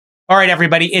All right,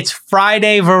 everybody, it's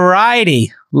Friday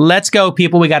Variety. Let's go,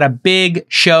 people. We got a big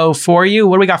show for you.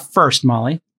 What do we got first,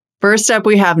 Molly? First up,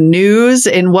 we have news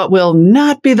in what will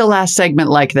not be the last segment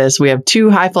like this. We have two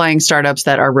high-flying startups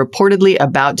that are reportedly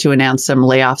about to announce some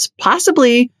layoffs,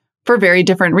 possibly for very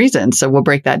different reasons. So we'll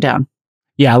break that down.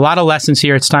 Yeah, a lot of lessons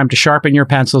here. It's time to sharpen your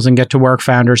pencils and get to work,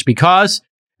 founders, because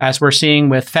as we're seeing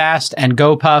with Fast and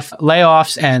GoPuff,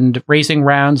 layoffs and raising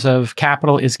rounds of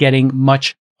capital is getting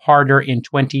much harder in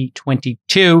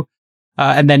 2022.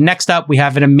 And then next up, we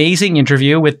have an amazing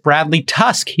interview with Bradley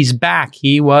Tusk. He's back.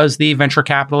 He was the venture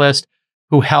capitalist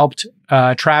who helped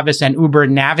Travis and Uber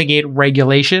navigate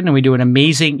regulation. And we do an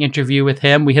amazing interview with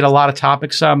him. We hit a lot of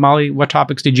topics. Molly, what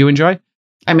topics did you enjoy?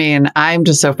 I mean, I'm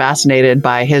just so fascinated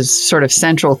by his sort of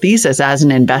central thesis as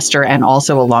an investor and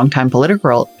also a longtime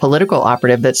political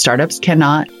operative that startups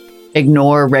cannot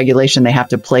ignore regulation. They have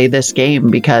to play this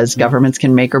game because governments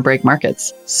can make or break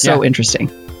markets. So interesting.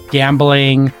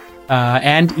 Gambling,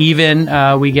 and even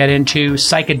we get into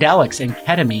psychedelics and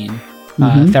ketamine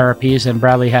therapies. And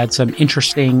Bradley had some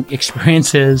interesting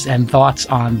experiences and thoughts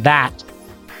on that.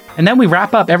 And then we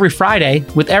wrap up every Friday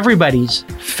with everybody's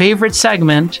favorite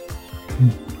segment,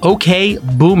 OK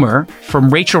Boomer, from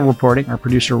Rachel reporting, our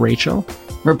producer Rachel.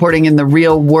 Reporting in the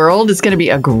real world. It's going to be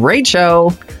a great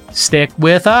show. Stick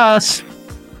with us.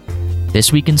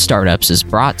 This Week in Startups is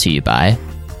brought to you by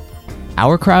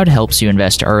Our Crowd helps you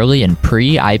invest early in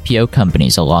pre-IPO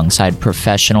companies alongside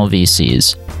professional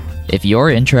VCs. If you're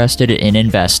interested in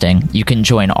investing, you can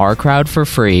join Our Crowd for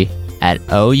free at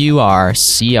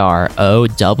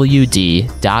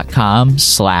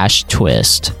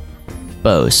ourcrowd.com/twist.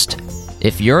 Boast.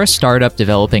 If you're a startup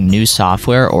developing new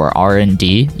software or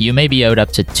R&D, you may be owed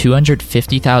up to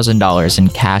 $250,000 in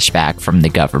cash back from the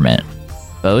government.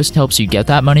 Boast helps you get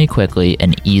that money quickly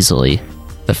and easily.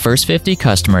 The first 50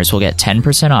 customers will get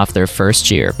 10% off their first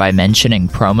year by mentioning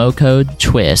promo code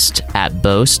TWIST at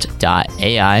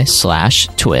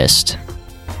boast.ai/twist.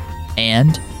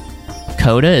 And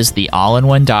Coda is the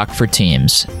all-in-one doc for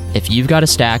teams. If you've got a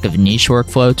stack of niche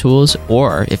workflow tools,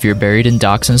 or if you're buried in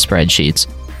docs and spreadsheets,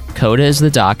 Coda is the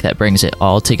doc that brings it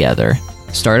all together.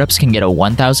 Startups can get a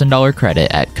 $1,000 credit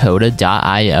at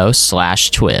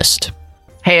coda.io/twist.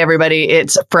 Hey, everybody.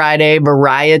 It's Friday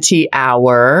Variety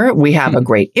Hour. We have a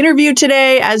great interview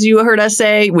today, as you heard us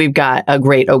say. We've got a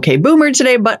great OK Boomer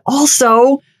today, but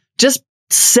also just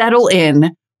settle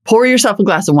in, pour yourself a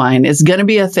glass of wine. It's going to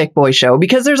be a thick boy show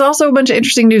because there's also a bunch of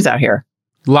interesting news out here.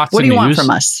 Lots what of do you news. want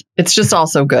from us? It's just all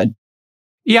so good.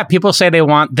 Yeah, people say they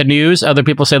want the news. Other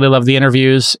people say they love the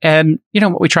interviews. And, you know,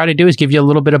 what we try to do is give you a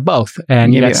little bit of both.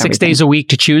 And you got 6 days a week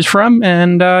to choose from.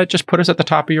 And just put us at the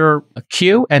top of your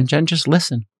queue and then just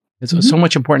listen. It's so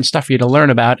much important stuff for you to learn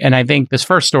about. And I think this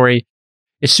first story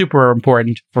is super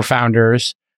important for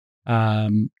founders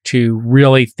to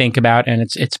really think about. And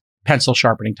it's pencil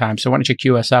sharpening time. So why don't you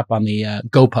cue us up on the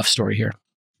GoPuff story here?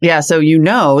 Yeah, so you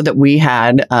know that we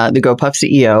had the GoPuff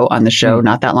CEO on the show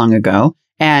not that long ago.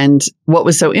 And what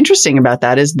was so interesting about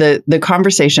that is the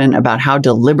conversation about how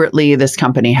deliberately this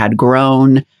company had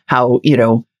grown, how,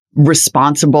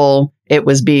 responsible it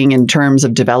was being in terms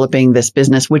of developing this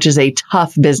business, which is a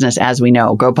tough business, as we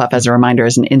know. GoPuff, as a reminder,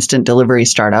 is an instant delivery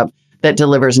startup that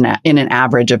delivers in an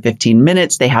average of 15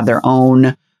 minutes. They have their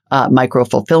own micro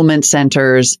fulfillment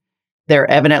centers. They're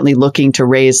evidently looking to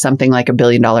raise something like $1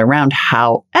 billion round.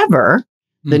 However,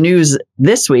 the news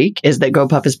this week is that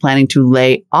GoPuff is planning to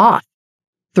lay off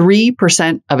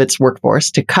 3% of its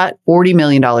workforce to cut $40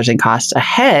 million in costs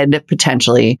ahead,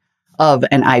 potentially, of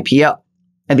an IPO.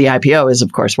 And the IPO is,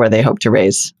 of course, where they hope to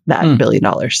raise that $1 billion.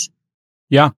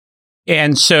 Yeah.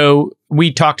 And so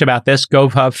we talked about this.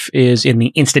 GoPuff is in the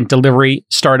instant delivery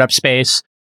startup space,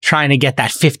 trying to get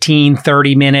that 15,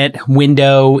 30-minute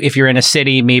window. If you're in a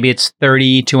city, maybe it's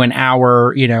 30 to an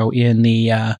hour, in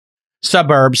the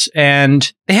suburbs.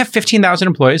 And they have 15,000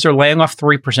 employees. They're laying off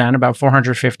 3%, about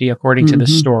 450, according to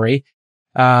this story.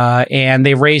 And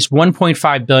they raised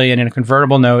 $1.5 billion in a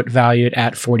convertible note valued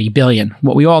at $40 billion.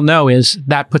 What we all know is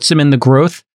that puts them in the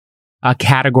growth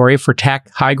category for tech,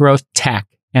 high growth tech.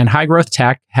 And high growth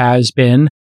tech has been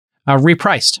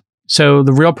repriced. So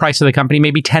the real price of the company may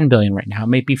be $10 billion right now,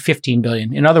 maybe $15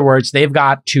 billion. In other words, they've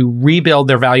got to rebuild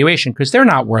their valuation because they're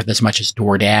not worth as much as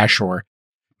DoorDash or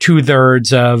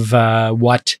 2/3 of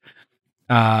what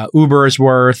Uber is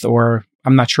worth, or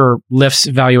I'm not sure Lyft's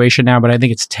valuation now, but I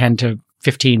think it's 10 to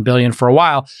 15 billion for a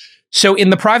while. So in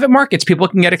the private markets, people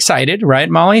can get excited, right,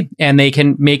 Molly? And they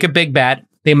can make a big bet.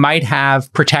 They might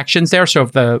have protections there. So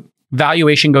if the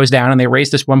valuation goes down and they raise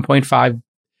this 1.5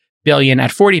 billion at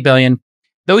 40 billion,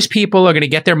 those people are going to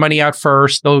get their money out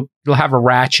first. They'll have a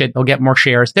ratchet. They'll get more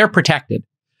shares. They're protected.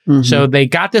 Mhm. So they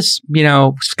got this,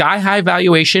 sky high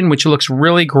valuation, which looks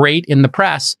really great in the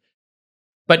press.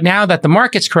 But now that the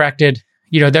market's corrected,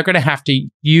 they're going to have to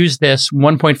use this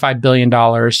 $1.5 billion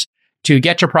to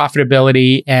get to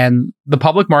profitability, and the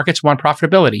public markets want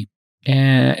profitability.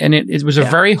 And it was a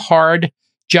very hard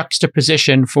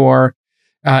juxtaposition for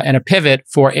and a pivot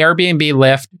for Airbnb,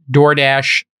 Lyft,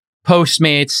 DoorDash,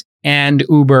 Postmates, and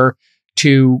Uber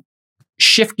to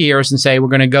shift gears and say, we're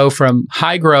going to go from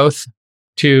high growth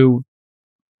to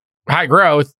high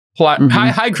growth,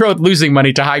 high growth losing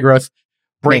money to high growth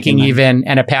breaking even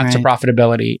and a path to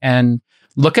profitability. And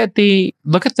look at the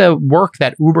work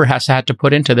that Uber has had to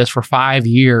put into this for 5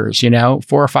 years, 4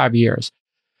 or 5 years.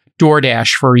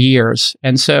 DoorDash for years.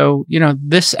 And so,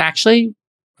 this actually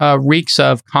reeks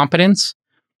of competence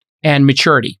and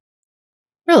maturity.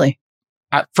 Really?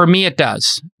 For me, it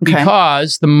does. Okay.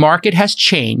 Because the market has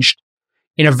changed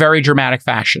in a very dramatic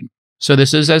fashion. So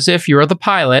this is as if you're the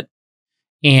pilot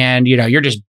and, you're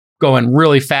just going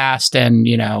really fast and,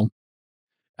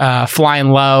 flying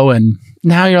low. And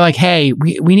now you're like, hey,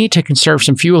 we need to conserve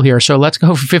some fuel here. So let's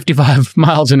go for 55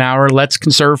 miles an hour. Let's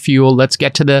conserve fuel. Let's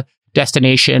get to the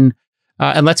destination.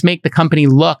 And let's make the company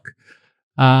look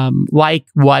like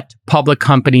what public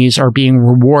companies are being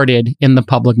rewarded in the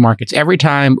public markets. Every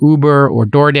time Uber or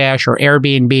DoorDash or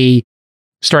Airbnb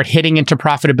start hitting into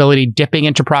profitability, dipping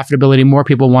into profitability, more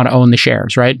people want to own the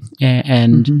shares, right?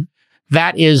 And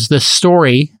that is the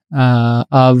story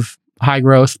of high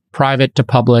growth, private to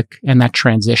public, and that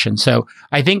transition. So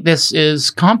I think this is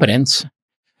competence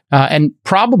and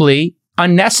probably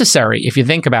unnecessary if you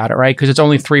think about it, right? Because it's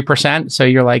only 3%. So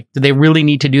you're like, do they really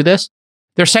need to do this?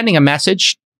 They're sending a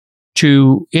message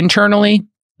to internally.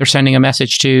 They're sending a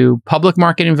message to public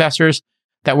market investors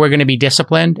that we're going to be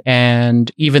disciplined.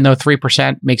 And even though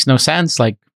 3% makes no sense,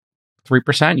 like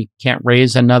 3%, you can't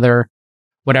raise another,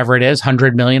 whatever it is,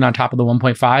 100 million on top of the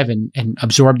 1.5 and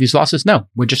absorb these losses. No,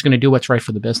 we're just going to do what's right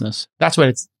for the business. That's what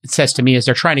it says to me, is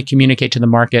they're trying to communicate to the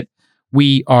market,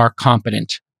 we are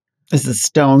competent. This is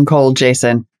stone cold,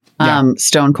 Jason.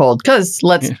 Stone cold. Because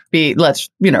let's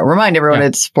remind everyone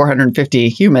it's 450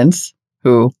 humans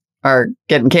who are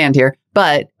getting canned here.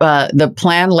 But the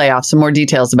planned layoffs, some more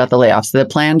details about the layoffs. The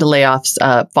planned layoffs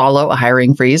follow a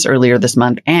hiring freeze earlier this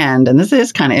month. And this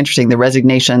is kind of interesting, the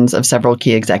resignations of several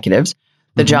key executives.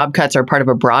 The job cuts are part of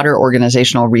a broader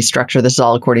organizational restructure. This is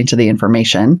all according to the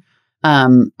information.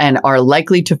 And are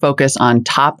likely to focus on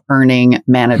top earning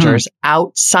managers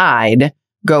outside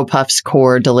GoPuff's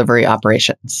core delivery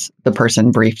operations, the person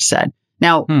briefed said.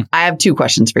 Now, I have 2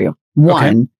 questions for you.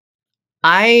 One,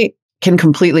 I can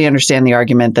completely understand the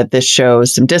argument that this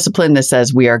shows some discipline. This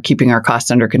says we are keeping our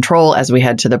costs under control as we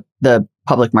head to the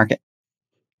public market.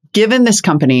 Given this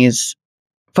company's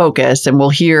focus, and we'll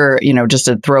hear, just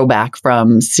a throwback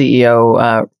from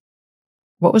CEO,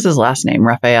 what was his last name?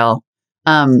 Raphael,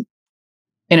 in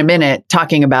a minute,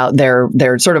 talking about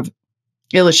their sort of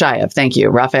Ilyashayev. Thank you.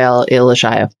 Raphael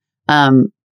Ilyashayev,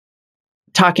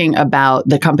 talking about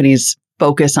the company's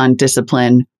focus on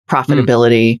discipline,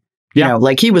 profitability.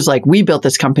 Like he was like, we built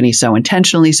this company so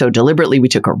intentionally, so deliberately. We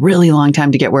took a really long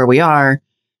time to get where we are.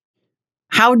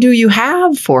 How do you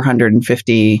have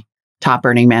 450 top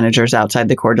earning managers outside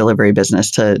the core delivery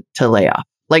business to lay off?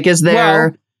 Like, is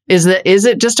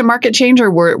it just a market change,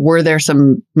 or were there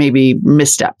some maybe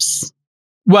missteps?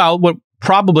 Well, what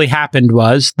probably happened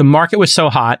was the market was so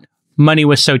hot, money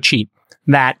was so cheap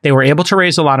that they were able to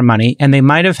raise a lot of money, and they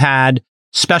might have had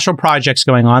special projects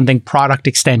going on, think product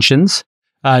extensions,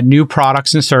 new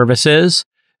products and services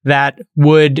that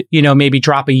would, maybe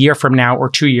drop a year from now or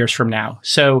 2 years from now.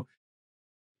 So,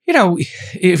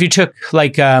 if you took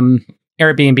like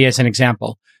Airbnb as an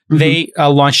example, they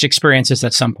launched experiences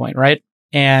at some point, right?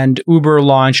 And Uber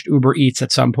launched Uber Eats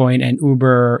at some point, and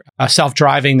Uber their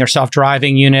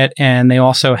self-driving unit, and they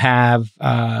also have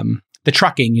the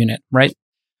trucking unit, right?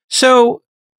 So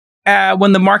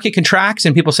when the market contracts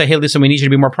and people say, hey, listen, we need you to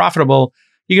be more profitable,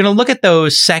 you're going to look at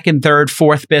those second, third,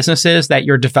 fourth businesses that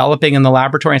you're developing in the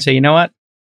laboratory and say, you know what?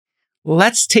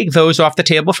 Let's take those off the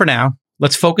table for now.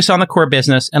 Let's focus on the core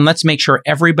business, and let's make sure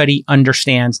everybody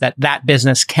understands that that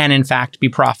business can, in fact, be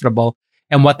profitable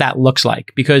and what that looks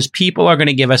like, because people are going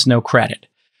to give us no credit.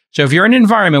 So if you're in an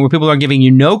environment where people are giving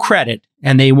you no credit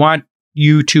and they want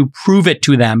you to prove it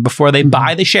to them before they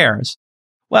buy the shares,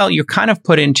 well, you're kind of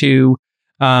put into,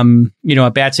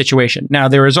 a bad situation. Now,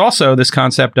 there is also this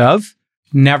concept of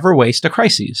never waste a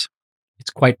crisis. It's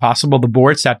quite possible the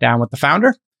board sat down with the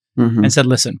founder and said,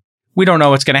 listen, we don't know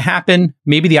what's going to happen.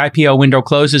 Maybe the IPO window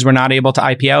closes. We're not able to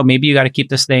IPO. Maybe you got to keep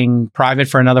this thing private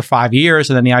for another 5 years,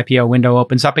 and then the IPO window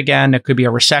opens up again. It could be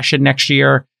a recession next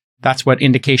year. That's what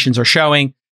indications are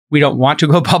showing. We don't want to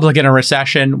go public in a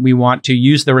recession. We want to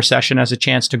use the recession as a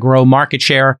chance to grow market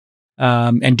share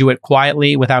and do it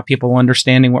quietly without people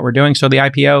understanding what we're doing. So maybe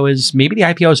the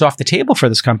IPO is off the table for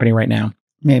this company right now.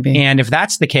 Maybe. And if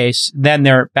that's the case, then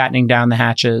they're battening down the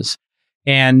hatches.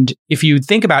 And if you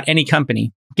think about any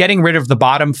company, getting rid of the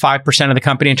bottom 5% of the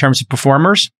company in terms of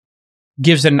performers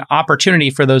gives an opportunity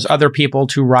for those other people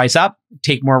to rise up,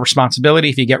 take more responsibility.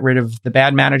 If you get rid of the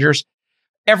bad managers,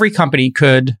 every company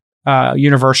could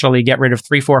universally get rid of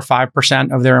 3, 4,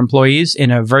 5% of their employees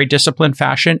in a very disciplined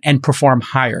fashion and perform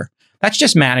higher. That's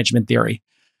just management theory,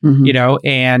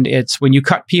 and it's when you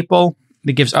cut people,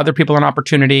 that gives other people an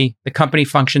opportunity. The company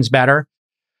functions better.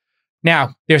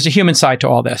 Now, there's a human side to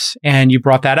all this, and you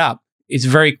brought that up. It's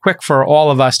very quick for all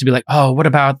of us to be like, oh, what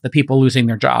about the people losing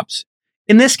their jobs?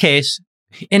 In this case,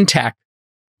 in tech,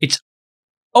 it's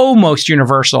almost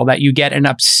universal that you get an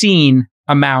obscene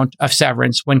amount of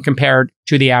severance when compared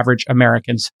to the average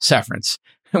American's severance.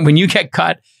 When you get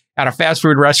cut at a fast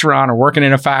food restaurant or working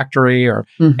in a factory or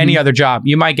any other job,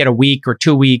 you might get a week or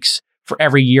 2 weeks for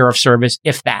every year of service,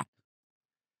 if that.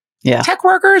 Yeah. Tech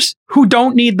workers who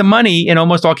don't need the money in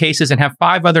almost all cases and have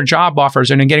 5 other job offers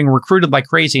and are getting recruited like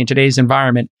crazy in today's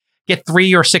environment get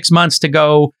 3 or 6 months to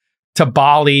go to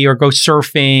Bali or go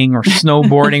surfing or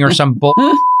snowboarding or some bull.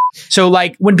 So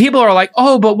like when people are like,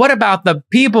 oh, but what about the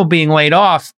people being laid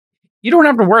off? You don't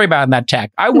have to worry about in that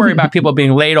tech. I worry about people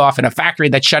being laid off in a factory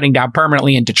that's shutting down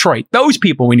permanently in Detroit. Those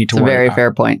people we need to worry about. It's a very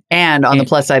fair point. And on the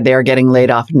plus side, they are getting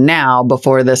laid off now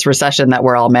before this recession that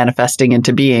we're all manifesting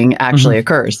into being actually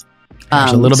occurs.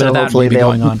 There's a little bit of that maybe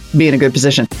going on. Be in a good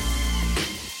position.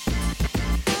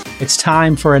 It's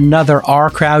time for another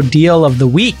OurCrowd deal of the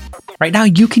week. Right now,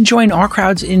 you can join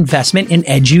OurCrowd's investment in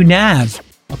EduNav.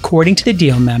 According to the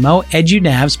deal memo,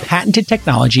 EduNav's patented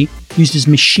technology uses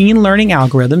machine learning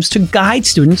algorithms to guide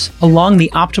students along the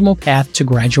optimal path to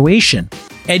graduation.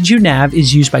 EduNav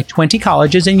is used by 20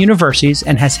 colleges and universities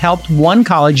and has helped one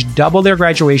college double their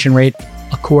graduation rate,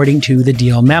 according to the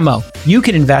deal memo. You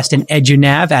can invest in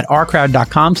EduNav at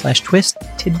ourcrowd.com/twist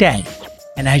today.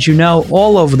 And as you know,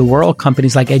 all over the world,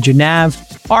 companies like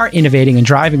EduNav are innovating and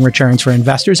driving returns for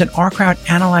investors, and OurCrowd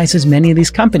analyzes many of these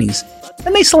companies.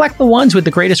 And they select the ones with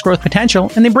the greatest growth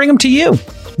potential, and they bring them to you.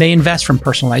 They invest from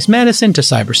personalized medicine to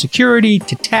cybersecurity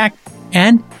to tech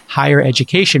and higher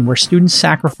education, where students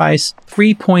sacrifice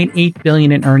 $3.8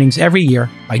 billion in earnings every year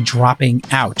by dropping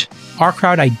out.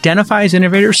 OurCrowd identifies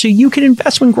innovators so you can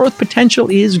invest when growth potential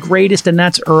is greatest, and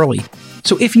that's early.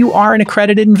 So if you are an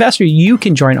accredited investor, you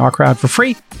can join OurCrowd for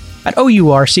free at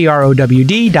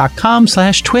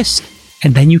OurCrowd.com/twist.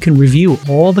 And then you can review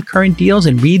all the current deals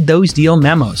and read those deal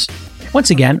memos.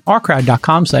 Once again,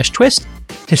 OurCrowd.com/twist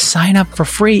to sign up for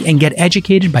free and get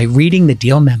educated by reading the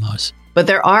deal memos. But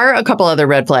there are a couple other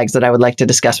red flags that I would like to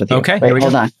discuss with you. Okay, wait,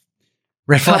 hold on.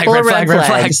 Red flag, red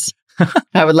flags.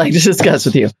 I would like to discuss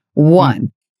with you.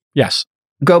 One. Yes.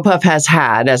 GoPuff has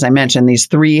had, as I mentioned, these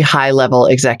 3 high-level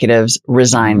executives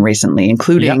resign recently,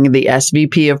 including the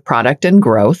SVP of Product and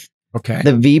Growth,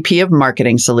 the VP of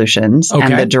Marketing Solutions,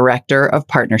 and the Director of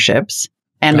Partnerships.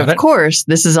 And of course,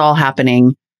 this is all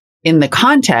happening in the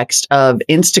context of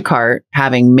Instacart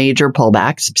having major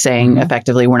pullbacks, saying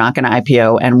effectively, we're not going to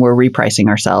IPO and we're repricing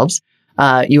ourselves.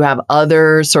 You have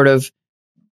other sort of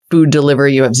food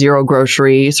delivery. You have Zero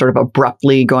Grocery sort of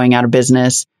abruptly going out of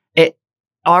business.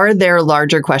 Are there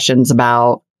larger questions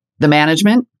about the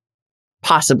management?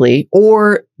 Possibly,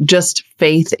 or just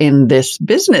faith in this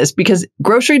business? Because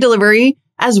grocery delivery,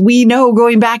 as we know,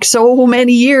 going back so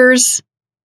many years,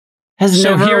 has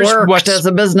never worked as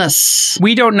a business.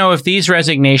 We don't know if these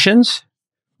resignations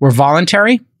were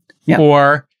voluntary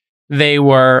or they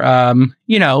were,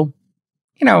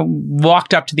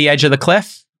 walked up to the edge of the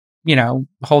cliff,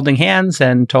 holding hands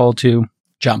and told to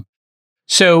jump.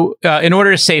 So in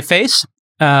order to save face,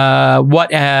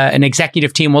 what an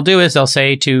executive team will do is they'll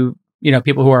say to,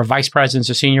 people who are vice presidents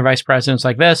or senior vice presidents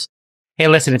like this, hey,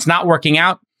 listen, it's not working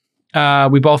out.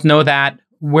 We both know that.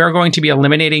 We're going to be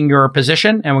eliminating your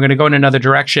position and we're going to go in another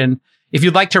direction. If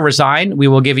you'd like to resign, we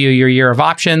will give you your year of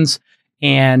options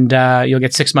and you'll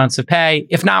get 6 months of pay.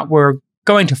 If not, we're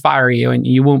going to fire you and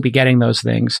you won't be getting those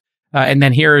things. And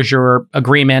then here is your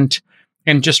agreement.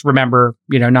 And just remember,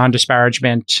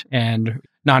 non-disparagement and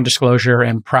non-disclosure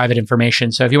and private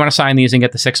information. So if you want to sign these and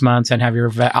get the 6 months and have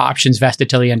your options vested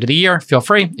till the end of the year, feel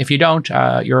free. If you don't,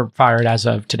 you're fired as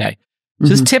of today. So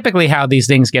this is typically how these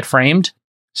things get framed.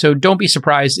 So don't be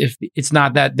surprised if it's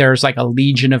not that there's like a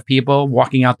legion of people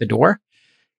walking out the door.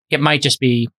 It might just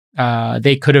be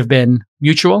they could have been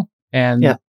mutual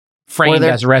and framed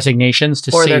as resignations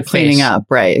to save face. Or they're cleaning up.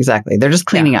 Right, exactly. They're just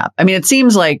cleaning up. I mean, it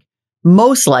seems like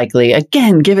most likely,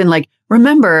 again, given like,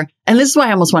 remember, and this is why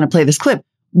I almost want to play this clip.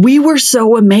 We were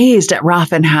so amazed at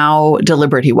Raff and how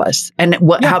deliberate he was and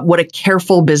what a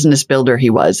careful business builder he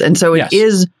was. And so it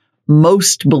is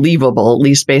most believable, at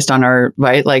least based on our,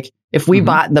 right? Like if we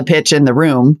bought the pitch in the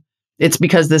room, it's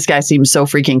because this guy seems so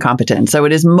freaking competent. So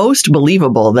it is most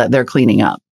believable that they're cleaning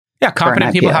up. Yeah,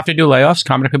 competent people have to do layoffs.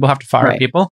 Competent people have to fire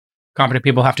people. Competent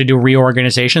people have to do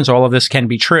reorganizations. All of this can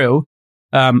be true.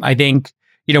 I think,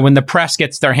 when the press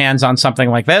gets their hands on something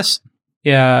like this,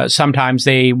 sometimes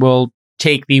they will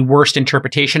take the worst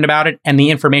interpretation about it, and the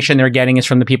information they're getting is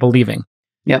from the people leaving.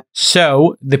 Yep.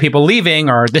 So the people leaving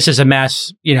are, this is a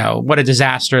mess, what a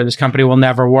disaster. This company will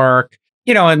never work,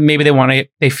 and maybe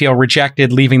they feel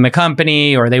rejected leaving the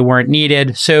company or they weren't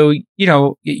needed. So,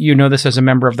 this as a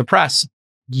member of the press,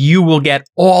 you will get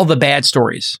all the bad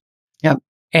stories. Yep.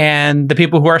 And the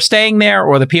people who are staying there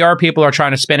or the PR people are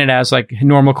trying to spin it as like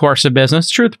normal course of business.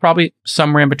 Truth, probably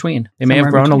somewhere in between. They may have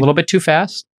grown a little bit too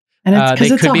fast. And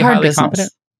it's a hard business.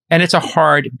 Competent. And it's a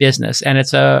hard business. And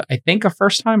it's I think a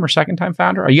first time or second time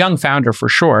founder, a young founder for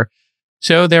sure.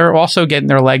 So they're also getting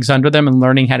their legs under them and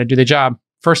learning how to do the job.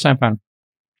 First time founder.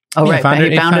 Oh, right. But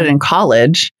he founded in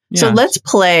college. Yeah. So let's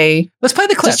play the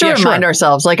clip. Just to remind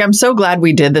ourselves, like, I'm so glad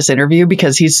we did this interview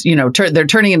because he's, they're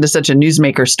turning into such a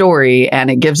newsmaker story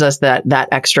and it gives us that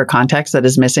extra context that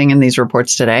is missing in these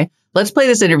reports today. Let's play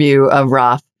this interview of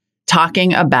Raff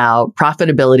talking about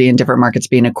profitability in different markets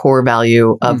being a core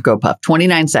value of GoPuff.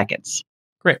 29 seconds.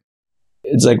 Great.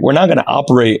 It's like, we're not going to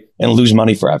operate and lose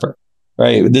money forever,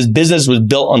 right? This business was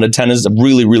built on the tenets of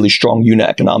really, really strong unit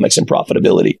economics and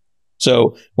profitability.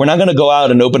 So we're not going to go out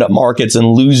and open up markets and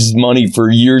lose money for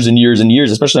years and years and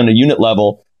years, especially on a unit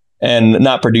level, and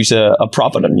not produce a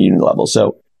profit on a unit level.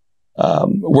 So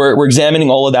we're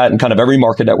examining all of that in kind of every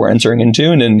market that we're entering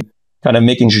into, and then kind of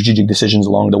making strategic decisions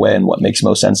along the way and what makes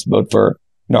most sense both for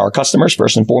our customers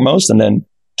first and foremost, and then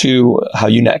to how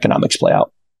unit economics play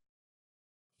out.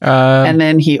 And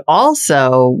then he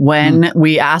also, when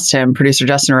we asked him, producer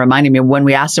Justin reminded me, when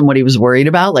we asked him what he was worried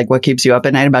about, like what keeps you up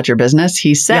at night about your business,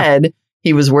 he said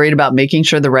he was worried about making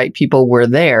sure the right people were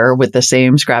there with the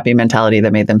same scrappy mentality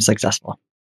that made them successful.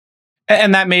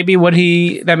 And that may be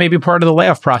part of the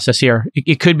layoff process here.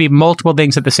 It could be multiple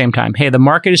things at the same time. Hey, the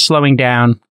market is slowing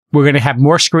down. We're going to have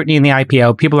more scrutiny in the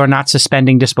IPO. People are not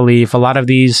suspending disbelief. A lot of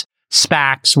these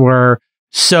SPACs were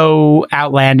so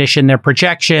outlandish in their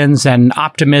projections and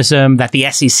optimism that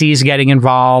the SEC is getting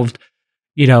involved.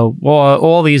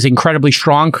 All these incredibly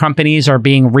strong companies are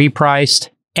being repriced.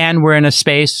 And we're in a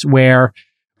space where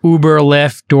Uber,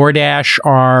 Lyft, DoorDash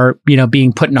are,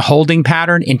 being put in a holding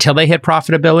pattern until they hit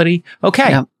profitability.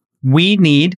 Okay, we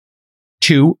need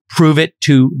to prove it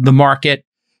to the market.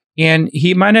 And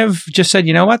he might have just said,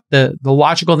 you know what, the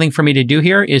logical thing for me to do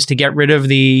here is to get rid of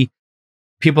the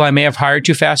people I may have hired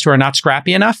too fast who are not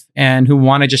scrappy enough and who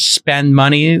want to just spend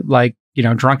money like,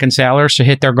 drunken sailors to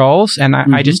hit their goals. And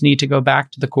I just need to go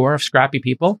back to the core of scrappy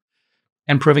people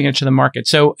and proving it to the market.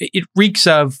 So it reeks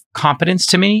of competence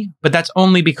to me, but that's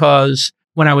only because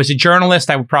when I was a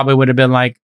journalist, I probably would have been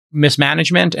like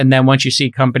mismanagement. And then once you see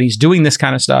companies doing this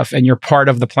kind of stuff and you're part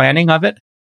of the planning of it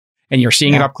and you're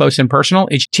seeing it up close and personal,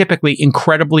 it's typically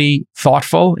incredibly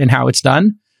thoughtful in how it's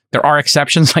done. There are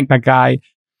exceptions like that guy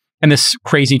and this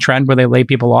crazy trend where they lay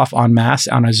people off en masse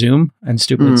on a Zoom and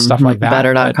stupid stuff like that.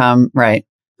 Better.com. Right.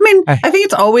 I mean, I think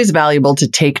it's always valuable to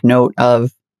take note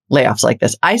of layoffs like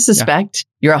this. I suspect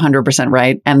you're 100%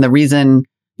 right. And the reason,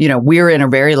 we're in a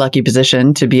very lucky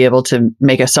position to be able to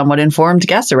make a somewhat informed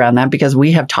guess around that because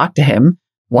we have talked to him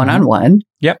one-on-one,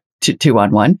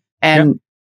 two-on-one, and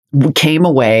came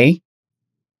away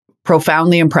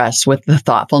profoundly impressed with the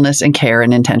thoughtfulness and care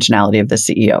and intentionality of the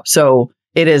CEO. So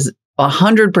it is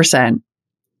 100%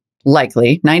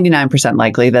 likely, 99%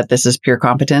 likely that this is pure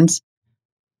competence.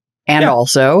 And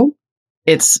also,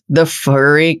 it's the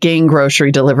freaking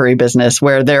grocery delivery business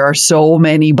where there are so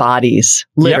many bodies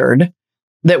littered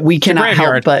that we cannot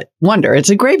help but wonder. It's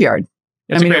a graveyard.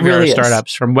 It's a graveyard really of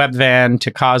startups from Webvan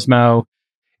to Cosmo.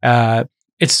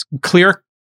 It's clear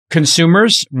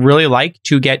consumers really like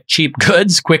to get cheap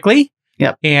goods quickly.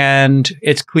 Yep. And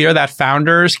it's clear that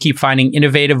founders keep finding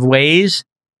innovative ways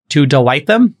to delight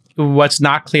them. What's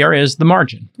not clear is the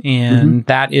margin. And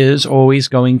that is always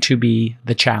going to be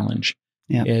the challenge,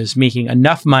 is making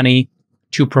enough money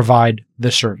to provide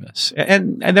the service.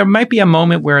 And there might be a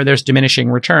moment where there's diminishing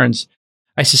returns.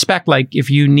 I suspect like if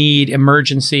you need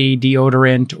emergency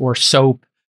deodorant or soap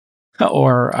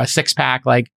or a 6-pack,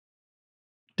 like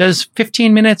does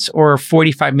 15 minutes or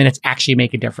 45 minutes actually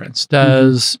make a difference?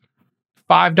 Does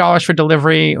 $5 for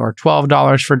delivery or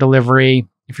 $12 for delivery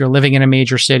if you're living in a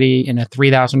major city in a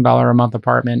 $3,000 a month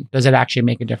apartment, does it actually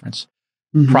make a difference?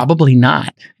 Mhm. Probably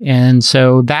not. And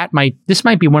so this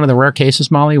might be one of the rare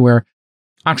cases, Molly, where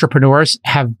entrepreneurs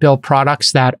have built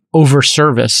products that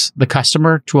overservice the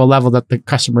customer to a level that the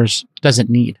customers doesn't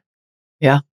need.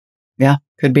 Yeah,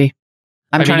 could be.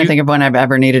 I'm trying to think of when I've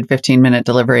ever needed 15-minute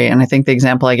delivery. And I think the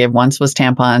example I gave once was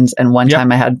tampons. And one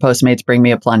time I had Postmates bring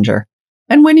me a plunger.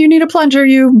 And when you need a plunger,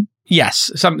 you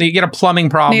get a plumbing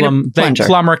problem. The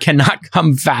plumber cannot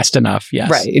come fast enough. Yes.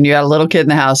 Right. And you got a little kid in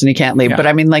the house and you can't leave. Yeah. But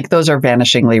I mean, like, those are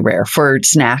vanishingly rare. For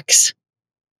snacks,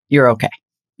 you're okay.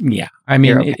 Yeah. I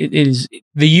mean, okay. It is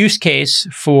the use case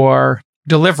for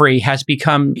delivery has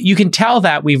become, you can tell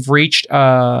that we've reached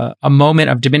a moment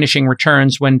of diminishing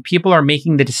returns when people are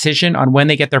making the decision on when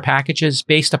they get their packages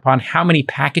based upon how many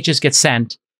packages get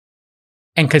sent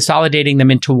and consolidating them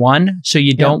into one so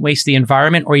you don't waste the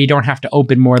environment or you don't have to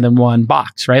open more than one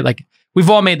box, right? Like we've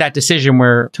all made that decision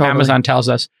where Amazon tells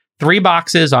us 3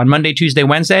 boxes on Monday, Tuesday,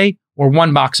 Wednesday, or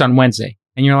 1 box on Wednesday.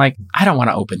 And you're like, I don't want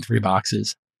to open 3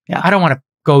 boxes. Yeah. I don't want to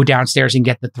go downstairs and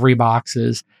get the 3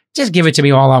 boxes. Just give it to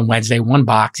me all on Wednesday, 1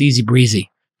 box, easy breezy.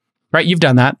 Right? You've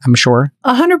done that, I'm sure.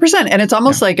 100%. And it's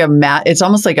almost like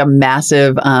a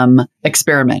massive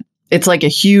experiment. It's like a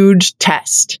huge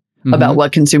test about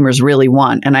what consumers really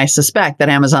want. And I suspect that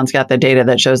Amazon's got the data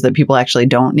that shows that people actually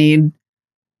don't need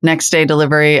next day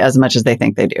delivery as much as they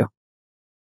think they do.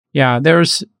 Yeah,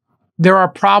 there are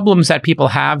problems that people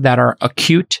have that are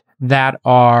acute, that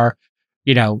are,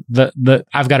 you know, the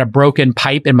I've got a broken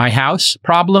pipe in my house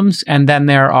problems. And then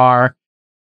there are,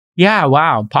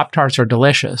 Pop-Tarts are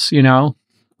delicious, you know?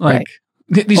 Like,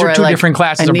 these are two different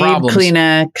classes of problems. I need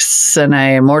Kleenex and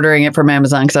I'm ordering it from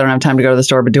Amazon because I don't have time to go to the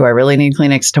store, but do I really need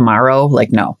Kleenex tomorrow?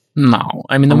 Like, no. No.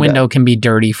 I mean, the window can be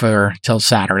dirty till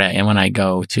Saturday. And when I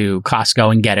go to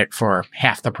Costco and get it for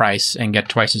half the price and get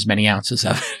twice as many ounces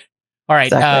of it. All right.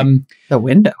 Exactly. The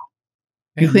window.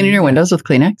 Are you cleaning your windows with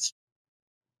Kleenex?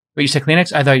 But you said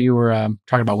Kleenex? I thought you were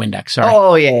talking about Windex. Sorry.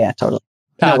 Oh, yeah, totally.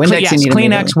 No, Windex,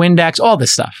 Kleenex, Windex, all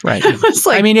this stuff, right?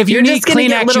 I mean, if you need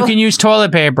Kleenex, you can use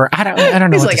toilet paper. I don't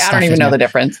know. He's like, I don't even know the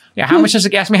difference. Yeah, how much does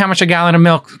it? Ask me how much a gallon of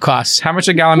milk costs. How much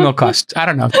a gallon of milk costs? I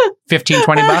don't know, $15,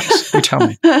 $20. You tell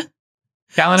me.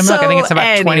 Gallon of milk, I think it's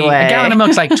about 20. A gallon of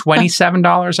milk's like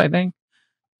 $27, I think.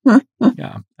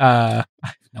 Yeah.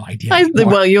 No idea.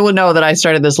 Well, you will know that I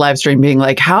started this live stream being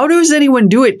like, how does anyone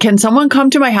do it? Can someone come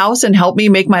to my house and help me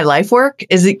make my life work?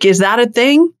 Is that a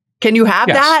thing? Can you have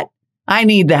that? I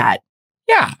need that.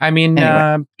 Yeah. I mean,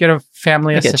 get a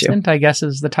family assistant, I guess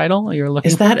is the title you're looking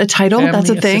for. Is that a title? That's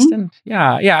a thing? Assistant?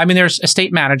 Yeah. Yeah. I mean, there's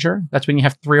estate manager. That's when you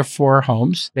have 3 or 4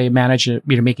 homes. They manage,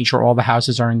 making sure all the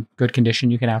houses are in good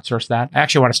condition. You can outsource that. I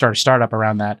actually want to start a startup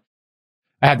around that.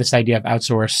 I had this idea of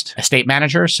outsourced estate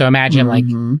manager. So imagine like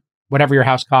whatever your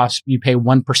house costs, you pay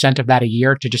 1% of that a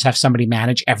year to just have somebody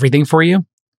manage everything for you.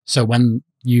 So when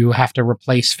you have to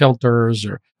replace filters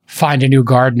or find a new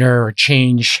gardener or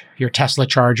change your Tesla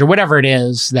charge or whatever it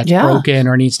is that's broken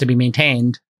or needs to be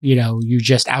maintained, you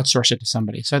just outsource it to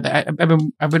somebody. So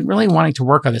I've been really wanting to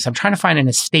work on this. I'm trying to find an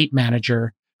estate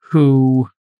manager who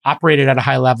operated at a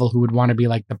high level, who would want to be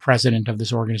like the president of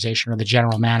this organization or the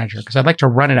general manager, because I'd like to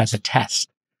run it as a test.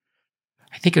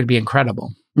 I think it would be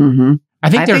incredible. Mm-hmm. I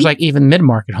think there's like even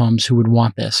mid-market homes who would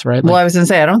want this, right? Well, I was going to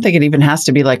say, I don't think it even has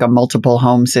to be like a multiple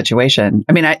home situation.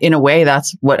 I mean, in a way,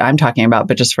 that's what I'm talking about,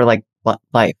 but just for like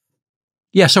life.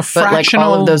 Yeah, so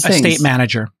fractional estate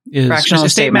manager is fractional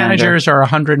estate managers are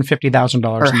 $150,000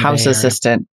 or house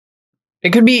assistant.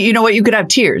 It could be, you could have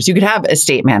tiers. You could have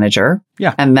estate manager,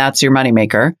 and that's your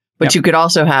moneymaker. But you could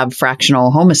also have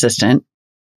fractional home assistant.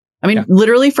 I mean,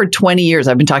 literally for 20 years,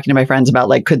 I've been talking to my friends about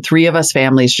like, could 3 of us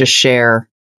families just share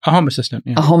a home assistant?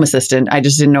 Yeah. A home assistant. I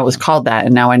just didn't know it was called that,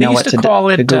 and now I know what to call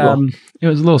it. To it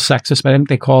was a little sexist, but I think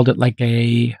they called it like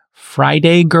a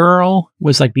Friday girl.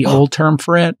 Was like the old term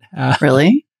for it.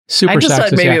 Really? Super I just sexist,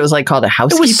 thought maybe it was like called a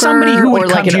housekeeper. It was somebody who would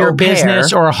come to your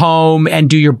business or home and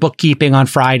do your bookkeeping on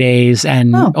Fridays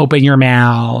and open your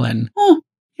mail and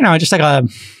just like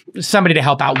somebody to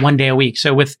help out 1 day a week.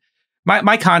 So with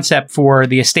my concept for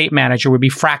the estate manager would be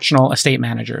fractional estate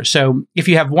manager. So if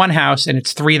you have one house and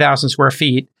it's 3,000 square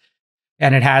feet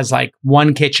and it has like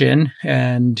 1 kitchen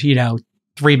and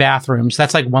 3 bathrooms,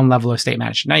 that's like one level of estate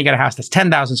management. Now you got a house that's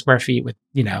 10,000 square feet with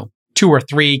 2 or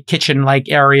 3 kitchen-like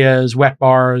areas, wet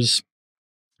bars,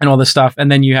 and all this stuff.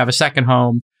 And then you have a second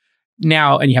home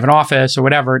now, and you have an office or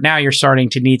whatever. Now you're starting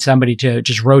to need somebody to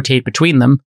just rotate between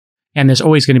them. And there's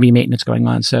always going to be maintenance going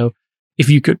on. So if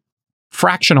you could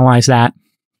fractionalize that,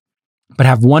 but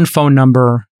have one phone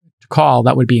number to call,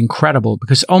 that would be incredible,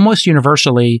 because almost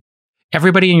universally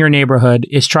everybody in your neighborhood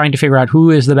is trying to figure out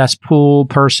who is the best pool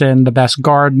person, the best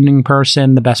gardening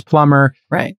person, the best plumber.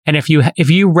 Right. And if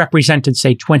you represented,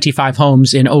 say, 25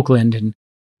 homes in Oakland and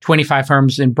 25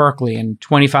 homes in Berkeley and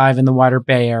 25 in the wider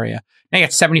Bay Area, now you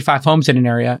got 75 homes in an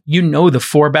area, you know the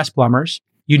 4 best plumbers,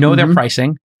 you know their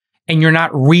pricing, and you're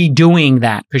not redoing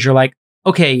that because you're like,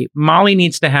 okay, Molly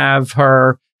needs to have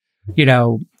her,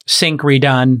 sink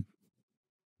redone.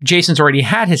 Jason's already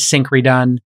had his sink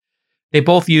redone. They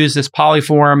both use this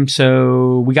Polyform,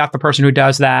 so we got the person who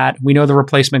does that. We know the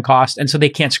replacement cost, and so they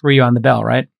can't screw you on the bill,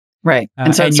 right? Right.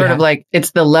 And so it's sort of like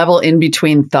it's the level in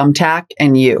between Thumbtack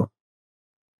and you.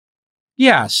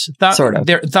 Yes. Sort of.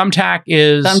 Thumbtack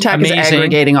is amazing. Is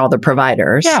aggregating all the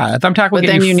providers. Yeah, Thumbtack will But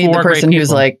then you need the person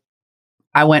who's like,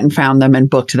 I went and found them and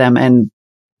booked them and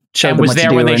showed them what to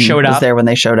do. Was there when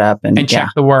they showed up. And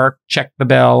checked the work, checked the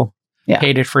bill,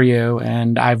 paid it for you.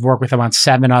 And I've worked with them on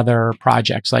 7 other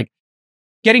projects. Like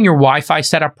getting your Wi-Fi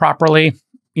set up properly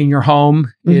in your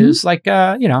home is like,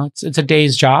 it's a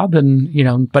day's job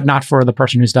and, but not for the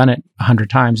person who's done it 100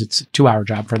 times. It's a 2-hour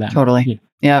job for them. Totally.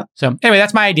 Yeah. So anyway,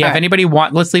 that's my idea. All if anybody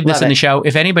let's leave this in the show.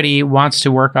 If anybody wants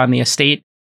to work on the estate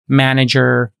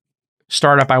manager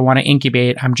startup I want to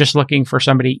incubate, I'm just looking for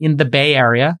somebody in the Bay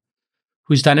Area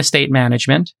who's done estate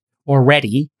management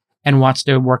already and wants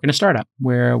to work in a startup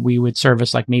where we would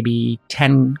service like maybe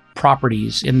 10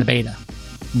 properties in the beta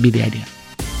would be the idea.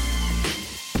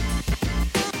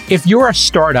 If you're a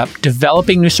startup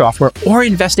developing new software or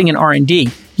investing in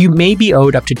R&D, you may be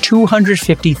owed up to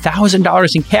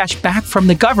 $250,000 in cash back from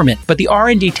the government. But the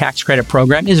R&D tax credit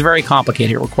program is very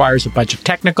complicated. It requires a bunch of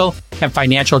technical and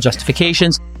financial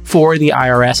justifications for the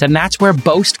IRS, and that's where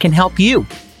Boast can help you.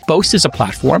 Boast is a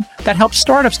platform that helps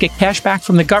startups get cash back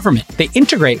from the government. They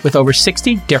integrate with over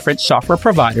 60 different software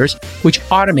providers, which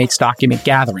automates document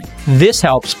gathering. This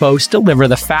helps Boast deliver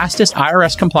the fastest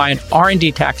IRS-compliant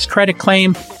R&D tax credit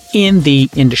claim in the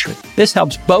industry. This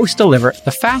helps Boast deliver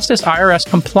the fastest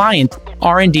IRS-compliant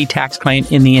R&D tax claim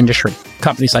in the industry.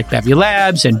 Companies like Bevy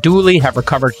Labs and Dooley have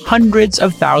recovered hundreds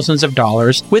of thousands of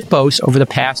dollars with Boast over the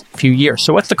past few years.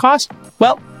 So what's the cost?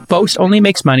 Well, Boast only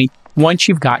makes money once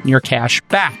you've gotten your cash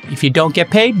back. If you don't get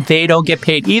paid, they don't get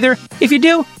paid either. If you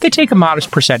do, they take a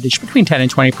modest percentage, between 10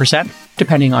 and 20%,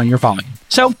 depending on your volume.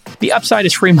 So the upside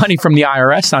is free money from the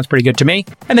IRS. Sounds pretty good to me.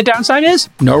 And the downside is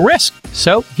no risk.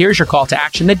 So here's your call to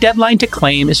action. The deadline to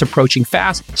claim is approaching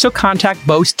fast, so contact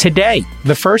Boast today.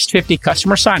 The first 50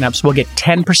 customer signups will get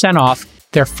 10% off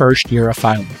their first year of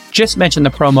filing. Just mention the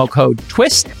promo code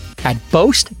TWIST at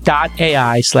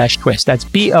boast.ai/twist. That's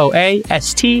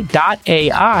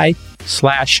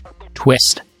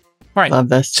BOAST.ai/twist. All right. Love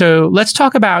this. So let's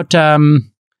talk about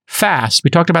Fast. We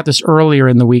talked about this earlier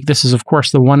in the week. This is, of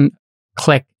course, the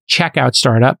one-click checkout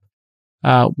startup.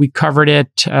 We covered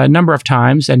it a number of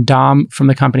times, and Dom from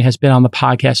the company has been on the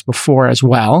podcast before as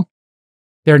well.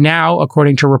 They're now,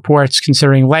 according to reports,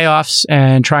 considering layoffs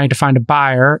and trying to find a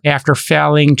buyer after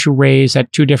failing to raise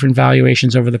at 2 different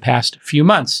valuations over the past few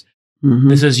months.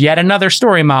 This is yet another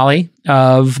story, Molly,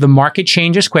 of the market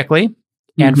changes quickly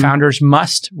and founders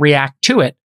must react to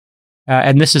it.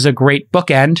 And this is a great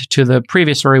bookend to the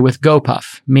previous story with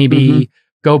GoPuff. Maybe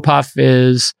GoPuff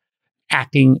is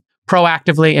acting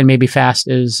proactively and maybe Fast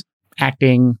is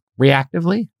acting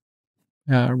reactively,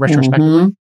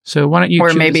 retrospectively. So why don't you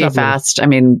or maybe Fast,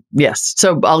 yes.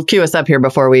 So I'll cue us up here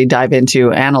before we dive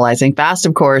into analyzing. Fast,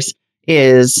 of course,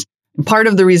 is part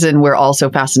of the reason we're also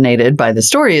fascinated by the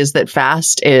story is that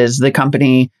Fast is the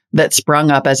company that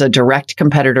sprung up as a direct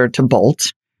competitor to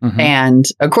Bolt. And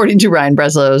according to Ryan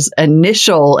Breslow's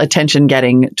initial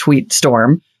attention-getting tweet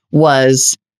storm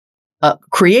was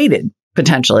created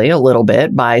potentially a little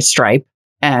bit by Stripe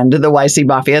and the YC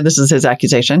Mafia, this is his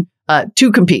accusation,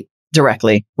 to compete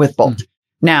directly with Bolt.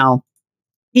 Now,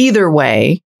 either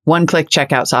way, one-click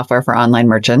checkout software for online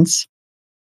merchants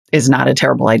is not a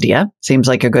terrible idea. Seems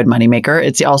like a good moneymaker.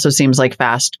 It also seems like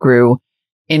Fast grew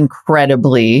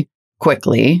incredibly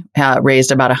quickly,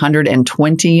 raised about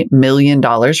 $120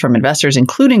 million from investors,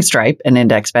 including Stripe and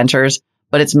Index Ventures.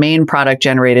 But its main product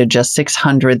generated just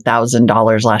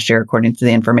 $600,000 last year, according to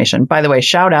the information. By the way,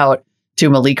 shout out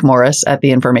to Malik Morris at The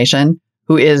Information,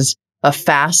 who is a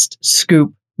fast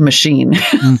scoop machine.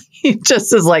 He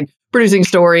just is like producing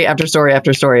story after story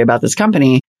after story about this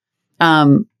company.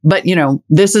 But, you know,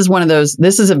 this is one of those,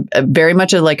 this is a very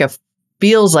much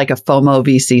feels like a FOMO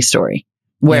VC story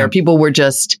where people were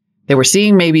they were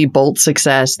seeing maybe Bolt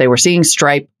success. They were seeing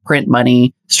Stripe print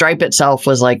money. Stripe itself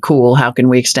was like, cool, how can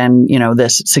we extend,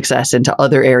 this success into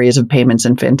other areas of payments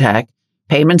and fintech?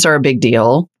 Payments are a big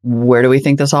deal. Where do we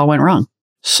think this all went wrong?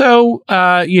 So,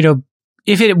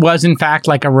 if it was in fact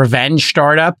like a revenge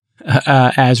startup,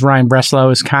 as Ryan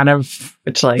Breslow is kind of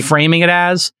It's like, framing it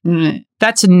as. mm,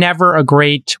 That's never a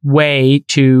great way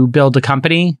to build a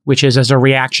company, which is as a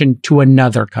reaction to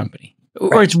another company.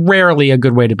 Or it's rarely a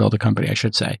good way to build a company, I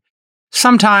should say.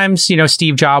 Sometimes,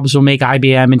 Steve Jobs will make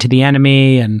IBM into the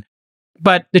enemy.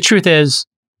 But the truth is,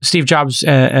 Steve Jobs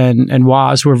and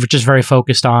Woz were just very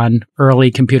focused on early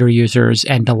computer users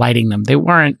and delighting them. They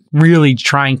weren't really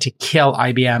trying to kill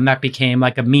IBM. That became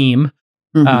like a meme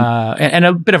and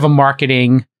a bit of a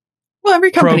marketing. well,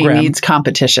 every company program. needs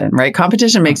competition, right?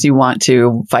 Competition makes you want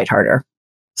to fight harder.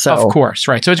 So Of course,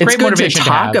 right. So it's great good motivation to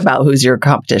talk have. about who's your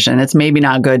competition. It's maybe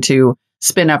not good to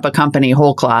spin up a company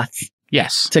whole cloth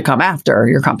Yes. to come after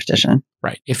your competition.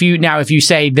 Right. If you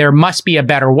say there must be a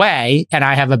better way and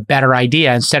I have a better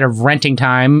idea, instead of renting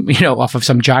time, off of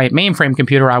some giant mainframe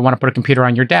computer, I want to put a computer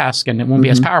on your desk and it won't be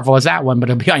as powerful as that one, but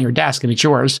it'll be on your desk and it's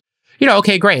yours.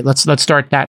 Okay, great. Let's start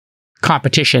that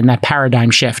competition, that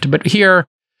paradigm shift. But here,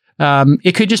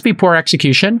 it could just be poor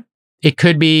execution. It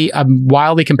could be a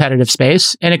wildly competitive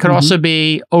space, and it could also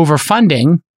be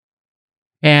overfunding.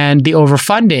 And the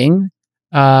overfunding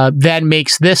then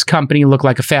makes this company look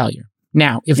like a failure.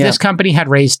 Now, if this company had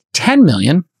raised 10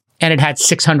 million and it had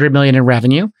 600 million in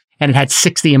revenue and it had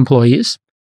 60 employees,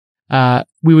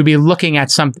 we would be looking at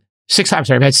if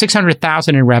it had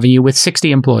 600,000 in revenue with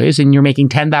 60 employees and you're making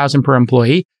 10,000 per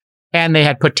employee and they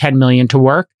had put 10 million to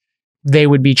work, they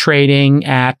would be trading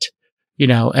at,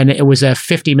 and it was a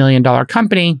 $50 million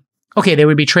company. Okay, they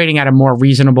would be trading at a more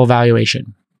reasonable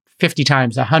valuation, 50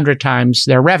 times, 100 times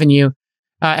their revenue,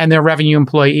 and their revenue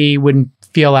employee wouldn't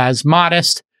feel as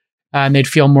modest. And they'd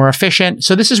feel more efficient.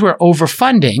 So this is where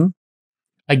overfunding,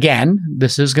 again,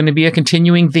 this is going to be a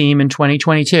continuing theme in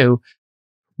 2022.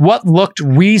 What looked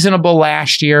reasonable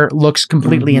last year looks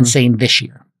completely insane this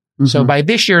year. So by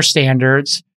this year's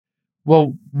standards,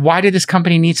 well, why did this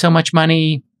company need so much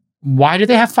money? Why do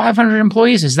they have 500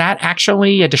 employees? Is that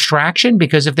actually a distraction?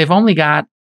 Because if they've only got,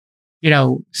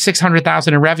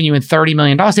 600,000 in revenue and $30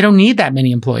 million, they don't need that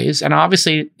many employees. And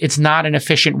obviously, it's not an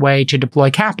efficient way to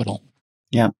deploy capital.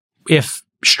 Yeah. If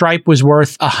Stripe was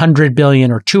worth 100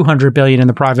 billion or 200 billion in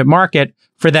the private market,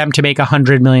 for them to make a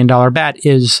 $100 million bet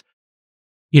is,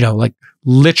 like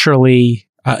literally,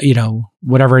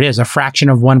 whatever it is, a fraction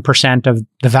of 1% of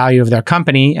the value of their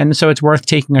company. And so it's worth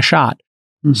taking a shot.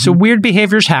 So weird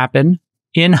behaviors happen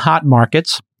in hot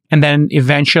markets, and then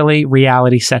eventually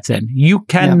reality sets in. You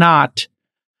cannot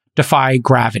defy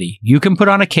gravity. You can put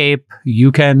on a cape,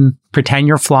 you can pretend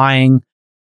you're flying,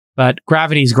 but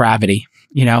gravity's gravity.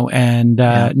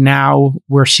 Now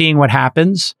we're seeing what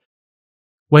happens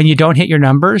when you don't hit your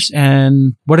numbers.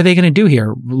 And what are they going to do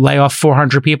here? Lay off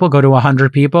 400 people, go to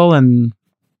 100 people and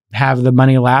have the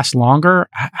money last longer?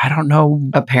 I don't know.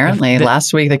 Apparently,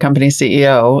 last week, the company's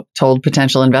CEO told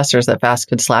potential investors that Fast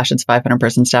could slash its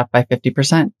 500-person staff by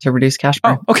 50% to reduce cash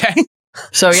burn. Oh, okay.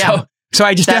 So, yeah. So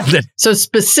I just nailed it. So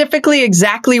specifically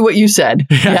exactly what you said.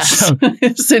 Yes.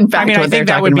 It's in fact I think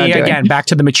that would be, again, back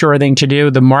to the mature thing to do.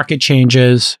 The market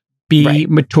changes, be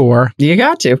mature. You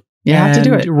got to. You have to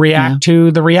do it. React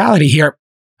to the reality here.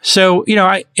 So,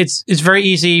 it's very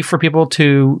easy for people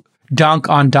to dunk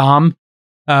on Dom,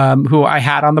 who I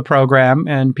had on the program,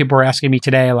 and people were asking me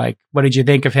today, like, what did you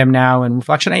think of him now in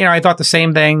reflection? I thought the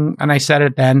same thing, and I said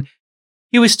it then.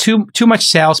 He was too much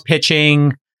sales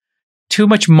pitching, too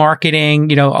much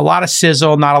marketing, a lot of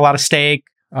sizzle, not a lot of steak,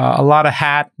 a lot of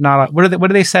hat, what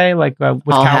do they say? Like with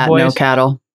all cowboys? Hat, no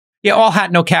cattle. Yeah, all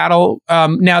hat, no cattle.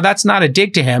 Now that's not a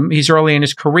dig to him. He's early in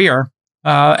his career.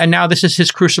 And now this is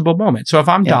his crucible moment. So if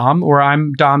I'm Dom, or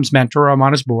I'm Dom's mentor, or I'm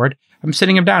on his board, I'm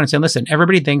sitting him down and saying, listen,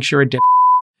 everybody thinks you're a dick.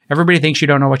 Everybody thinks you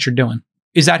don't know what you're doing.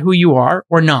 Is that who you are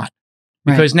or not?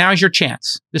 Because now's your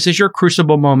chance. This is your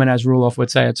crucible moment, as Roelof would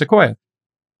say at Sequoia.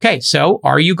 Okay, so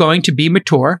are you going to be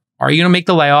mature? Are you going to make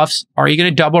the layoffs? Are you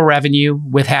going to double revenue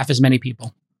with half as many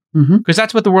people? Because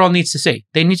that's what the world needs to see.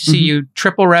 They need to see you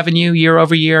triple revenue year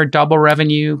over year, double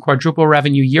revenue, quadruple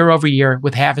revenue year over year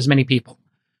with half as many people.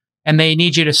 And they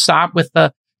need you to stop with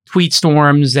the tweet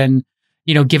storms and,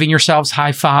 giving yourselves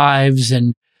high fives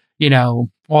and,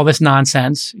 all this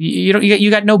nonsense. You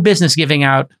got no business giving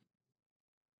out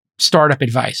startup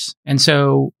advice. And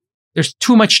so there's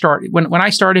too much when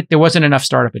I started, there wasn't enough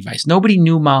startup advice. Nobody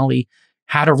knew, Molly,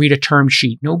 how to read a term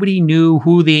sheet. Nobody knew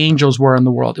who the angels were in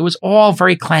the world. It was all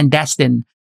very clandestine.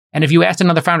 And if you asked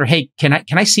another founder, hey, can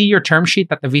I see your term sheet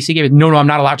that the VC gave? No, I'm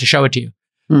not allowed to show it to you.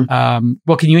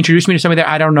 Well, can you introduce me to somebody there?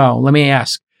 I don't know. Let me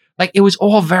ask. Like, it was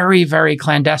all very, very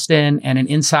clandestine and an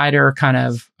insider kind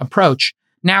of approach.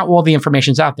 Now all the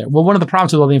information's out there. Well, one of the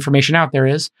problems with all the information out there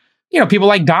is, people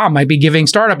like Dom might be giving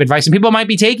startup advice and people might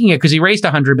be taking it because he raised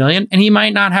 $100 million and he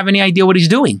might not have any idea what he's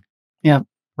doing. Yeah.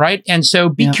 Right. And so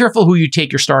be careful who you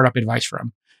take your startup advice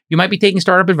from. You might be taking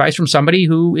startup advice from somebody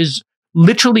who is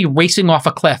literally racing off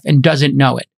a cliff and doesn't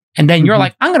know it. And then you're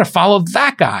like, I'm going to follow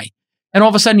that guy. And all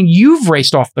of a sudden you've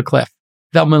raced off the cliff,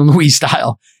 Thelma and Louise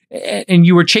style. And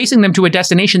you were chasing them to a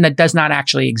destination that does not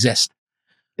actually exist.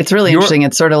 It's really interesting.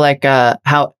 It's sort of like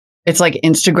how it's like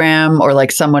Instagram or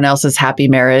like someone else's happy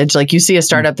marriage. Like you see a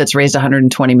startup that's raised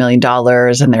 $120 million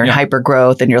and they're in hyper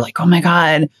growth and you're like, oh my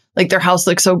God, like their house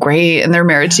looks so great and their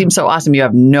marriage seems so awesome. You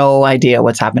have no idea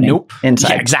what's happening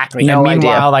inside. Yeah, exactly. No and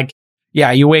meanwhile, idea. like,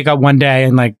 you wake up one day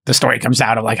and like the story comes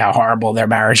out of like how horrible their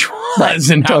marriage was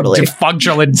and how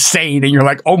dysfunctional and insane. And you're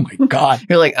like, oh my God.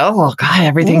 You're like, oh, well, God,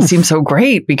 everything seems so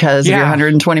great because of your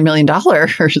 $120 million.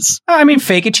 I mean,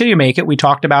 fake it till you make it. We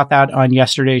talked about that on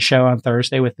yesterday's show on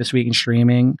Thursday with This Week in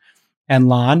Streaming. And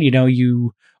Lon,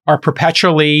 you are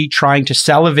perpetually trying to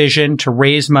sell a vision to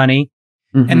raise money.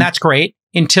 And that's great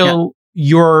until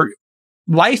your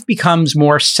life becomes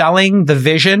more selling the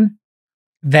vision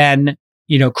than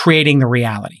creating the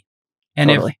reality.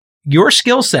 And if your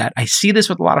skill set, I see this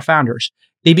with a lot of founders,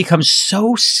 they become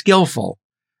so skillful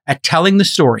at telling the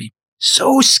story,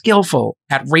 so skillful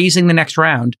at raising the next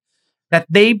round, that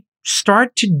they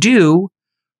start to do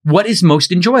what is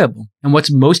most enjoyable. And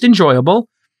what's most enjoyable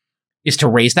is to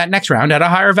raise that next round at a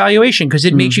higher valuation because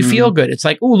it makes you feel good. It's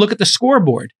like, oh, look at the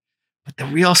scoreboard. But the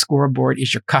real scoreboard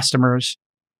is your customers.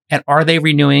 And are they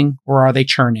renewing or are they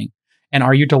churning? And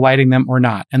are you delighting them or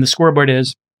not? And the scoreboard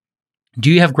is,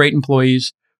 do you have great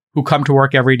employees who come to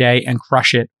work every day and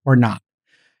crush it or not?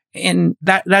 And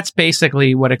that's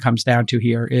basically what it comes down to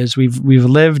here is we've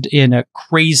lived in a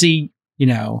crazy,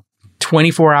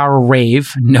 24-hour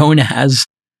rave known as,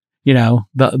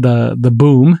 the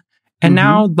boom. And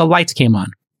now the lights came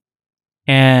on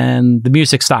and the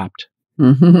music stopped.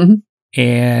 And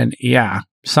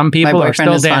some people are still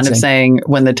dancing. My boyfriend is fond of saying,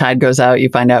 when the tide goes out, you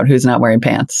find out who's not wearing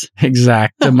pants.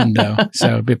 Exactamundo.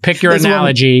 So pick your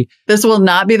analogy. This will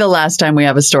not be the last time we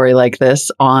have a story like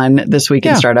this on This Week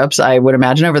in Startups, I would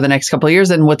imagine, over the next couple of years.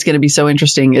 And what's going to be so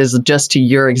interesting is just to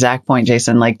your exact point,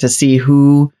 Jason, like to see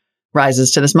who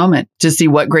rises to this moment, to see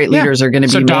what great leaders are going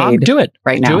to be made. Do it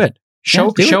right now. Do it.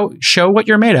 Show what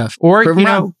you're made of, or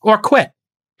or quit.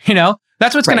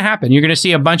 That's what's going to happen. You're going to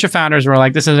see a bunch of founders who are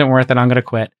like, this isn't worth it. I'm going to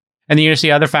quit. And then you're going to see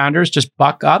other founders just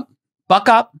buck up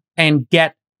and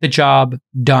get the job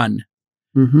done.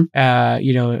 Frank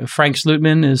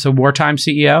Slootman is a wartime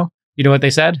CEO. You know what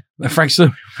they said? Frank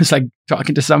Slootman was like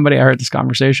talking to somebody. I heard this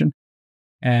conversation.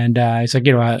 And he's like,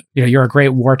 you're a great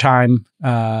wartime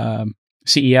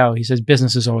CEO. He says,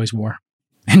 business is always war.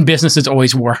 And business is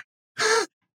always war.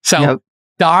 So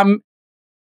Dom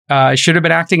should have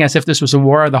been acting as if this was a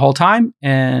war the whole time.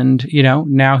 And,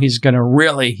 now he's going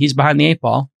to he's behind the 8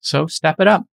 ball. So step it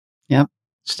up.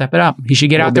 Step it up. He should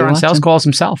get out there on sales calls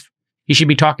himself. He should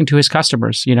be talking to his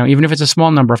customers, even if it's a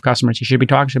small number of customers, he should be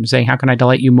talking to them saying, how can I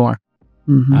delight you more?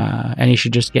 And he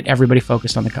should just get everybody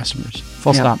focused on the customers.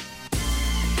 Full stop.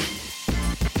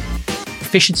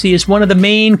 Efficiency is one of the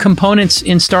main components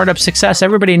in startup success.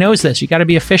 Everybody knows this. You got to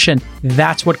be efficient.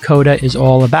 That's what Coda is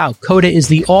all about. Coda is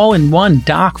the all-in-one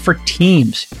doc for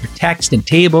teams. Your text and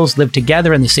tables live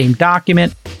together in the same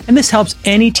document, and this helps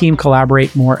any team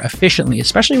collaborate more efficiently,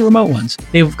 especially remote ones.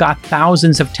 They've got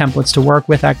thousands of templates to work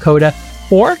with at Coda,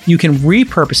 or you can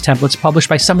repurpose templates published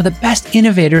by some of the best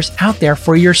innovators out there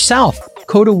for yourself.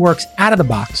 Coda works out of the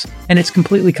box, and it's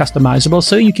completely customizable,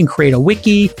 so you can create a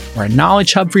wiki or a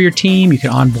knowledge hub for your team. You can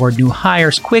onboard new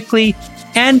hires quickly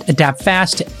and adapt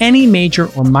fast to any major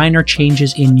or minor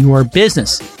changes in your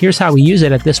business. Here's how we use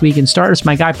it at This Week in Startups.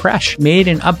 My guy Presh made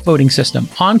an upvoting system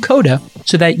on Coda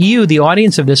so that you, the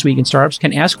audience of This Week in Startups,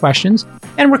 can ask questions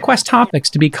and request topics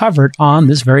to be covered on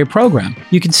this very program.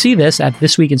 You can see this at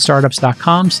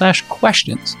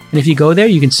thisweekinstartups.com/questions. And if you go there,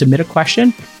 you can submit a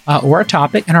question or a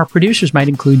topic, and our producers might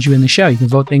include you in the show. You can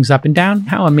vote things up and down.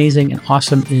 How amazing and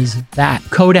awesome is that?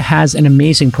 Coda has an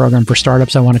amazing program for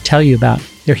startups I want to tell you about.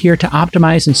 They're here to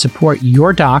optimize and support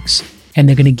your docs, and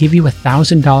they're going to give you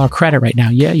 $1,000 credit right now.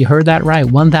 Yeah, you heard that right.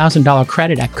 $1,000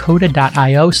 credit at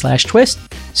coda.io/twist,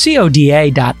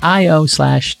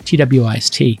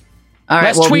 coda.io/TWIST. All right,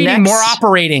 less tweeting, more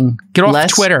operating. Get off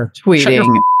Twitter.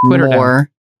 Tweeting, more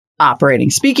operating.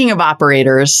 Speaking of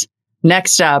operators,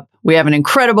 next up, we have an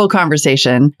incredible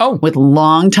conversation with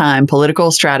longtime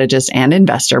political strategist and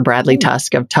investor Bradley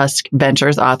Tusk of Tusk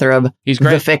Ventures, author of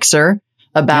The Fixer,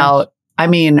 about,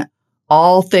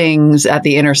 all things at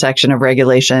the intersection of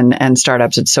regulation and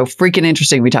startups. It's so freaking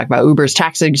interesting. We talk about Uber's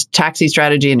taxi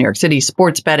strategy in New York City,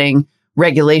 sports betting,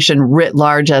 regulation writ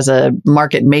large as a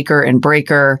market maker and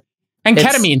breaker. And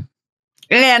ketamine.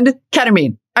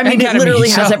 I mean, it literally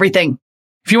has everything.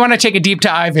 If you want to take a deep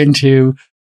dive into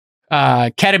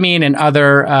ketamine and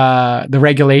other the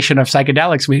regulation of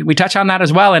psychedelics, we touch on that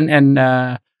as well.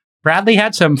 And Bradley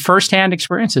had some firsthand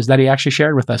experiences that he actually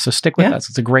shared with us. So stick with us.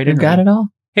 It's a great interview. Got it all.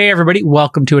 Hey, everybody.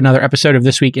 Welcome to another episode of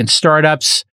This Week in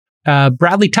Startups.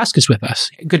 Bradley Tusk is with us.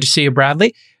 Good to see you,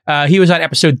 Bradley. He was on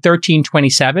episode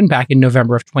 1327 back in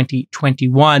November of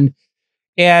 2021.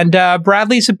 And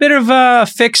Bradley's a bit of a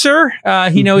fixer.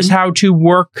 He knows how to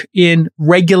work in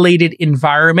regulated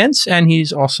environments, and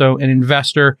he's also an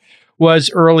investor, was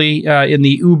early in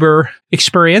the Uber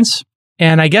experience.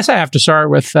 And I guess I have to start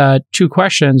with two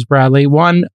questions, Bradley.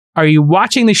 One, are you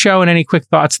watching the show and any quick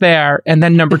thoughts there? And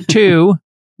then number two,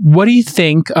 what do you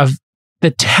think of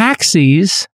the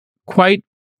taxis, quite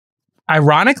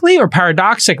ironically or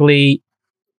paradoxically,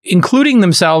 including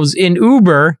themselves in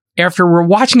Uber after we're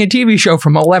watching a TV show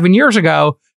from 11 years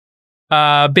ago,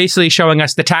 basically showing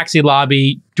us the taxi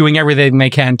lobby doing everything they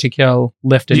can to kill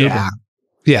Lyft and Uber?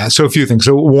 Yeah. So a few things.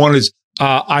 So one is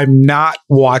I'm not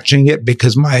watching it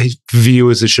because my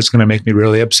view is it's just going to make me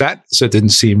really upset. So it didn't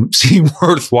seem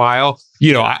worthwhile.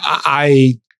 You know,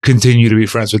 I continue to be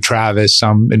friends with Travis.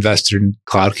 I'm invested in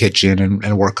Cloud Kitchen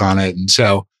and work on it. And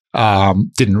so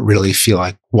didn't really feel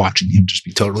like watching him just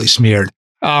be totally smeared.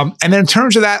 And then in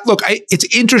terms of that, look,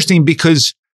 it's interesting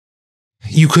because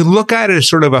you could look at it as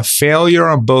sort of a failure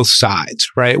on both sides,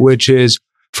 right? Which is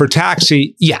for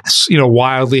taxi, yes,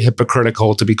 wildly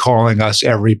hypocritical to be calling us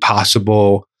every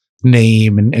possible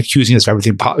name and accusing us of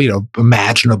everything,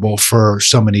 imaginable for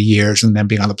so many years and then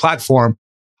being on the platform.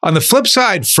 On the flip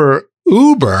side, for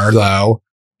Uber, though,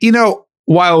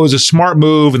 while it was a smart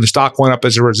move and the stock went up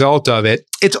as a result of it,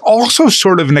 it's also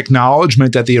sort of an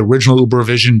acknowledgement that the original Uber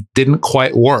vision didn't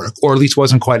quite work, or at least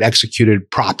wasn't quite executed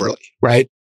properly, right?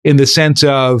 In the sense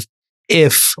of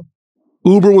if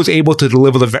Uber was able to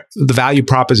deliver the value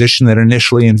proposition that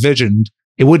initially envisioned,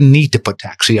 it wouldn't need to put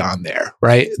taxi on there,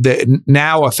 right?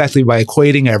 Now, effectively, by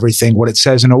equating everything, what it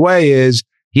says in a way is,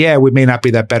 yeah, we may not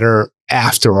be that better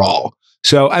after all.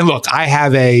 So, and look, I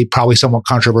have a probably somewhat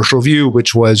controversial view,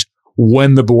 which was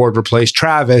when the board replaced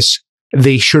Travis,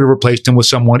 they should have replaced him with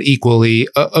someone equally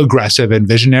aggressive and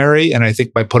visionary. And I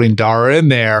think by putting Dara in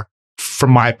there,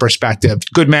 from my perspective,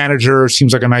 good manager,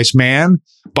 seems like a nice man,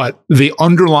 but the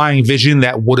underlying vision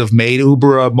that would have made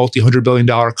Uber a multi-$100 billion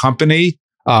company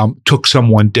took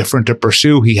someone different to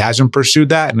pursue. He hasn't pursued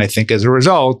that. And I think as a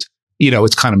result,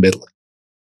 it's kind of middling.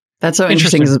 That's so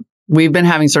interesting. We've been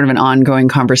having sort of an ongoing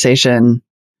conversation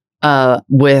about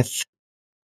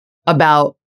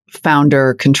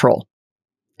founder control.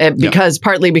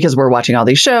 Partly because we're watching all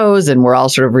these shows and we're all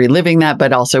sort of reliving that,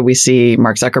 but also we see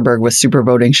Mark Zuckerberg with super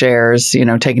voting shares,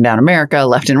 taking down America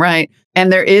left and right.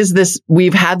 And there is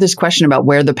we've had this question about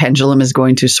where the pendulum is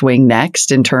going to swing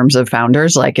next in terms of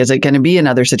founders. Like, is it going to be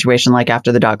another situation like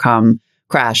after the .com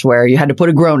crash where you had to put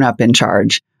a grown-up in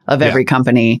charge of every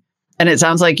company? And it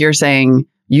sounds like you're saying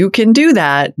you can do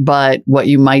that, but what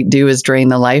you might do is drain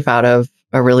the life out of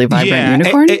a really vibrant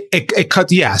unicorn? It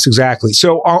cuts. Yes, exactly.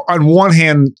 So on one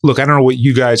hand, look, I don't know what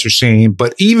you guys are saying,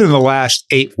 but even in the last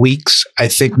 8 weeks, I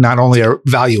think not only are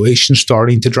valuations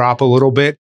starting to drop a little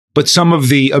bit, but some of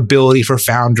the ability for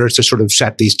founders to sort of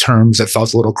set these terms that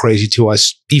felt a little crazy to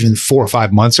us even 4 or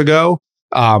 5 months ago,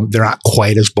 they're not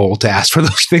quite as bold to ask for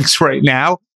those things right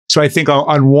now. So I think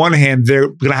on one hand, they're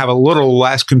going to have a little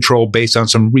less control based on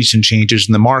some recent changes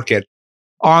in the market.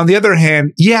 On the other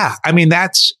hand,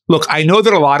 look, I know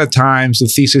that a lot of times the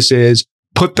thesis is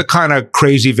put the kind of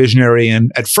crazy visionary in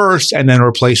at first and then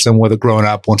replace them with a grown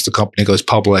up once the company goes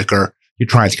public or you're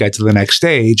trying to get to the next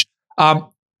stage.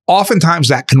 Oftentimes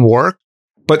that can work,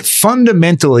 but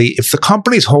fundamentally, if the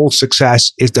company's whole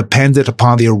success is dependent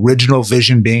upon the original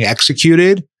vision being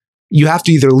executed, you have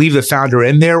to either leave the founder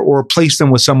in there or replace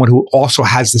them with someone who also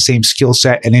has the same skill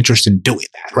set and interest in doing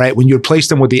that, right? When you replace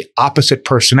them with the opposite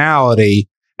personality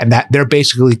and that they're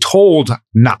basically told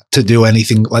not to do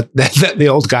anything like that the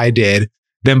old guy did,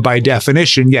 then by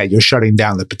definition, you're shutting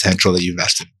down the potential that you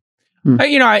invested in.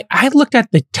 I looked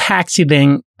at the taxi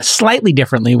thing slightly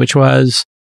differently, which was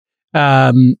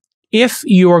if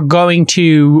you're going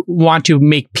to want to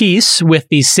make peace with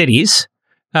these cities,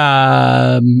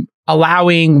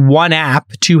 allowing one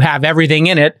app to have everything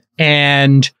in it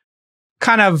and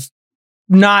kind of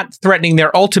not threatening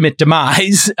their ultimate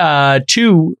demise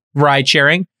to ride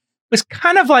sharing was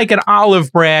kind of like an olive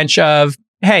branch of,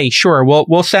 hey, sure,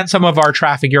 we'll send some of our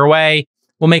traffic your way.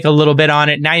 We'll make a little bit on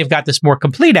it. Now you've got this more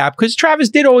complete app, because Travis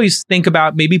did always think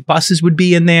about maybe buses would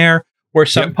be in there or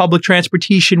some public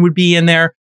transportation would be in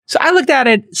there. So I looked at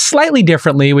it slightly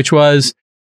differently, which was,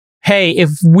 hey, if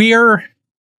we're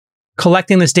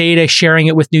collecting this data, sharing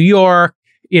it with New York,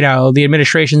 the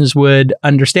administrations would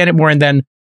understand it more. And then,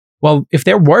 well, if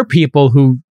there were people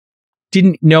who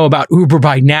didn't know about Uber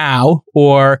by now,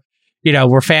 or,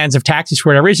 were fans of taxis for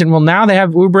whatever reason, well, now they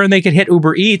have Uber and they could hit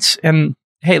Uber Eats. And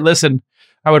hey, listen,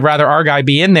 I would rather our guy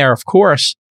be in there, of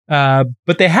course.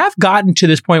 But they have gotten to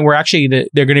this point where actually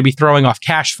they're going to be throwing off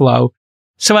cash flow.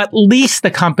 So at least the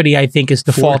company, I think, is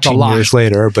default a lot. 14 years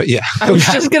later, but yeah. I was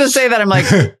just going to say that. I'm like,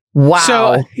 wow.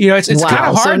 So, it's kind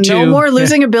of hard so no more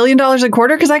losing $1 billion a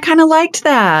quarter, because I kind of liked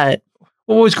that.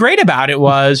 What was great about it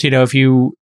was, if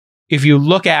you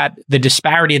look at the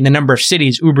disparity in the number of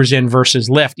cities Uber's in versus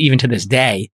Lyft, even to this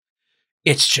day,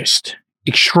 it's just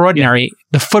extraordinary.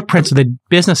 The footprints of the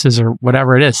businesses, or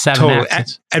whatever it is, 7x. Totally.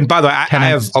 And by the way, I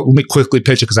have, let me quickly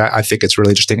pitch it because I think it's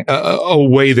really interesting, a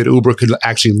way that Uber could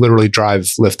actually literally drive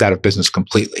Lyft out of business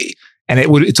completely. And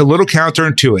it's a little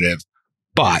counterintuitive,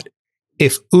 but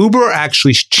if Uber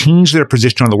actually changed their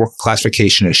position on the worker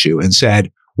classification issue and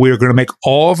said, we're going to make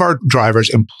all of our drivers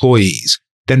employees,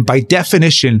 then by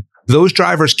definition, those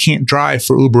drivers can't drive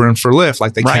for Uber and for Lyft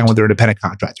like they can when they're independent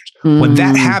contractors. When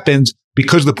that happens,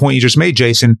 because of the point you just made,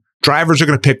 Jason, drivers are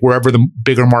going to pick wherever the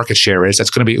bigger market share is. That's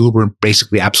going to be Uber and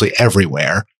basically absolutely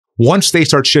everywhere. Once they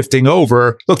start shifting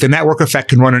over, look, the network effect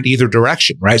can run in either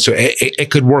direction, right? So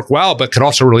it could work well, but could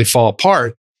also really fall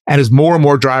apart. And as more and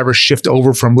more drivers shift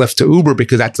over from Lyft to Uber,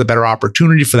 because that's the better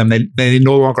opportunity for them, they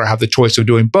no longer have the choice of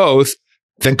doing both.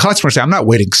 Then customers say, I'm not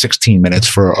waiting 16 minutes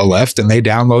for a Lyft, and they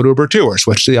download Uber too, or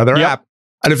switch to the other app.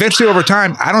 And eventually over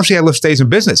time, I don't see how Lyft stays in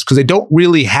business because they don't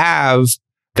really have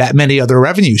that many other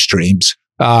revenue streams.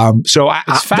 So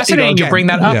it's fascinating you bring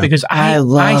that up because I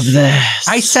love this.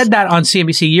 I said that on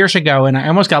CNBC years ago, and I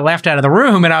almost got laughed out of the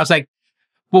room. And I was like,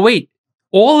 well, wait,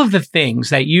 all of the things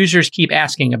that users keep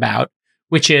asking about,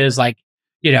 which is like,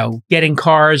 getting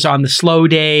cars on the slow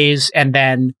days. And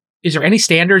then is there any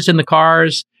standards in the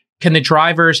cars? Can the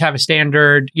drivers have a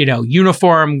standard,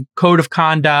 uniform code of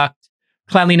conduct,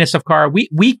 cleanliness of car?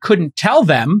 We couldn't tell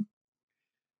them,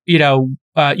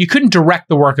 you couldn't direct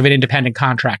the work of an independent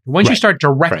contractor. Once you start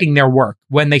directing their work,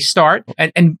 when they start,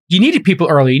 and you needed people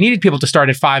early, you needed people to start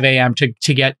at 5 a.m.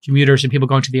 to get commuters and people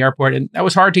going to the airport. And that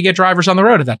was hard to get drivers on the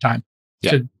road at that time.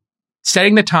 Yeah. So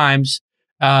setting the times,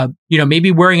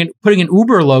 maybe putting an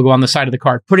Uber logo on the side of the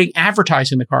car, putting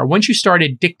advertising in the car. Once you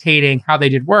started dictating how they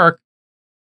did work,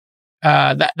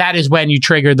 that is when you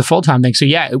triggered the full-time thing. So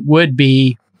yeah, it would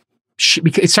be,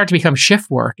 it started to become shift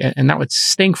work, and that would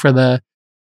stink for the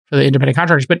independent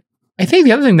contractors. But I think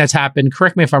the other thing that's happened,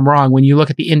 correct me if I'm wrong, when you look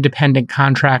at the independent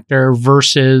contractor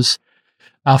versus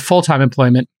full-time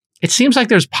employment, it seems like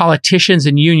there's politicians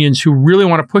and unions who really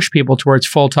want to push people towards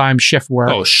full-time shift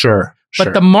work. Oh, sure.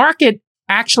 But the market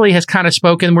actually has kind of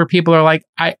spoken where people are like,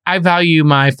 I value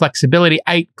my flexibility.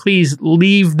 Please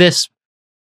leave this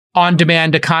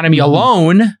on-demand economy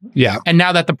alone. Yeah. And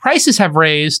now that the prices have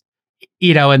raised,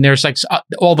 and there's like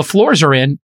all the floors are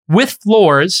in, with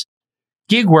floors,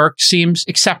 gig work seems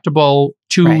acceptable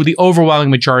to the overwhelming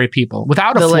majority of people.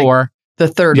 Without a floor, the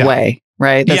third way,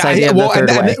 right? That's idea of the third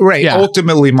way. Right. Yeah.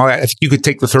 Ultimately, I think you could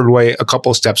take the third way a couple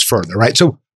of steps further, right?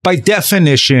 So by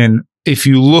definition, if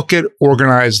you look at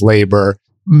organized labor,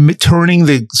 turning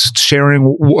the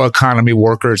sharing economy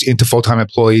workers into full-time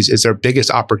employees is their biggest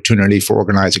opportunity for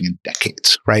organizing in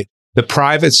decades, right? The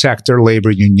private sector labor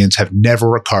unions have never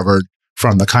recovered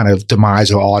from the kind of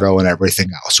demise of auto and everything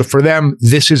else. So for them,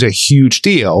 this is a huge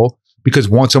deal because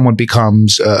once someone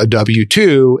becomes a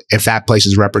W-2, if that place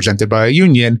is represented by a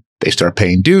union, they start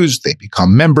paying dues, they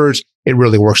become members. It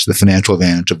really works to the financial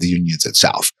advantage of the unions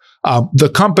itself.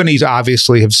 The companies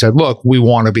obviously have said, look, we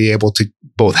want to be able to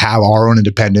both have our own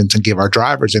independence and give our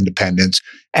drivers independence.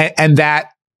 And that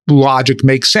logic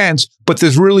makes sense, but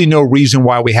there's really no reason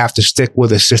why we have to stick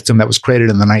with a system that was created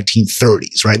in the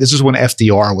 1930s, right? This is when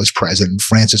FDR was president.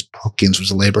 Francis Perkins was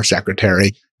the labor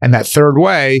secretary. And that third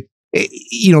way,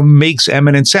 makes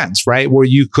eminent sense, right? Where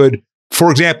you could, for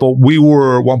example, we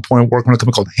were at one point working on a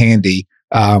company called Handy.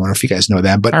 I don't know if you guys know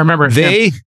them, but I remember what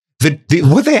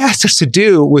they asked us to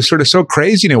do was sort of so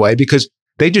crazy in a way because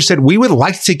they just said, we would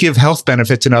like to give health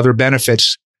benefits and other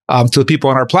benefits to the people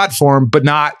on our platform, but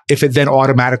not if it then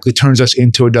automatically turns us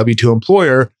into a W-2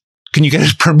 employer. Can you get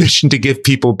us permission to give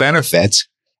people benefits?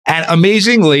 And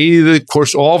amazingly, of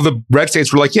course, all of the red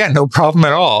states were like, yeah, no problem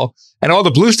at all. And all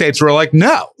the blue states were like,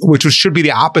 no, which should be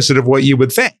the opposite of what you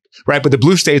would think, right? But the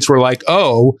blue states were like,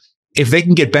 oh, if they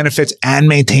can get benefits and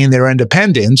maintain their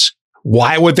independence,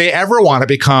 why would they ever want to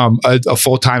become a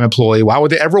full-time employee? Why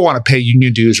would they ever want to pay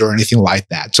union dues or anything like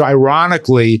that? So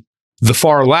ironically, the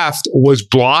far left was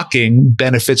blocking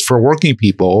benefits for working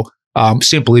people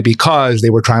simply because they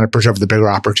were trying to preserve the bigger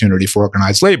opportunity for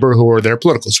organized labor who were their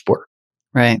political supporter.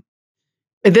 Right.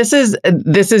 This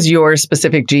is your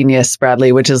specific genius,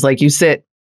 Bradley, which is like you sit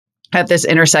at this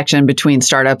intersection between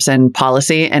startups and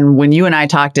policy. And when you and I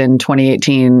talked in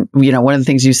 2018, one of the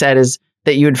things you said is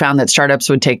that you had found that startups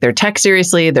would take their tech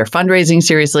seriously, their fundraising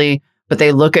seriously, but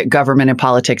they look at government and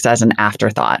politics as an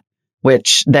afterthought,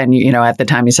 which then, at the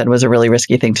time you said was a really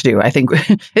risky thing to do. I think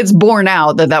it's borne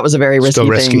out that was a very risky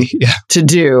thing to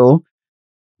do.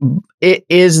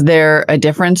 Is there a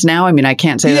difference now? I mean, I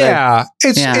can't say that.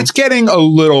 It's getting a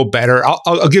little better.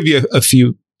 I'll give you a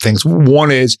few things.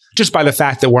 One is just by the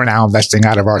fact that we're now investing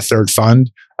out of our third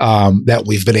fund, that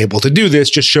we've been able to do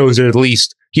this just shows that at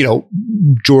least,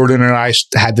 Jordan and I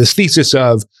had this thesis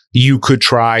of you could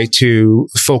try to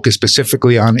focus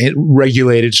specifically on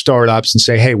regulated startups and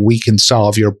say, hey, we can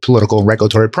solve your political and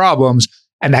regulatory problems.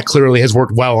 And that clearly has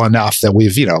worked well enough that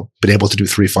we've, been able to do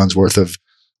 3 funds worth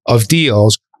of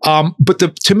deals. But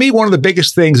to me, one of the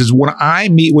biggest things is when I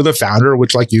meet with a founder,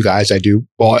 which like you guys, I do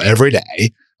every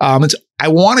day, I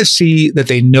want to see that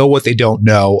they know what they don't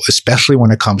know, especially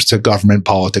when it comes to government,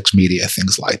 politics, media,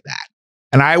 things like that.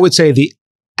 And I would say the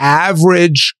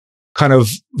average kind of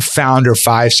founder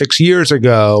 5-6 years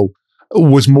ago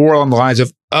was more on the lines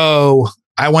of,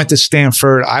 I went to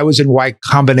Stanford, I was in Y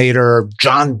Combinator,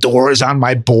 John Doerr is on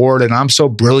my board, and I'm so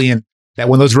brilliant that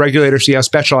when those regulators see how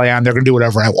special I am, they're going to do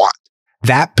whatever I want.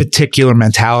 That particular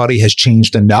mentality has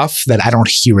changed enough that I don't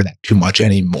hear that too much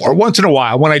anymore. Once in a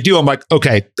while, when I do, I'm like,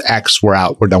 okay, X, we're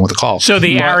out. We're done with the call. So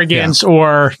the arrogance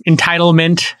or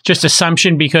entitlement, just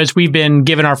assumption because we've been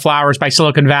given our flowers by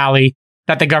Silicon Valley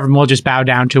that the government will just bow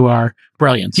down to our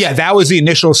brilliance. Yeah, that was the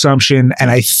initial assumption. And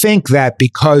I think that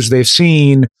because they've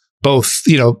seen both,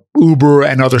 Uber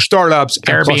and other startups.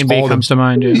 Airbnb comes to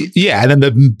mind. Yeah. And then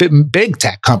the big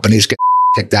tech companies get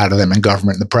kicked out of them in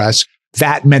government and the press.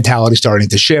 That mentality starting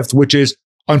to shift, which is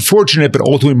unfortunate, but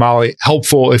ultimately, Molly,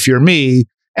 helpful if you're me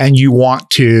and you want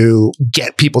to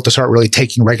get people to start really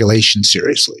taking regulation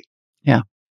seriously. Yeah.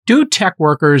 Do tech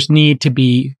workers need to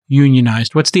be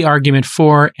unionized? What's the argument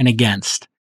for and against?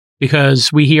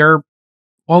 Because we hear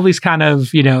all these kind of,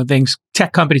 things,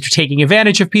 tech companies are taking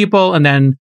advantage of people. And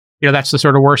then, that's the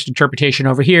sort of worst interpretation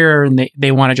over here. And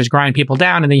they want to just grind people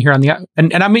down. And then you hear on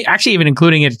and I'm actually even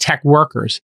including it tech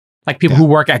workers. Like people who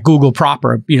work at Google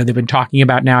proper, they've been talking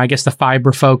about now. I guess the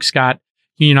Fiverr folks got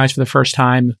unionized for the first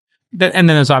time. And then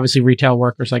there's obviously retail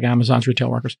workers, like Amazon's retail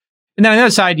workers. And then on the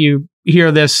other side, you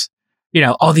hear this,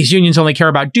 these unions only care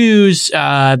about dues.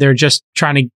 They're just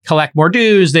trying to collect more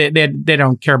dues. They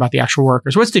don't care about the actual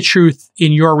workers. What's the truth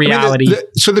in your reality?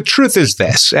 So the truth is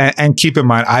this, and keep in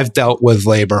mind, I've dealt with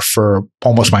labor for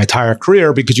almost my entire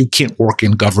career because you can't work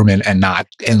in government and not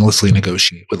endlessly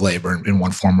negotiate with labor in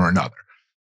one form or another.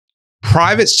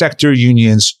 Private sector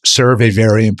unions serve a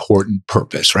very important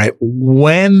purpose, right?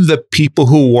 When the people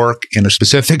who work in a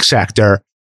specific sector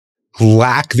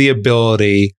lack the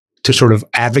ability to sort of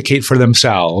advocate for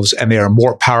themselves and they are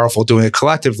more powerful doing it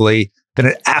collectively, then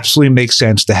it absolutely makes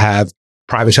sense to have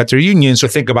private sector unions. So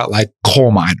think about like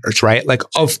coal miners, right? Like,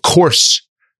 of course,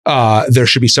 there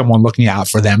should be someone looking out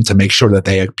for them to make sure that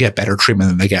they get better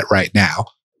treatment than they get right now.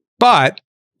 But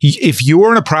if you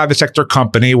are in a private sector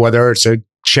company, whether it's a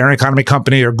sharing economy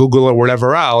company or Google or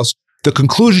whatever else, the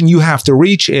conclusion you have to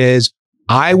reach is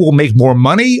I will make more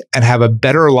money and have a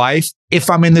better life if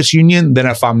I'm in this union than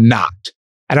if I'm not.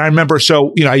 And I remember,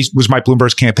 I was Mike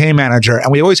Bloomberg's campaign manager,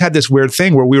 and we always had this weird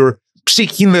thing where we were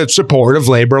seeking the support of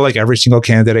labor like every single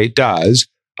candidate does.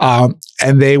 And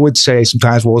they would say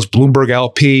sometimes, well, is Bloomberg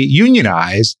LP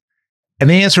unionized? And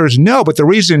the answer is no. But the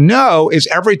reason no is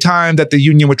every time that the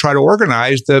union would try to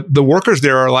organize, the workers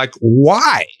there are like,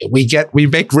 why? We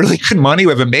make really good money.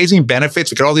 We have amazing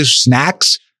benefits. We get all these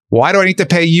snacks. Why do I need to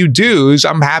pay you dues?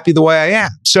 I'm happy the way I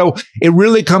am. So it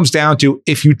really comes down to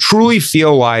if you truly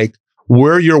feel like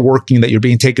where you're working that you're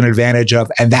being taken advantage of,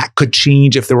 and that could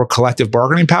change if there were collective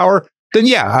bargaining power, then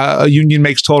a union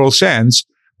makes total sense.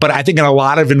 But I think in a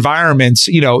lot of environments,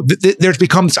 there's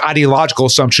become this ideological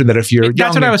assumption that if you're young,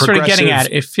 that's what I was sort of getting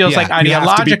at. It feels like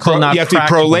ideological, not practical. You have to be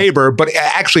pro-labor. But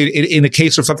actually, in the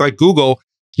case of something like Google,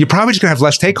 you're probably just going to have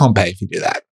less take-home pay if you do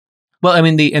that. Well, I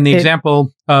mean, the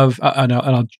example of, and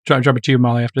I'll jump it to you,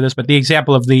 Molly, after this, but the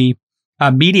example of the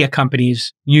media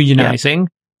companies unionizing.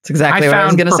 That's exactly what I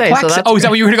was going to say. So is that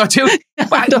what you were going to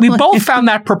go to? We both found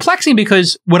that perplexing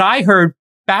because when I heard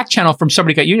back channel from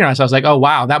somebody got unionized, I was like, oh,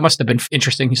 wow, that must have been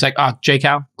interesting. He's like,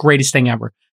 JCal, greatest thing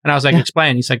ever. And I was like,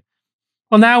 explain. He's like,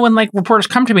 well, now when like reporters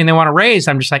come to me and they want to raise,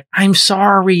 I'm just like, I'm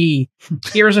sorry.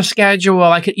 Here's a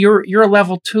schedule. You're a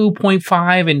level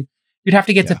 2.5 and You'd have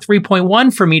to get to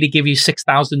 3.1 for me to give you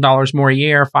 $6,000 more a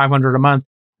year, $500 a month.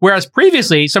 Whereas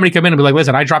previously, somebody come in and be like,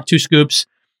 listen, I dropped 2 scoops.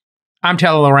 I'm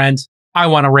Taylor Lorenz. I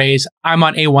want a raise. I'm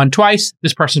on A1 twice.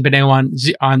 This person's been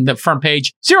A1 on the front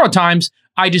page 0 times.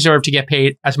 I deserve to get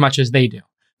paid as much as they do.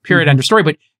 Period. End of story.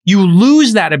 But you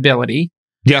lose that ability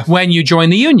when you join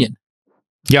the union.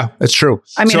 Yeah, that's true.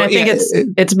 I mean, I think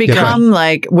it's become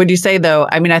like, would you say though,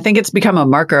 I mean, I think it's become a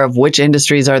marker of which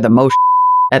industries are the most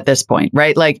at this point,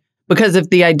 right? Like, because if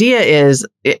the idea is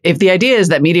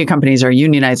that media companies are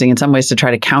unionizing in some ways to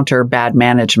try to counter bad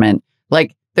management,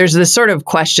 like there's this sort of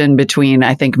question between,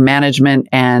 I think, management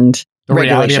and the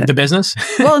reality of the business.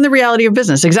 Well, and the reality of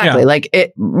business. Exactly. Yeah. Like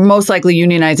it most likely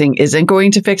unionizing isn't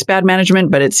going to fix bad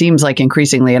management, but it seems like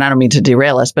increasingly, and I don't mean to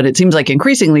derail us, but it seems like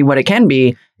increasingly what it can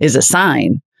be is a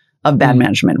sign of bad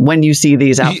management. When you see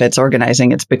these outfits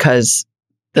organizing, it's because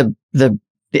the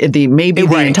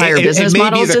entire business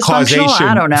model is dysfunctional.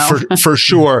 I don't know. for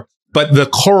sure. But the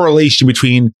correlation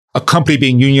between a company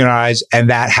being unionized and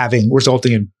that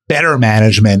resulting in better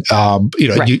management,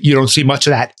 you don't see much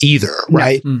of that either,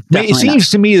 right? It seems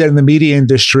to me that in the media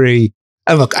industry,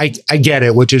 and look, I get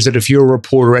it, which is that if you're a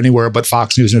reporter anywhere but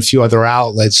Fox News and a few other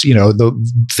outlets,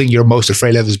 the thing you're most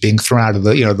afraid of is being thrown out of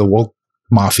the woke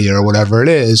mafia or whatever it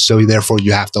is. So therefore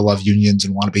you have to love unions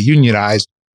and want to be unionized.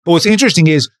 But what's interesting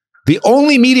is the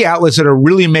only media outlets that are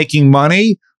really making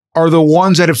money are the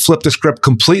ones that have flipped the script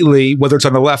completely, whether it's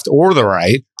on the left or the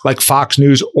right, like Fox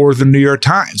News or the New York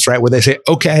Times, right? Where they say,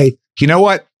 okay, you know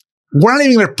what? We're not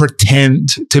even going to pretend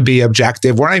to be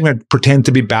objective. We're not even going to pretend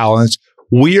to be balanced.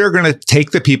 We are going to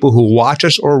take the people who watch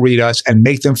us or read us and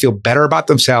make them feel better about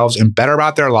themselves and better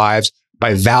about their lives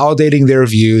by validating their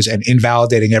views and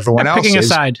invalidating everyone else's. Picking a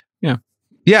side. Yeah.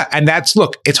 Yeah. And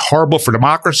it's horrible for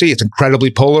democracy. It's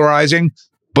incredibly polarizing,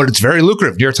 but it's very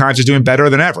lucrative. New York Times is doing better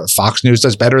than ever. Fox News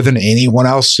does better than anyone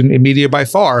else in media by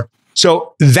far.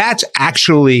 So that's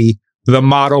actually the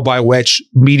model by which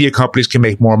media companies can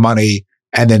make more money.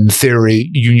 And then in theory,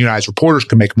 unionized reporters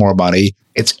can make more money.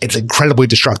 It's incredibly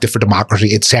destructive for democracy.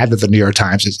 It's sad that the New York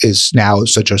Times is now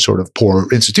such a sort of poor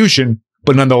institution,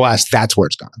 but nonetheless, that's where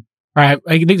it's gone. All right.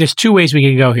 I think there's 2 ways we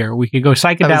could go here. We could go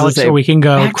psychedelics, or we can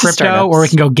go crypto, or we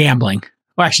can go gambling.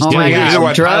 Well, actually,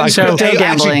 drugs, crypto,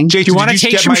 gambling. Do you want to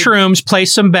take some shrooms,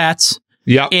 place some bets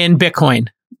in Bitcoin?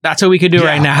 That's what we could do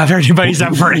right now if everybody's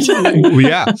up for it.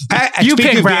 Yeah. You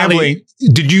pick, Bradley.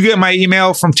 Did you get my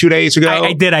email from 2 days ago?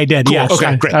 I did. Cool. Yes.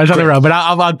 Okay, great. I was on the road, but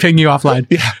I'll ping you offline.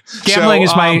 Yeah. Gambling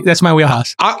is that's my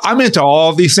wheelhouse. I'm into all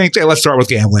of these things. Hey, let's start with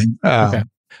gambling. Okay.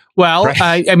 Well, right.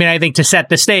 I think to set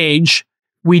the stage,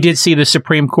 we did see the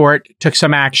Supreme Court took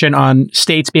some action on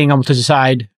states being able to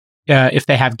decide if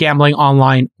they have gambling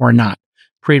online or not.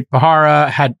 Preet Bharara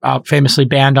had famously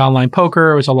banned online poker.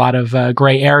 There was a lot of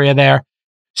gray area there.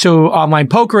 So online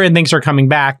poker and things are coming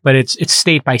back, but it's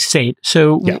state by state.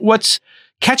 So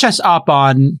catch us up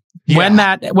on when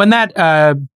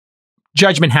that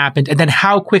judgment happened, and then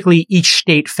how quickly each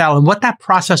state fell and what that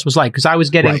process was like. Because I was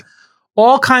getting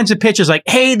all kinds of pitches like,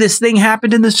 hey, this thing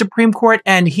happened in the Supreme Court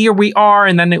and here we are.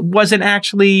 And then it wasn't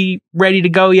actually ready to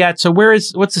go yet. So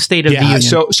what's the state of the union?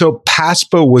 So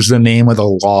PASPA was the name of the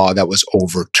law that was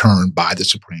overturned by the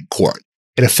Supreme Court.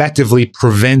 It effectively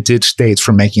prevented states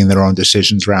from making their own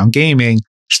decisions around gaming.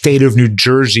 State of New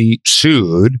Jersey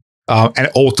sued, and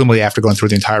ultimately, after going through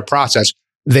the entire process,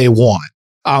 they won.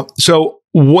 So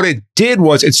what it did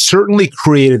was it certainly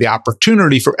created the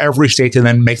opportunity for every state to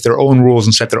then make their own rules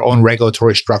and set their own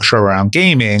regulatory structure around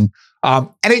gaming. And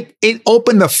it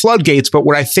opened the floodgates. But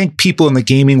what I think people in the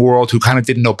gaming world who kind of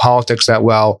didn't know politics that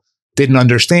well didn't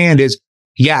understand is,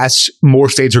 yes, more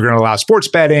states are going to allow sports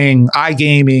betting,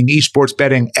 iGaming, esports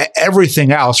betting,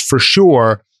 everything else for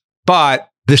sure. But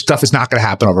this stuff is not going to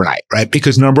happen overnight, right?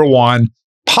 Because number one,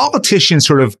 politicians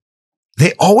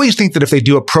they always think that if they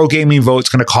do a pro-gaming vote, it's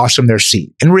going to cost them their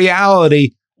seat. In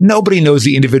reality, nobody knows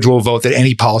the individual vote that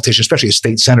any politician, especially a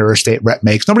state senator or state rep,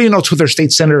 makes. Nobody knows who their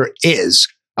state senator is.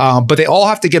 But they all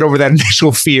have to get over that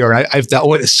initial fear. I've dealt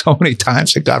with it so many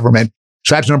times in government.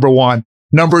 So that's number one.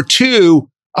 Number two,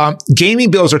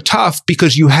 gaming bills are tough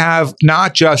because you have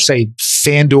not just say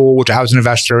FanDuel, which I was an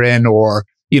investor in, or,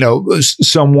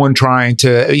 someone trying to,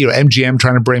 MGM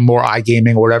trying to bring more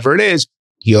iGaming or whatever it is.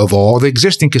 You have all the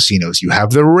existing casinos. You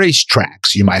have the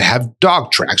racetracks. You might have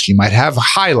dog tracks. You might have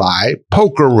highlight,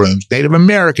 poker rooms, Native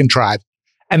American tribes.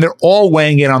 And they're all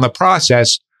weighing in on the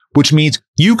process, which means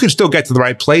you can still get to the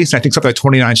right place. And I think something like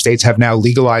 29 states have now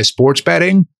legalized sports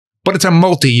betting, but it's a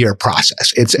multi-year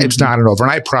process. It's not an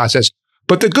overnight process.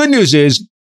 But the good news is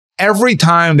every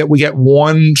time that we get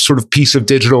one sort of piece of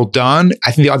digital done,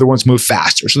 I think the other ones move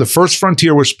faster. So the first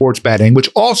frontier was sports betting, which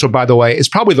also, by the way, is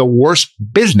probably the worst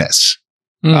business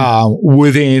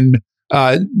within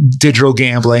digital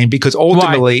gambling, because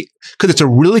ultimately, because it's a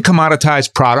really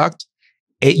commoditized product,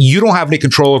 you don't have any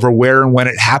control over where and when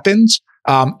it happens,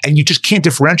 and you just can't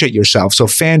differentiate yourself. So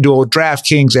FanDuel,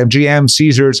 DraftKings, MGM,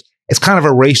 Caesars, it's kind of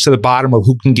a race to the bottom of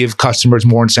who can give customers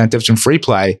more incentives and free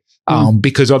play,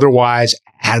 because otherwise,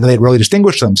 how do they really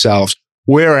distinguish themselves?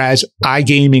 Whereas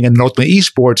iGaming and ultimately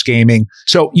esports gaming,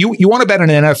 so you want to bet on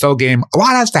an NFL game, a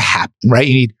lot has to happen, right?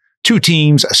 You need 2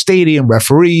 teams, a stadium,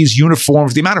 referees,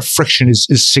 uniforms. The amount of friction is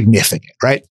significant,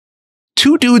 right?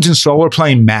 2 dudes in Seoul are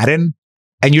playing Madden,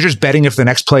 and you're just betting if the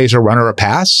next play is a run or a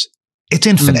pass. It's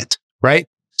infinite, right?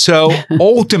 So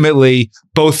ultimately,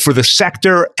 both for the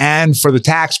sector and for the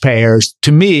taxpayers,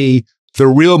 to me, the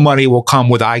real money will come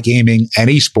with iGaming and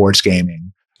esports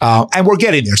gaming. And we're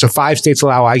getting there. So 5 states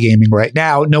allow iGaming right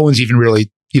now. No one's even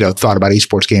really, thought about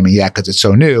esports gaming yet because it's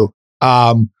so new.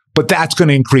 But that's going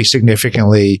to increase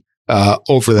significantly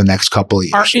over the next couple of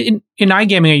years. In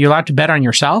iGaming, are you allowed to bet on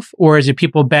yourself, or is it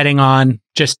people betting on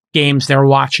just games they're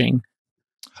watching?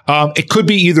 It could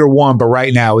be either one, but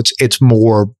right now it's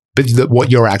more what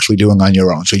you're actually doing on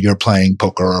your own. So you're playing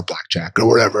poker or blackjack or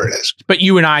whatever it is. But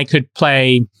you and I could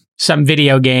play some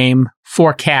video game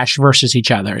for cash versus each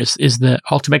other is the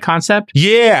ultimate concept?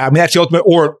 Yeah, I mean, that's the ultimate,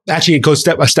 or actually it goes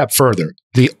a step further.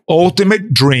 The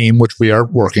ultimate dream, which we are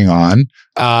working on,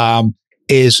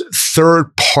 is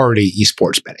third-party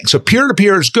esports betting. So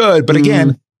peer-to-peer is good, but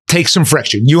again, takes some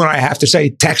friction. You and I have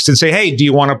to text and say, hey, do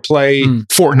you want to play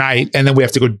Fortnite? And then we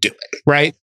have to go do it,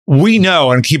 right? We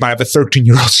know, and keep in mind, I have a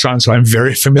 13-year-old son, so I'm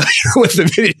very familiar with the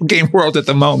video game world at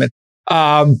the moment.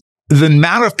 The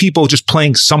amount of people just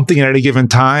playing something at any given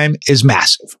time is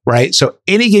massive, right? So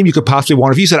any game you could possibly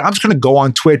want, if you said, I'm just going to go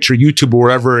on Twitch or YouTube or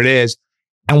wherever it is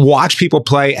and watch people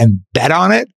play and bet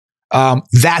on it,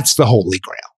 that's the holy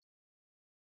grail.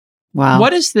 Wow.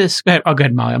 What is this? Go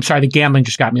ahead, Molly. I'm sorry. The gambling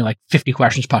just got me like 50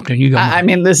 questions popped in. You go. I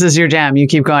mean, this is your jam. You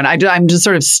keep going. I'm just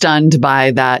sort of stunned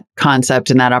by that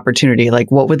concept and that opportunity. Like,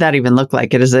 what would that even look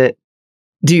like?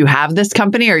 Do you have this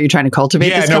company, or are you trying to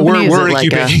cultivate this company? We're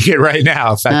incubating it right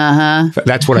now.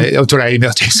 That's what I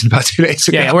emailed Jason about 2 days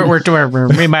ago. Yeah,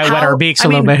 we might wet our beaks a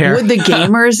little bit here. Would the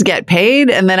gamers get paid?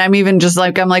 And then I'm even just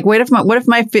like, wait, if my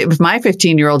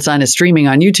 15-year-old son is streaming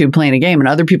on YouTube playing a game and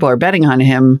other people are betting on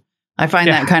him, I find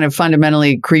that kind of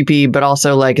fundamentally creepy, but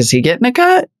also like, is he getting a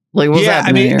cut? Like, what's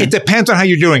happening here? It depends on how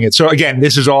you're doing it. So again,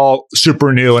 this is all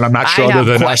super new, and I'm not sure I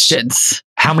have questions.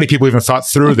 How many people even thought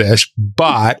through this,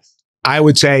 but I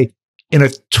would say in a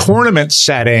tournament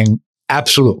setting,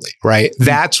 absolutely, right?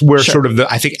 That's where sort of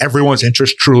I think everyone's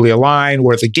interests truly align,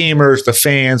 where the gamers, the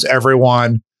fans,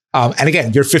 everyone. And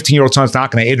again, your 15-year-old son's not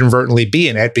going to inadvertently be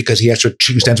in it because he has to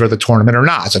choose to enter the tournament or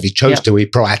not. So if he chose to, he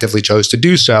proactively chose to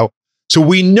do so. So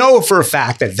we know for a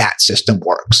fact that system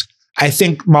works. I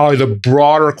think, Molly, the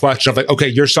broader question of like, okay,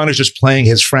 your son is just playing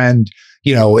his friend,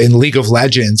 in League of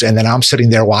Legends, and then I'm sitting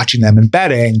there watching them and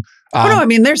betting.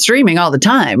 They're streaming all the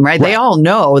time, right? They all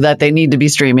know that they need to be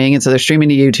streaming. And so they're streaming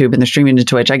to YouTube and they're streaming to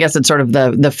Twitch. I guess it's sort of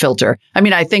the filter. I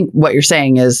mean, I think what you're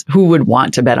saying is who would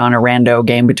want to bet on a rando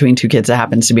game between 2 kids that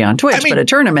happens to be on Twitch, but a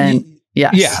tournament.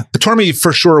 Yes. Yeah, the tournament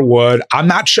for sure would. I'm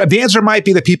not sure. The answer might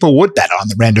be that people would bet on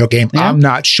the rando game. Yeah. I'm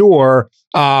not sure.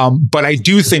 But I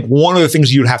do think one of the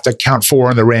things you'd have to account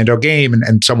for in the rando game,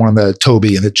 and someone in the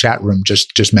Toby in the chat room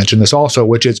just mentioned this also,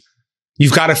 which is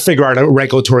you've got to figure out a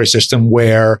regulatory system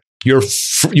where your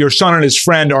son and his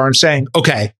friend aren't saying,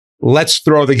 okay, let's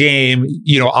throw the game,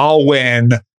 I'll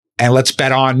win and let's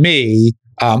bet on me.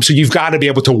 So you've got to be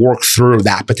able to work through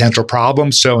that potential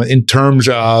problem. So in terms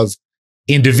of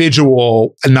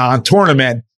individual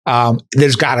non-tournament,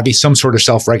 there's got to be some sort of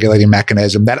self-regulating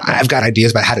mechanism that I've got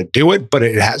ideas about how to do it, but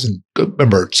it hasn't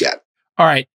emerged yet. All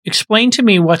right. Explain to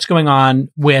me what's going on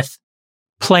with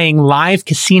playing live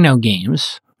casino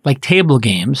games, like table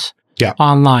games,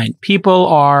 online. People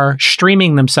are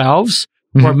streaming themselves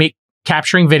or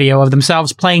capturing video of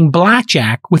themselves playing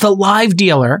blackjack with a live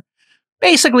dealer,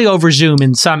 basically over Zoom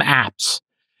in some apps.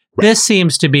 Right. This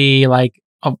seems to be like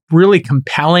a really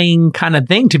compelling kind of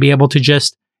thing to be able to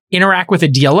just interact with a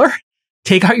dealer,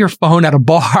 take out your phone at a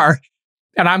bar,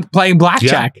 and I'm playing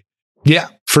blackjack. Yeah,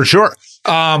 for sure.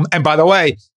 And by the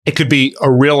way, it could be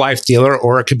a real life dealer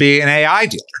or it could be an AI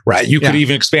dealer, right? You could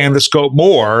even expand the scope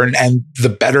more, and the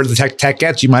better the tech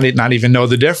gets, you might not even know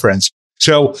the difference.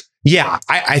 So yeah,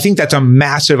 I think that's a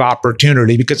massive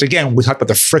opportunity because again, we talked about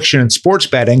the friction in sports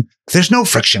betting. There's no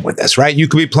friction with this, right? You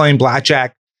could be playing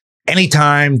blackjack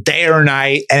anytime, day or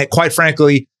night. And quite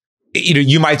frankly,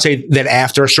 you might say that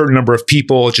after a certain number of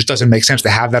people, it just doesn't make sense to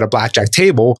have that at a blackjack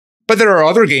table. But there are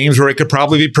other games where it could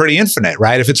probably be pretty infinite,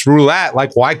 right? If it's roulette,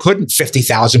 like why couldn't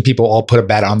 50,000 people all put a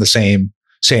bet on the same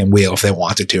wheel if they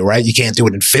wanted to, right? You can't do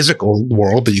it in physical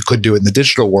world, but you could do it in the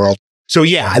digital world. So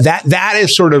yeah, that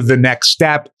is sort of the next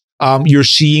step. You're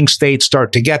seeing states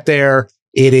start to get there.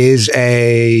 It is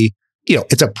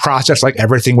it's a process like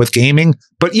everything with gaming.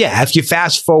 But yeah, if you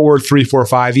fast forward 3, 4,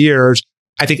 5 years,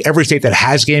 I think every state that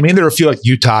has gaming, there are a few like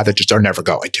Utah that just are never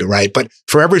going to, right? But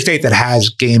for every state that has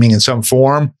gaming in some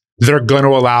form, they're going to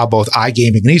allow both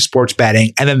iGaming and esports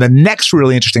betting. And then the next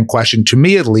really interesting question, to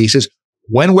me at least, is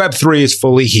when Web3 is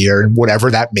fully here, and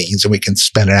whatever that means, and we can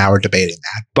spend an hour debating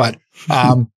that. But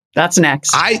that's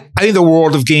next. I think the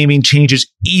world of gaming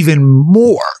changes even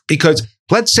more because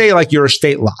let's say like you're a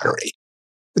state lottery.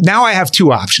 Now I have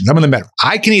two options. I'm in the middle.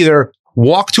 I can either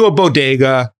walk to a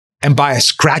bodega and buy a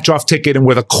scratch-off ticket and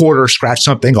with a quarter scratch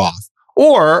something off,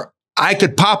 or I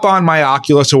could pop on my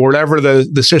Oculus or whatever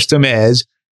the system is,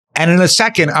 and in a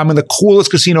second, I'm in the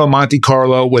coolest casino in Monte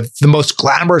Carlo with the most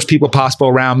glamorous people possible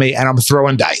around me, and I'm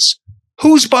throwing dice.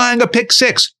 Who's buying a pick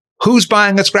six? Who's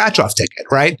buying a scratch-off ticket,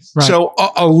 right? So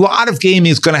a lot of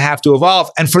gaming is going to have to evolve.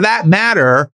 And for that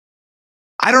matter,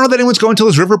 I don't know that anyone's going to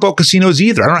those riverboat casinos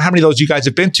either. I don't know how many of those you guys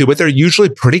have been to, but they're usually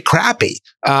pretty crappy.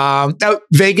 Now,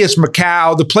 Vegas,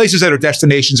 Macau, the places that are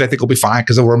destinations, I think will be fine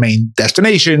because they'll remain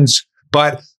destinations.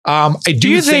 But I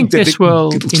do think that this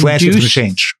will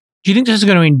change. Do you think this is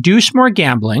going to induce more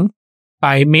gambling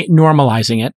by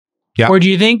normalizing it? Yeah. Or do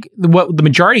you think what the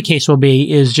majority case will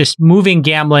be is just moving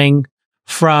gambling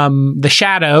from the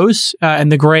shadows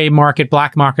and the gray market,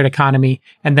 black market economy,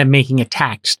 and then making it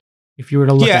taxed? If you were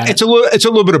to look at it. it's a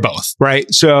little bit of both,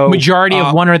 right? So majority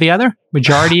of one or the other?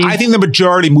 I think the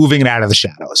majority moving it out of the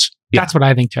shadows. Yeah. That's what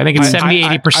I think too. I think it's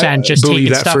 70-80% just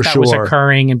taking stuff that was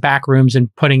occurring in back rooms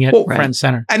and putting it front and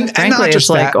center. And frankly, it's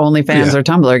like OnlyFans or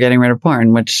Tumblr getting rid of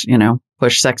porn, which,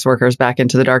 push sex workers back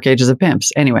into the dark ages of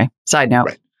pimps. Anyway, side note.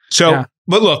 Right. So,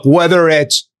 but look, whether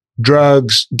it's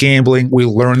drugs, gambling, we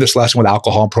learned this lesson with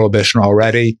alcohol and prohibition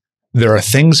already. There are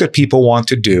things that people want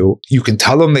to do. You can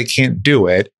tell them they can't do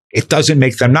it. It doesn't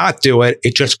make them not do it.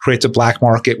 It just creates a black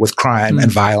market with crime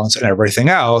and violence and everything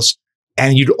else.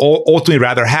 And you'd ultimately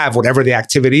rather have whatever the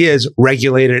activity is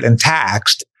regulated and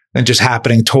taxed than just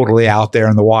happening totally out there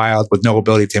in the wild with no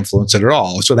ability to influence it at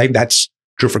all. So I think that's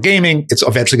true for gaming. It's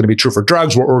eventually going to be true for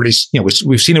drugs. We're already,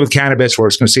 we've seen it with cannabis. We're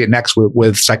just going to see it next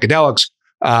with psychedelics.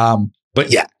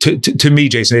 But yeah, to me,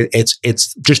 Jason,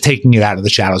 it's just taking it out of the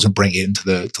shadows and bringing it into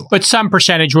the light. But some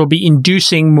percentage will be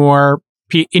inducing more,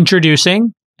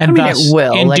 introducing. And thus it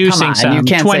will. Inducing some, you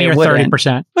can't 20 or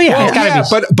 30%. Well, yeah, it's got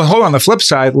to be. But hold on, the flip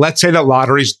side, let's say that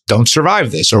lotteries don't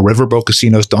survive this, or riverboat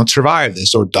casinos don't survive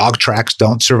this, or dog tracks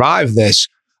don't survive this.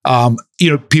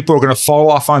 People are going to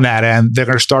fall off on that end. They're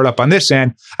going to start up on this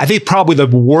end. I think probably the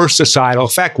worst societal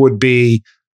effect would be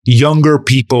younger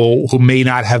people who may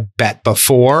not have bet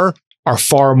before are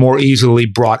far more easily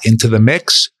brought into the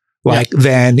mix. I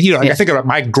think about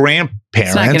my grandparents.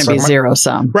 It's not going to be zero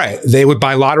sum. Right. They would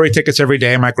buy lottery tickets every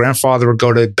day. My grandfather would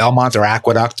go to Belmont or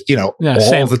Aqueduct, all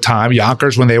the time.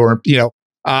 Yonkers when they were,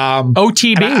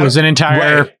 OTB was an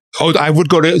entire... Right. Oh, I would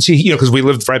go to see, because we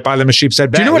lived right by them as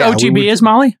Sheepshead Bay. Do you know what OTB is,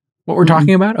 Molly? What we're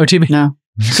talking about? OTB? No.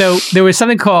 So there was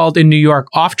something called in New York,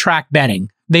 off-track betting.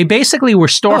 They basically were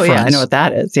storefronts. Oh, yeah, I know what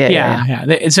that is.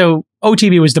 Yeah. So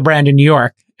OTB was the brand in New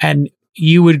York, and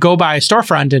you would go by a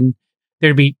storefront and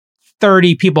there'd be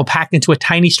 30 people packed into a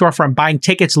tiny storefront, buying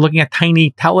tickets, looking at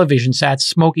tiny television sets,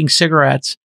 smoking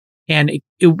cigarettes. And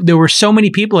there were so many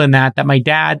people in that my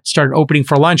dad started opening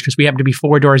for lunch because we happened to be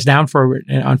 4 doors down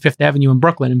on Fifth Avenue in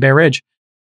Brooklyn, in Bay Ridge.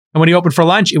 And when he opened for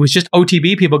lunch, it was just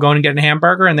OTB people going and getting a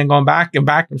hamburger and then going back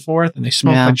and forth, and they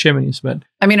smoked like chimneys. But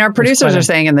I mean, our producers are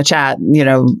saying in the chat,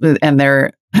 and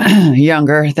they're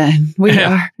younger than we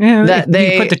are. Yeah, that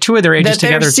they put the two of their ages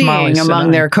together. They're seeing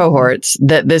among their cohorts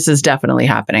that this is definitely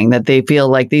happening. That they feel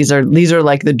like these are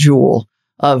like the jewel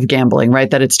of gambling,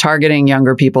 right? That it's targeting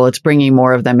younger people. It's bringing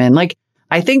more of them in. Like,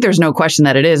 I think there's no question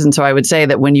that it is. And so I would say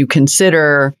that when you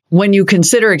consider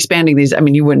expanding these, I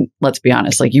mean, let's be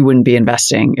honest, like you wouldn't be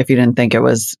investing if you didn't think it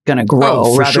was going to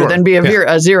grow rather than be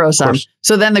a zero sum.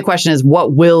 So then the question is,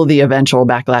 what will the eventual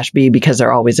backlash be? Because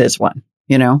there always is one,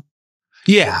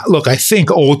 Yeah, look, I think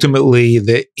ultimately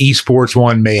the esports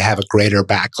one may have a greater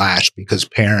backlash because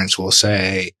parents will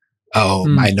say,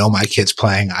 I know my kid's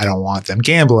playing, I don't want them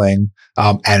gambling.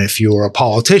 And if you're a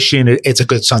politician, it's a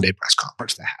good Sunday press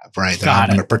conference to have, right? I'm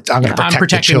going to protect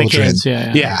the children.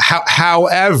 The kids.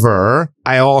 However,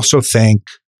 I also think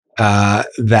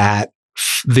that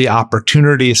the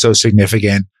opportunity is so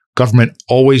significant. Government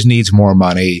always needs more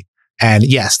money. And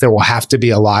yes, there will have to be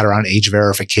a lot around age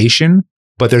verification,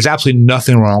 but there's absolutely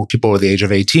nothing wrong with people over the age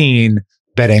of 18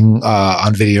 betting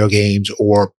on video games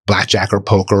or blackjack or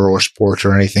poker or sports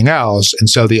or anything else. And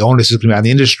so the onus is going to be on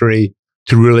the industry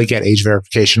to really get age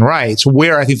verification right. So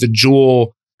where I think the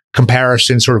Juul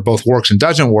comparison sort of both works and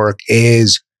doesn't work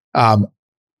is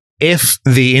if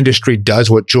the industry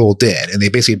does what Juul did and they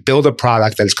basically build a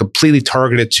product that is completely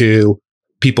targeted to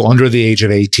people under the age of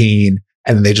 18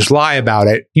 and then they just lie about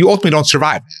it, you ultimately don't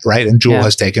survive that, right? And Juul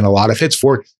has taken a lot of hits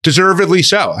for it, deservedly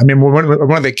so. I mean,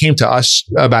 when they came to us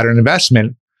about an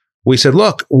investment, we said,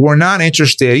 look, we're not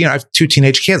interested. You know, I have 2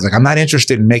 teenage kids. Like, I'm not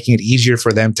interested in making it easier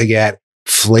for them to get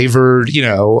flavored,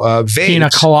 vapes. Pina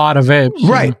colada vapes.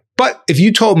 Right. But if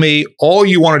you told me all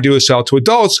you want to do is sell to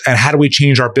adults and how do we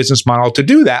change our business model to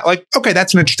do that? Like, okay,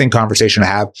 that's an interesting conversation to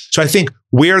have. So I think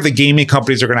where the gaming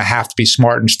companies are going to have to be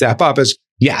smart and step up is,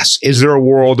 yes, is there a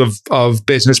world of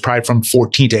business probably from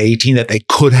 14 to 18 that they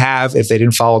could have if they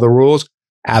didn't follow the rules?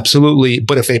 Absolutely.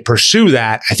 But if they pursue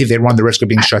that, I think they run the risk of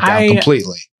being shut down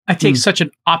completely. I take such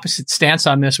an opposite stance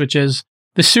on this, which is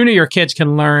the sooner your kids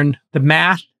can learn the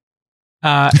math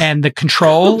and the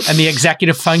control and the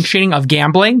executive functioning of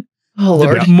gambling,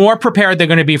 the more prepared they're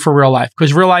going to be for real life.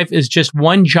 Because real life is just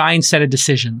one giant set of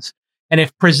decisions. And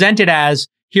if presented as,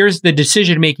 here's the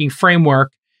decision-making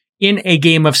framework in a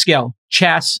game of skill,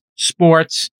 chess,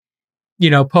 sports,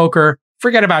 poker,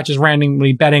 forget about just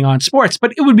randomly betting on sports,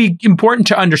 but it would be important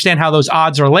to understand how those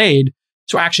odds are laid.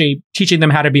 So actually teaching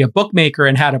them how to be a bookmaker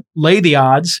and how to lay the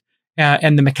odds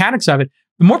and the mechanics of it,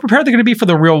 the more prepared they're going to be for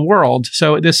the real world.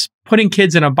 So this putting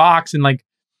kids in a box and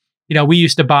we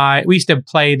used to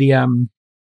play the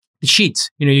sheets.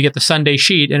 You get the Sunday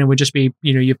sheet and it would just be,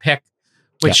 you pick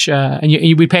which, and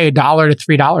we pay $1 to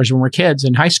 $3 when we're kids.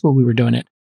 In high school, we were doing it.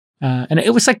 And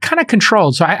it was like kind of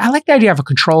controlled. So I like the idea of a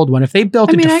controlled one. If they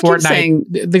built into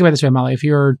Fortnite, think about it this way, Molly. If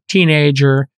you're a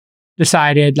teenager,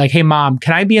 decided like, hey, mom,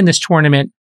 can I be in this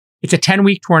tournament? It's a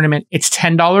 10-week tournament. It's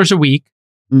 $10 a week.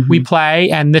 Mm-hmm. We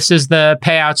play, and this is the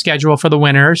payout schedule for the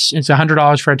winners. It's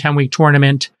 $100 for a 10-week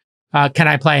tournament. Can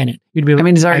I play in it? You'd be. I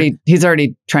mean, he's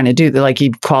already trying to do that. Like he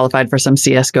qualified for some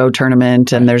CS:GO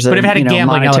tournament, and there's but if it had a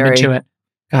gambling element to it.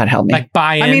 God help me. Like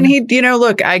buy in. I mean,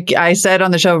 look, I said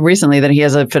on the show recently that he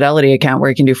has a Fidelity account where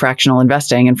he can do fractional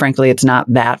investing. And frankly, it's not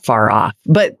that far off.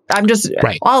 But I'm just,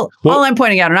 all I'm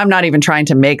pointing out, and I'm not even trying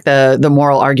to make the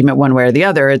moral argument one way or the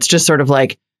other. It's just sort of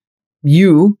like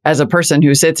you, as a person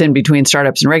who sits in between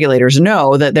startups and regulators,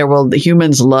 know that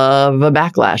humans love a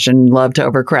backlash and love to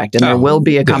overcorrect. And there will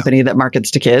be a company that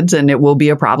markets to kids, and it will be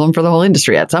a problem for the whole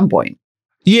industry at some point.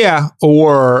 Yeah.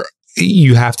 Or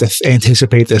you have to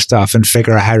anticipate this stuff and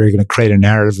figure out how you're going to create a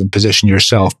narrative and position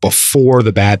yourself before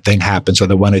the bad thing happens, so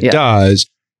that when it does,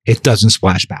 it doesn't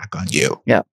splash back on you.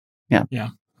 Yeah.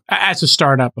 As a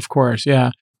startup, of course. Yeah.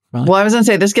 Well, I was going to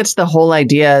say, this gets the whole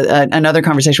idea, another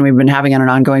conversation we've been having on an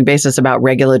ongoing basis about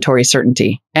regulatory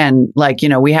certainty. And we're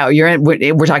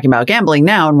talking about gambling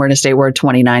now, and we're in a state where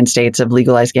 29 states have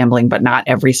legalized gambling, but not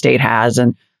every state has.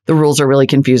 And the rules are really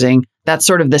confusing. That's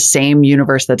sort of the same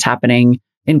universe that's happening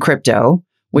in crypto,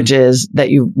 which is that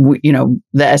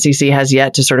the SEC has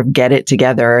yet to sort of get it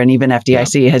together. And even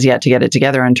FDIC has yet to get it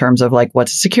together in terms of like,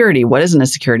 what's a security? What isn't a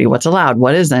security? What's allowed?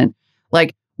 What isn't?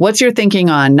 Like, what's your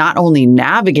thinking on not only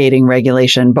navigating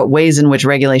regulation, but ways in which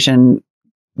regulation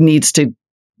needs to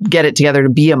get it together to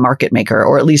be a market maker,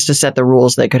 or at least to set the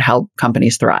rules that could help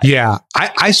companies thrive? Yeah.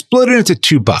 I split it into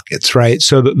 2 buckets, right?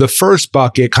 So the first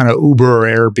bucket, kind of Uber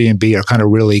or Airbnb, are kind of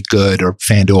really good, or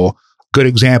FanDuel, good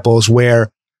examples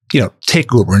where,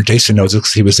 take Uber, and Jason knows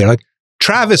because he was there. Like,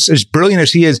 Travis, as brilliant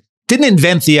as he is, didn't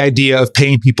invent the idea of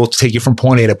paying people to take you from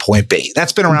point A to point B.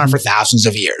 That's been around for thousands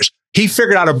of years. He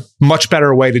figured out a much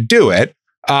better way to do it,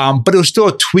 but it was still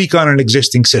a tweak on an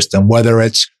existing system, whether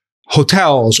it's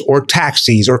hotels or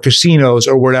taxis or casinos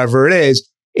or whatever it is.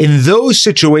 In those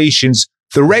situations,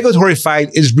 the regulatory fight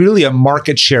is really a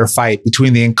market share fight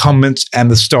between the incumbents and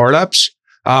the startups.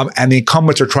 And the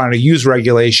incumbents are trying to use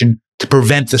regulation to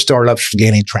prevent the startups from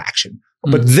gaining traction.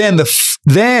 But then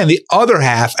the other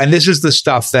half, and this is the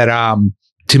stuff that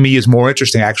to me is more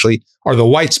interesting actually, are the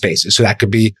white spaces. So that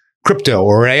could be crypto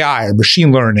or AI or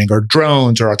machine learning or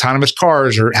drones or autonomous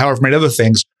cars or however many other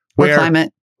things. Or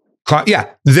climate.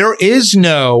 There is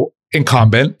no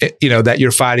incumbent, that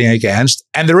you're fighting against,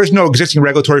 and there is no existing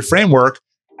regulatory framework,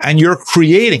 and you're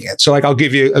creating it. So, like, I'll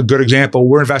give you a good example.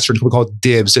 We're investors in what we call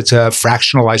Divs. It's a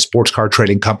fractionalized sports car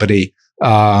trading company,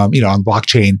 on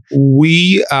blockchain.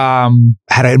 We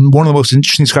had one of the most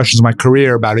interesting discussions of my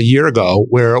career about a year ago,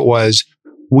 where it was,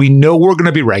 we know we're going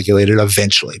to be regulated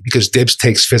eventually because DIBS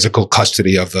takes physical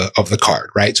custody of the card,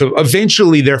 right? So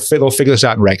eventually they'll figure this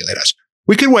out and regulate us.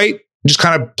 We could wait and just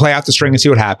kind of play out the string and see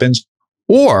what happens,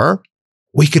 or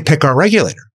we could pick our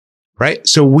regulator, right?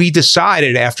 So we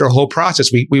decided after a whole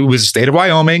process, we was the state of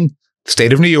Wyoming, the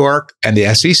state of New York, and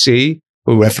the SEC.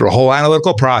 We went through a whole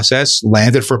analytical process,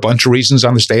 landed for a bunch of reasons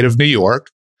on the state of New York.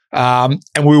 And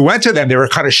we went to them. They were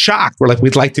kind of shocked. We're like,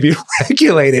 we'd like to be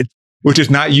regulated, which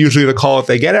is not usually the call that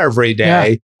they get every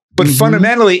day. Yeah. But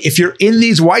fundamentally, if you're in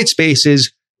these white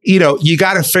spaces, you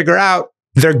got to figure out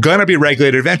they're going to be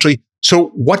regulated eventually. So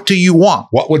what do you want?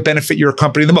 What would benefit your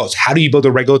company the most? How do you build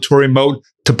a regulatory moat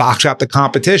to box out the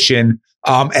competition?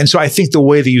 And so I think the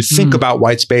way that you think about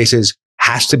white spaces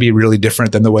has to be really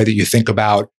different than the way that you think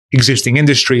about existing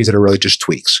industries that are really just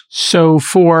tweaks. So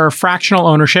for fractional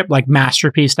ownership, like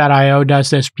Masterpiece.io does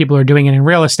this, people are doing it in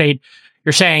real estate.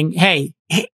 You're saying, hey,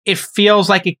 it feels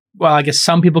like, I guess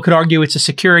some people could argue it's a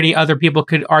security. Other people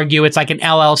could argue it's like an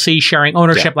LLC sharing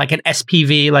ownership, like an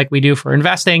SPV, like we do for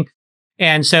investing.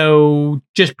 And so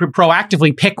just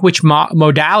proactively pick which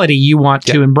modality you want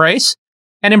to embrace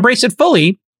and embrace it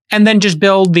fully. And then just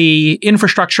build the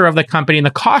infrastructure of the company and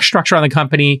the cost structure on the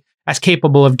company as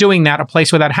capable of doing that. A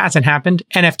place where that hasn't happened,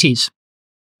 NFTs.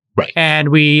 Right. And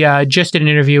we just did an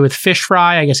interview with Fish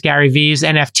Fry, I guess Gary Vee's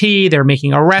NFT. They're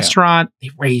making a restaurant. They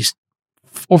raised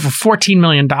over $14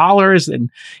 million in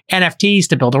NFTs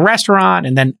to build a restaurant.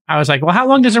 And then I was like, well, how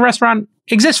long does a restaurant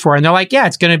exist for? And they're like, yeah,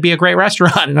 it's going to be a great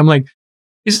restaurant. And I'm like,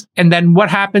 and then what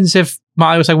happens if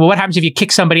Molly was like, well, what happens if you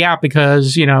kick somebody out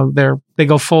because, they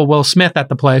go full Will Smith at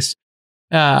the place?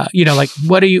 Like,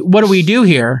 what do we do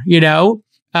here?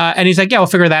 And he's like, yeah, we'll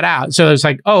figure that out. So it's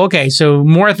like, oh, okay. So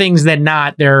more things than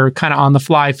not, they're kind of on the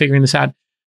fly figuring this out.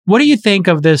 What do you think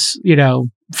of this,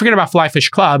 forget about Fly Fish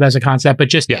Club as a concept, but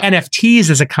just NFTs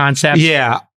as a concept?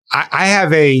 Yeah. I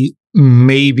have a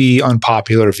maybe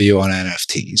unpopular view on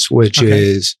NFTs, which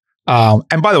is,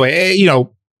 and by the way,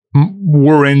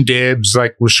 we're in DIBS,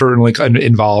 like we're certainly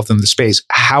involved in the space.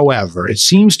 However, it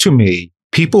seems to me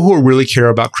people who really care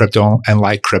about crypto and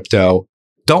like crypto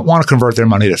don't want to convert their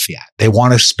money to fiat. They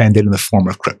want to spend it in the form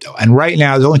of crypto. And right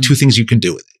now, there's only two things you can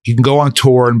do with it. You can go on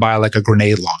tour and buy like a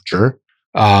grenade launcher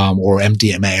or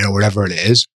MDMA or whatever it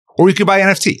is, or you can buy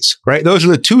NFTs, right? Those are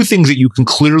the two things that you can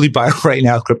clearly buy right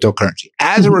now, cryptocurrency.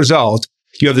 As a result,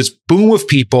 you have this boom of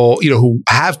people, who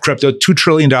have crypto, $2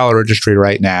 trillion industry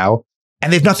right now,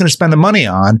 and they have nothing to spend the money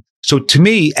on. So to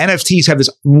me, NFTs have this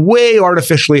way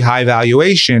artificially high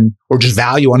valuation or just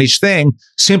value on each thing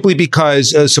simply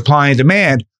because of supply and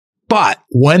demand. But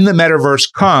when the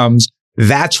metaverse comes,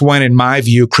 that's when, in my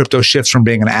view, crypto shifts from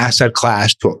being an asset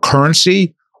class to a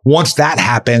currency. Once that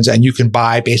happens and you can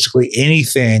buy basically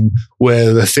anything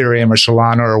with Ethereum or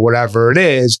Solana or whatever it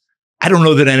is, I don't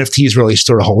know that NFTs really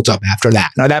sort of holds up after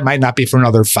that. Now, that might not be for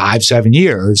another 5-7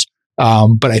 years.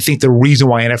 But I think the reason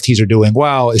why NFTs are doing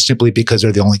well is simply because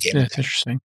they're the only game. That's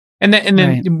interesting. And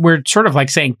then we're sort of like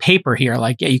saying paper here.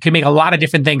 Like, you can make a lot of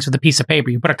different things with a piece of paper.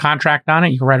 You put a contract on it.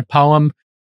 You can write a poem.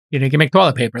 You can make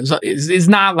toilet paper. It's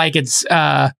not like it's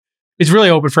really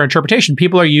open for interpretation.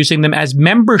 People are using them as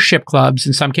membership clubs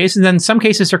in some cases. And in some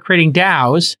cases, they're creating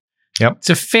DAOs. Yep. It's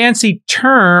a fancy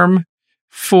term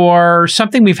for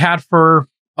something we've had for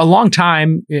a long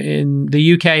time in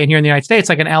the UK and here in the United States,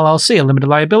 like an LLC, a limited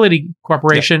liability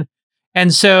corporation. Yep.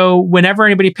 And so whenever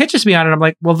anybody pitches me on it, I'm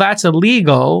like, well, that's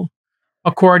illegal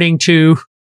according to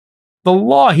the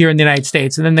law here in the United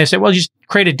States. And then they say, well, you just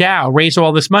create a DAO, raise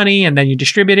all this money, and then you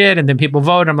distribute it, and then people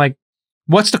vote. I'm like,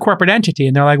 what's the corporate entity?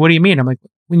 And they're like, what do you mean? I'm like,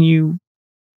 when you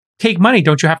take money,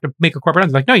 don't you have to make a corporate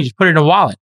entity? Like, no, you just put it in a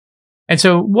wallet. And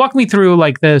so walk me through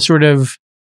like the sort of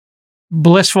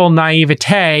blissful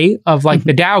naivete of like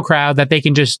the DAO crowd that they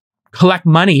can just collect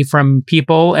money from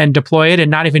people and deploy it and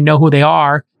not even know who they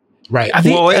are. Right. I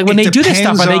think when they do this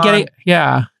stuff, are they getting,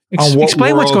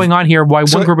 explain what's going on here, why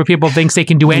one group of people thinks they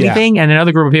can do anything and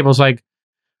another group of people is like,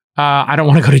 I don't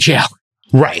want to go to jail.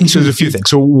 Right. So there's a few things.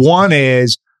 So one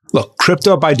is, look,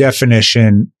 crypto by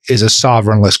definition is a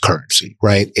sovereignless currency,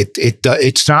 right?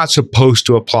 It's not supposed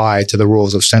to apply to the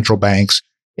rules of central banks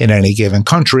in any given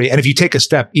country. And if you take a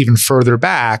step even further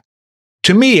back,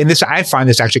 to me, and I find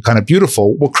this actually kind of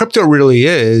beautiful, what crypto really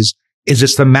is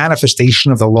it's the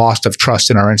manifestation of the loss of trust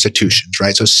in our institutions,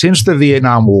 right? So since the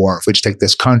Vietnam War, if we just take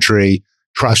this country,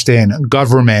 trust in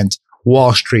government,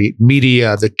 Wall Street,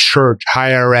 media, the church,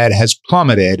 higher ed has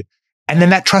plummeted. And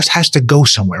then that trust has to go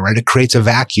somewhere, right? It creates a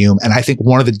vacuum. And I think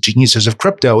one of the geniuses of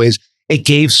crypto is it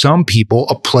gave some people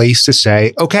a place to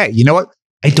say, okay, you know what?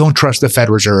 I don't trust the Fed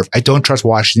Reserve. I don't trust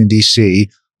Washington, D.C.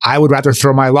 I would rather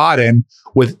throw my lot in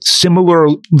with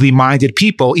similarly minded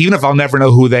people, even if I'll never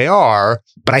know who they are,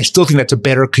 but I still think that's a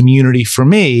better community for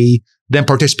me than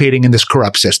participating in this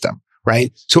corrupt system,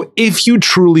 right? So if you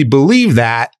truly believe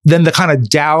that, then the kind of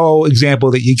DAO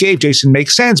example that you gave, Jason,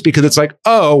 makes sense because it's like,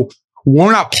 oh,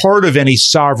 we're not part of any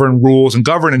sovereign rules and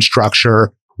governance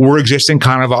structure. We're existing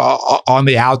kind of on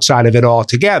the outside of it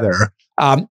altogether.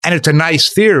 And it's a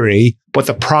nice theory, but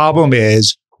the problem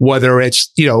is whether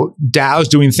it's, DAOs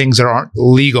doing things that aren't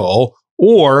legal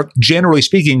or generally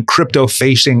speaking, crypto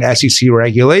facing SEC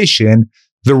regulation,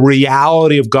 the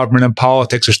reality of government and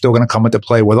politics are still going to come into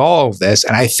play with all of this.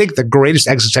 And I think the greatest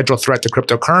existential threat to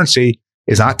cryptocurrency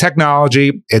is not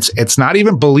technology. It's not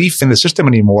even belief in the system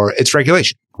anymore. It's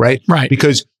regulation, right? Right.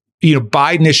 Because,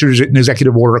 Biden issued an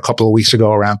executive order a couple of weeks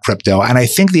ago around crypto. And I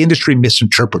think the industry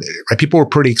misinterpreted it, right? People were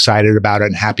pretty excited about it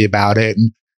and happy about it.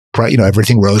 And,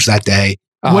 everything rose that day.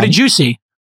 What did you see?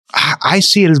 I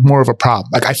see it as more of a problem.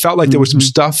 Like I felt like there was some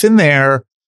stuff in there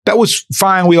that was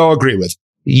fine. We all agree with.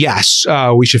 Yes,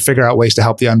 we should figure out ways to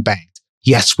help the unbanked.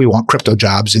 Yes, we want crypto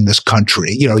jobs in this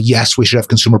country. Yes, we should have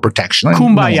consumer protection.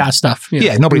 Kumbaya stuff.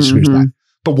 Yeah, nobody disagrees with that.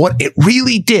 But what it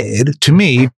really did to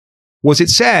me was it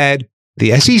said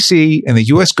the SEC and the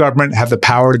US government have the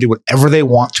power to do whatever they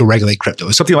want to regulate crypto.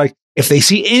 It's something like if they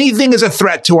see anything as a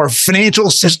threat to our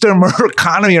financial system or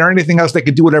economy or anything else, they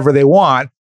can do whatever they want.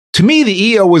 To me, the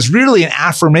EO was really an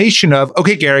affirmation of,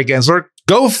 okay, Gary Gensler,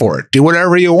 go for it. Do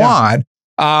whatever you want.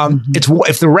 It's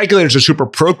if the regulators are super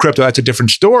pro crypto, that's a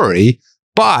different story.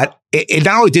 But it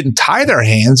not only didn't tie their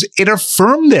hands, it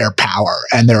affirmed their power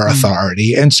and their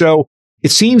authority. And so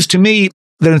it seems to me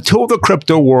that until the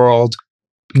crypto world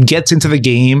gets into the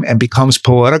game and becomes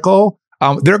political,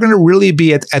 they're going to really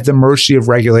be at the mercy of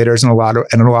regulators and a lot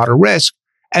of risk.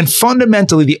 And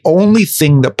fundamentally, the only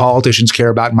thing that politicians care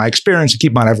about, in my experience, and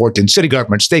keep in mind, I've worked in city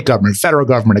government, state government, federal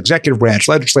government, executive branch,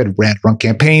 legislative branch, run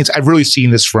campaigns. I've really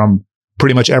seen this from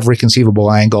pretty much every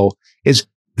conceivable angle, is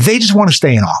they just want to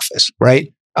stay in office,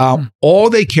 right? All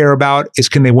they care about is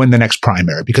can they win the next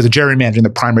primary, because the gerrymandering, the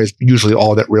primary is usually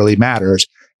all that really matters.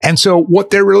 And so what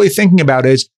they're really thinking about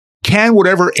is, can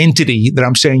whatever entity that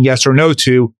I'm saying yes or no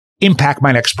to impact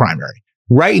my next primary?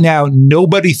 Right now,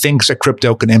 nobody thinks that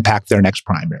crypto can impact their next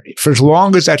primary. For as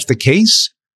long as that's the case,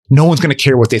 no one's going to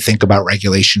care what they think about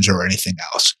regulations or anything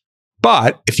else.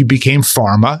 But if you became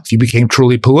pharma, if you became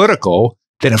truly political,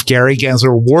 then if Gary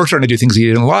Gensler were trying to do things he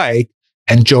didn't like,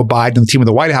 and Joe Biden and the team of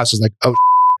the White House is like,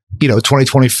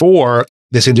 2024,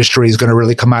 this industry is going to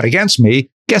really come out against me.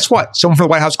 Guess what? Someone from the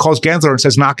White House calls Gensler and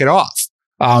says, knock it off.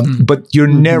 But you're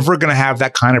never going to have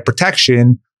that kind of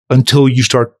protection until you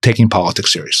start taking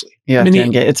politics seriously. Yeah,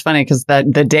 it's funny because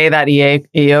the day that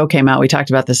EO came out, we talked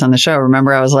about this on the show.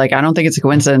 Remember, I was like, I don't think it's a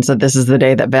coincidence that this is the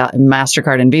day that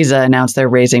MasterCard and Visa announced they're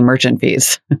raising merchant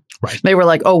fees. Right. They were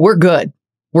like, oh, we're good.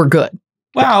 We're good.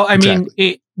 Well, I mean,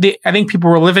 I think people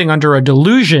were living under a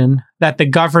delusion that the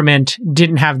government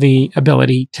didn't have the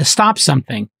ability to stop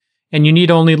something. And you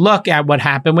need only look at what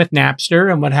happened with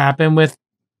Napster and what happened with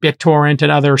BitTorrent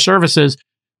and other services.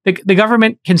 The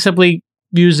government can simply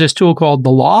use this tool called the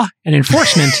law and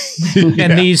enforcement.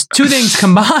 And these two things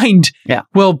combined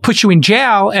will put you in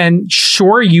jail. And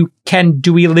sure, you can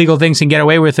do illegal things and get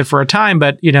away with it for a time,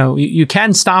 but you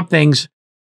can stop things.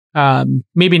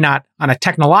 Maybe not on a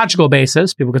technological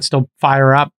basis. People could still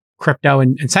fire up crypto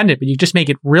and send it, but you just make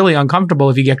it really uncomfortable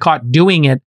if you get caught doing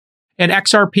it. And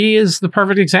XRP is the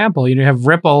perfect example. You have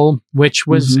Ripple, which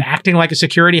was acting like a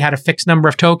security, had a fixed number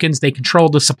of tokens. They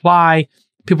controlled the supply.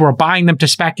 People were buying them to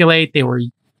speculate. They were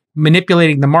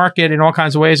manipulating the market in all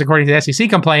kinds of ways, according to the SEC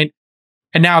complaint.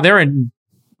 And now they're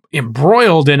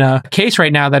embroiled in a case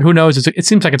right now that who knows? It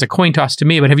seems like it's a coin toss to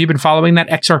me. But have you been following that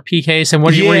XRP case? And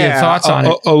what are your thoughts on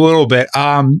it? A little bit.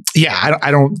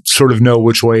 I don't sort of know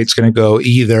which way it's going to go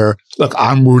either. Look,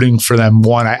 I'm rooting for them.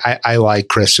 One, I like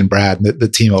Chris and Brad, the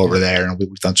team over there, and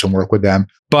we've done some work with them.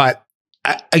 But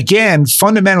again,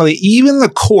 fundamentally, even the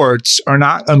courts are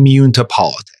not immune to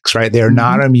politics, right? They're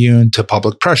not immune to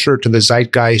public pressure, to the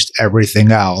zeitgeist,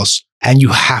 everything else. And you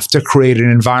have to create an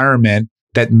environment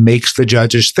that makes the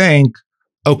judges think,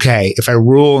 okay, if I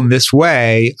rule in this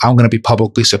way, I'm going to be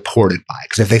publicly supported by it.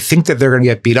 Because if they think that they're going to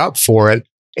get beat up for it,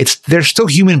 they're still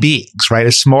human beings, right?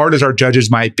 As smart as our judges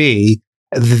might be,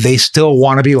 they still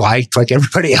want to be liked like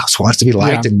everybody else wants to be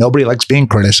liked, and nobody likes being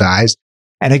criticized.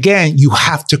 And again, you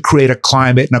have to create a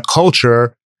climate and a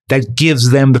culture that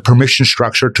gives them the permission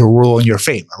structure to rule in your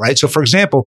favor, right? So for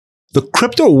example, the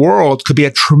crypto world could be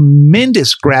a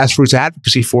tremendous grassroots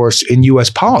advocacy force in US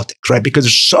politics, right? Because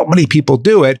there's so many people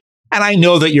do it. And I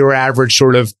know that your average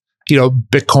sort of,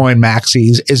 Bitcoin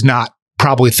maxis is not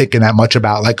probably thinking that much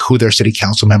about like who their city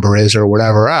council member is or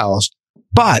whatever else.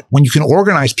 But when you can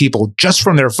organize people just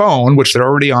from their phone, which they're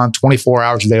already on 24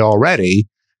 hours a day already,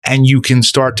 and you can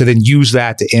start to then use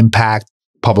that to impact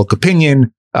public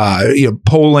opinion,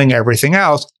 polling, everything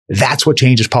else, that's what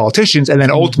changes politicians. And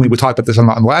then ultimately, we talked about this on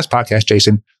the last podcast,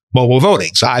 Jason, mobile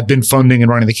voting. So I've been funding and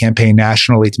running the campaign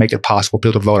nationally to make it possible for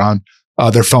people to vote on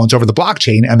their phones over the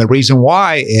blockchain. And the reason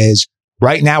why is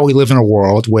right now we live in a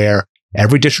world where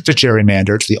every district is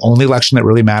gerrymandered. The only election that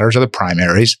really matters are the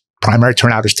primaries. Primary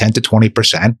turnout is 10 to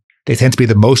 20%. They tend to be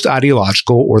the most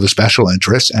ideological or the special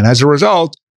interests. And as a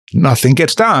result, nothing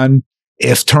gets done.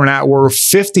 If turnout were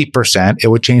 50%, it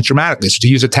would change dramatically. So to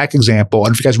use a tech example, I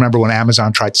don't know if you guys remember when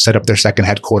Amazon tried to set up their second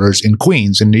headquarters in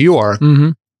Queens, in New York,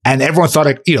 and everyone thought,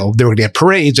 they were going to get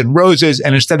parades and roses,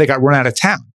 and instead they got run out of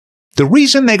town. The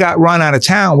reason they got run out of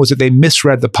town was that they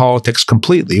misread the politics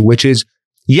completely, which is,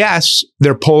 yes,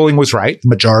 their polling was right. The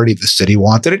majority of the city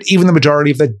wanted it. Even the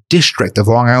majority of the district of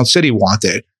Long Island City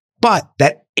wanted it. But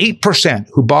that 8%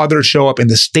 who bothered to show up in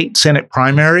the state Senate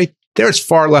primary, they're as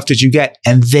far left as you get,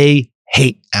 and they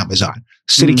hate Amazon.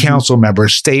 City council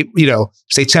members, state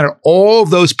senate, all of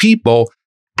those people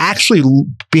actually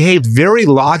behaved very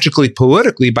logically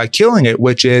politically by killing it,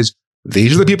 which is,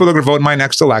 these are the people that are going to vote in my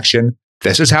next election.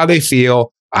 This is how they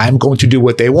feel. I'm going to do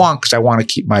what they want because I want to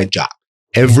keep my job.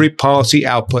 Every policy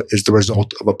output is the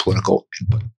result of a political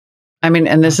input. I mean,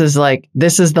 and this is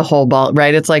the whole ball,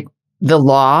 right? It's like the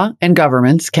law and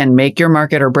governments can make your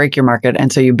market or break your market.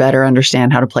 And so you better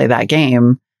understand how to play that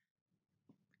game,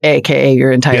 AKA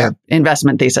your entire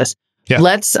investment thesis. Yeah.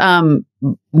 Let's, I'm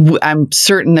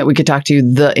certain that we could talk to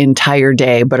you the entire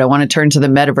day, but I want to turn to the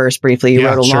metaverse briefly. You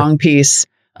wrote a long piece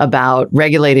about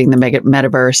regulating the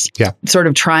metaverse, sort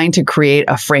of trying to create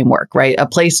a framework, right? A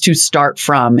place to start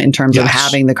from in terms of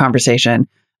having the conversation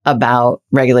about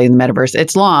regulating the metaverse.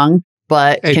 It's long,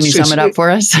 but can you sum it up for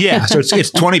us? Yeah. So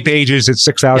it's 20 pages. It's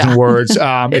 6,000 words.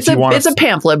 It's a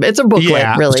pamphlet. It's a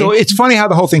booklet, really. So it's funny how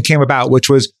the whole thing came about, which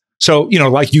was,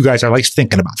 like you guys are like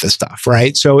thinking about this stuff,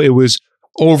 right? So it was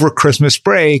over Christmas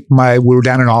break. We were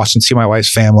down in Austin to see my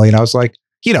wife's family. And I was like,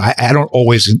 I don't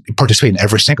always participate in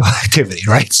every single activity,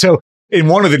 right? So in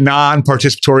one of the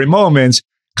non-participatory moments,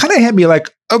 kind of had me like,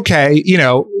 okay,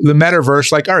 the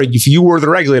metaverse, like, all right, if you were the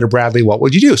regulator, Bradley, what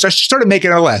would you do? So I started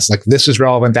making a list, like, this is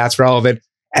relevant, that's relevant.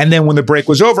 And then when the break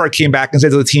was over, I came back and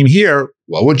said to the team here,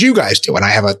 what would you guys do? And I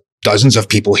have dozens of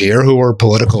people here who are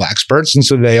political experts. And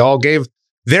so they all gave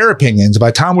their opinions. By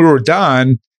the time we were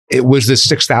done, it was this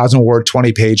 6,000 word,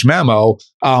 20-page memo.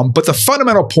 But the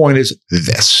fundamental point is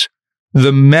this.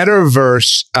 The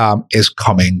metaverse is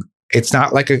coming. It's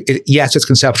not like yes, it's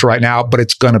conceptual right now, but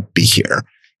it's going to be here.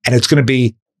 And it's going to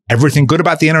be everything good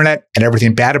about the internet and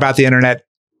everything bad about the internet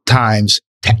times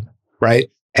 10, right?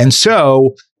 And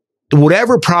so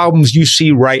whatever problems you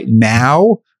see right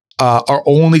now are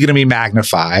only going to be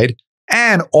magnified,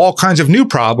 and all kinds of new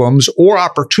problems or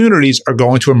opportunities are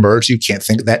going to emerge. You can't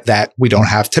think that we don't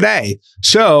have today.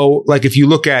 So like if you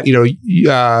look at,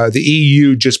 the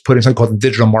EU just put in something called the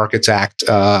Digital Markets Act,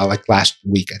 like last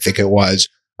week, I think it was,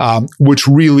 which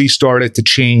really started to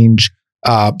change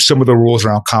some of the rules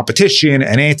around competition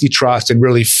and antitrust and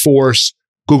really force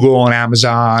Google and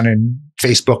Amazon and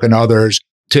Facebook and others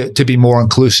to be more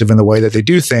inclusive in the way that they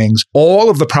do things. All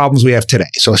of the problems we have today.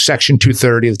 So Section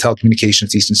 230 of the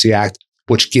Telecommunications Decency Act,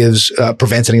 which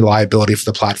prevents any liability for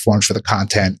the platforms for the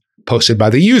content posted by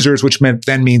the users, which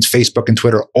then means Facebook and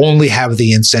Twitter only have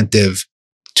the incentive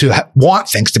to want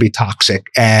things to be toxic,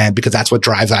 and because that's what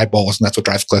drives eyeballs and that's what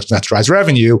drives clicks and that drives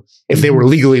revenue. If they were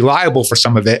legally liable for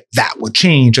some of it, that would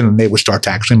change, and then they would start to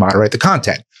actually moderate the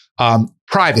content.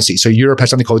 Privacy. So Europe has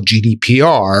something called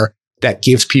GDPR that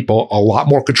gives people a lot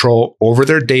more control over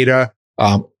their data.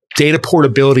 Data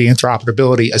portability,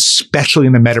 interoperability, especially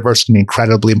in the metaverse, can be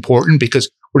incredibly important because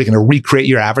we're going to recreate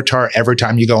your avatar every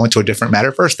time you go into a different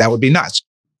metaverse. That would be nuts.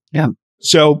 Yeah.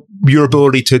 So your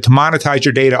ability to monetize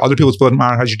your data, other people's ability to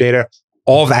monetize your data,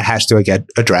 all of that has to get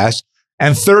addressed.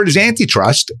 And third is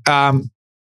antitrust. And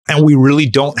we really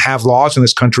don't have laws in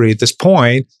this country at this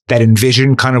point that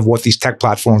envision kind of what these tech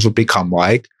platforms would become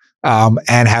like.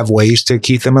 And have ways to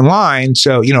keep them in line.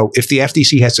 So, if the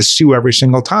FTC has to sue every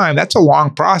single time, that's a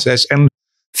long process. And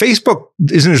Facebook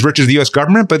isn't as rich as the US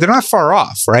government, but they're not far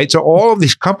off, right? So all of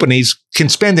these companies can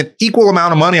spend an equal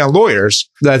amount of money on lawyers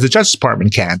as the Justice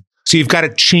Department can. So you've got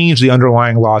to change the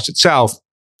underlying laws itself.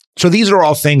 So these are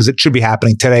all things that should be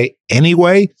happening today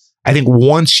anyway. I think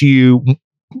once you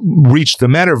reach the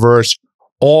metaverse,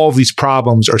 all of these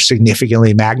problems are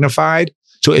significantly magnified.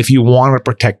 So if you want to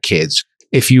protect kids,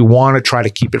 if you want to try to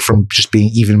keep it from just being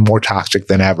even more toxic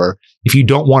than ever, if you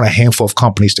don't want a handful of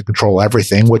companies to control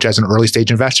everything, which as an early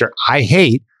stage investor, I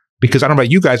hate, because I don't know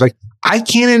about you guys, like I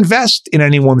can't invest in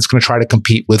anyone that's going to try to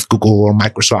compete with Google or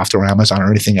Microsoft or Amazon or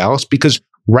anything else, because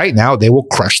right now they will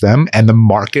crush them and the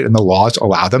market and the laws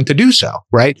allow them to do so.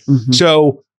 Right. Mhm.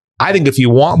 So I think if you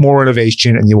want more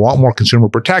innovation and you want more consumer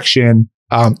protection,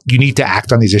 you need to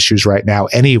act on these issues right now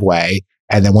anyway.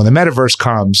 And then when the metaverse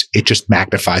comes, it just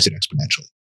magnifies it exponentially.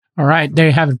 All right. There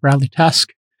you have it, Bradley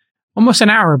Tusk. Almost an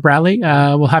hour, Bradley.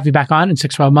 We'll have you back on in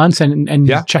 6-12 months and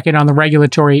check in on the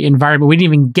regulatory environment. We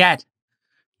didn't even get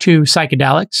to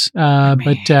psychedelics,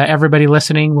 but everybody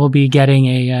listening will be getting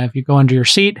if you go under your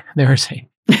seat, there's a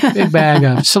big bag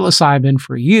of psilocybin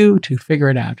for you to figure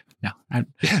it out.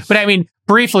 But I mean,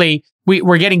 briefly,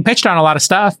 we're getting pitched on a lot of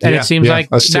stuff, and it seems like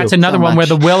that's another one where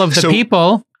the will of the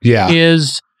people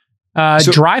is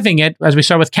driving it, as we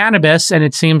saw with cannabis, and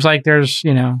it seems like there's,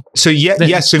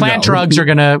 plant drugs are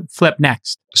going to flip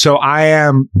next. So I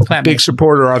am a big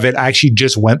supporter of it. I actually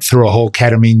just went through a whole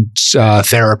ketamine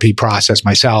therapy process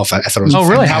myself. I thought it was a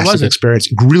fantastic How was it? Experience.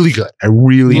 Really good. I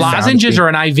really lozenges or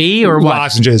an IV or what?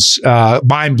 Lozenges.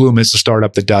 Mindbloom is the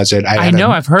startup that does it.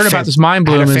 I've heard about this.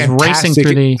 Mindbloom is racing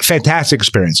through the fantastic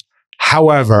experience.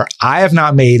 However, I have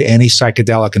not made any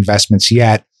psychedelic investments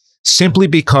yet, simply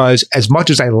because as much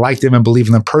as I like them and believe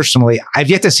in them personally, I've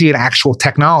yet to see an actual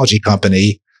technology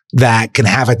company that can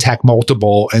have a tech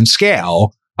multiple and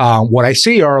scale. What I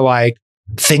see are like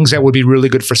things that would be really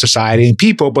good for society and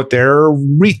people, but they're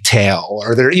retail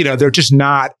or they're just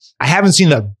not, I haven't seen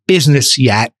the business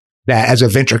yet that as a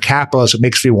venture capitalist, it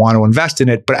makes me want to invest in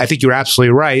it. But I think you're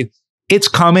absolutely right. It's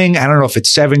coming. I don't know if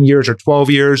it's 7 years or 12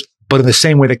 years, but in the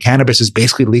same way that cannabis is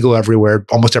basically legal everywhere,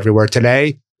 almost everywhere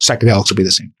today, psychedelics will be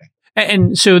the same thing.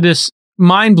 And so this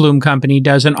Mindbloom company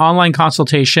does an online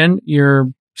consultation. You're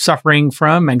suffering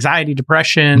from anxiety,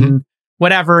 depression,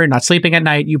 whatever, not sleeping at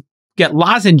night. You get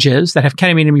lozenges that have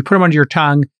ketamine and you put them under your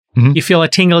tongue. You feel a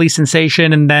tingly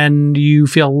sensation and then you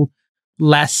feel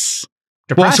less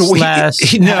depressed. Here's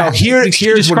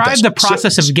describe the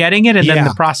process of getting it and then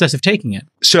the process of taking it.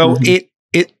 So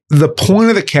the point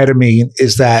of the ketamine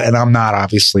is that, and I'm not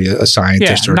obviously a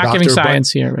scientist or a doctor, not giving science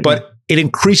here, but it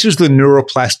increases the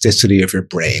neuroplasticity of your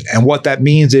brain. And what that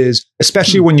means is,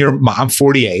 especially when I'm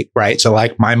 48, right? So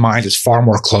like my mind is far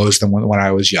more closed than when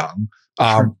I was young.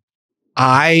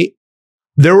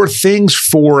 There were things,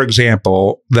 for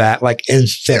example, that like in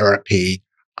therapy,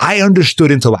 I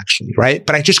understood intellectually, right?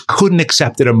 But I just couldn't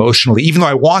accept it emotionally, even though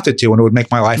I wanted to, and it would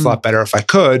make my life a lot better if I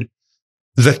could.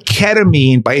 The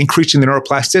ketamine, by increasing the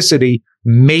neuroplasticity,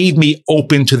 made me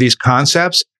open to these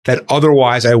concepts that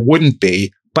otherwise I wouldn't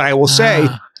be. But I will say,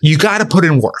 you got to put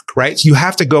in work, right? So you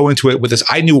have to go into it with this.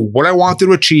 I knew what I wanted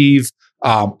to achieve.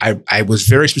 I was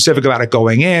very specific about it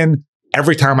going in.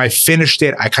 Every time I finished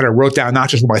it, I kind of wrote down not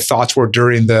just what my thoughts were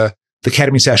during the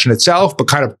ketamine session itself, but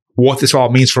kind of what this all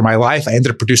means for my life. I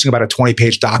ended up producing about a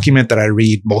 20-page document that I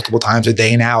read multiple times a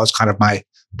day now as kind of my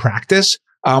practice.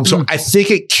 So I think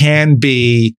it can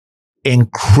be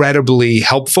incredibly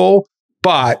helpful,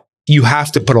 but you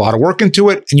have to put a lot of work into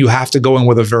it and you have to go in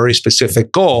with a very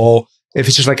specific goal. If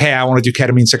it's just like, hey, I want to do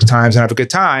ketamine 6 times and have a good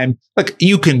time, like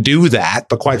you can do that.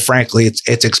 But quite frankly,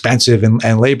 it's expensive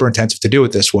and labor intensive to do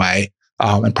it this way,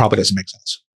 and probably doesn't make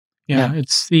sense. Yeah,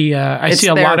 it's the I see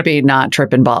a therapy, lot of not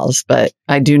tripping balls, but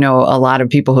I do know a lot of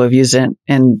people who have used it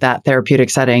in that therapeutic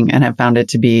setting and have found it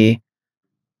to be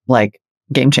like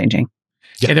game changing.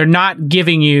 Yeah, they're not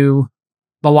giving you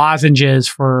the lozenges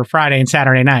for Friday and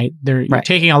Saturday night. You're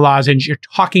taking a lozenge, you're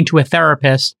talking to a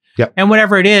therapist, and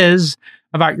whatever it is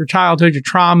about your childhood, your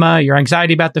trauma, your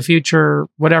anxiety about the future,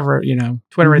 whatever,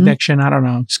 Twitter addiction, I don't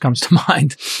know, just comes to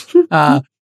mind.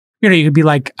 You could be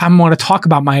like, I'm going to talk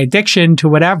about my addiction to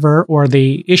whatever, or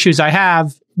the issues I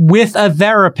have with a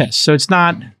therapist. So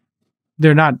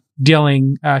they're not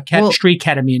dealing street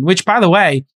ketamine, which by the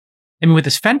way, I mean, with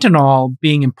this fentanyl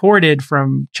being imported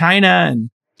from China and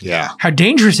how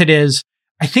dangerous it is,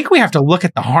 I think we have to look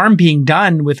at the harm being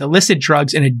done with illicit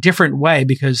drugs in a different way,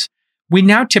 because we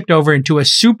now tipped over into a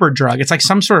super drug. It's like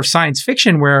some sort of science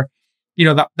fiction where,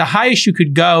 the highest you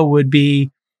could go would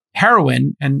be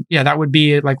heroin. And that would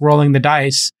be like rolling the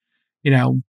dice,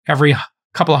 every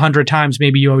couple of 100 times,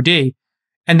 maybe you OD.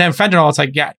 And then fentanyl, it's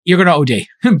like, you're going to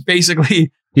OD,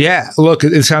 basically. Yeah, look,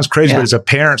 it sounds crazy, but as a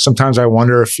parent, sometimes I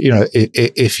wonder if,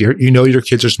 if your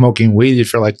kids are smoking weed,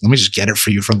 if you're like, let me just get it for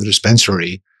you from the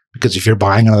dispensary. Because if you're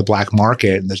buying on the black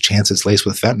market and the chance it's laced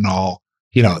with fentanyl,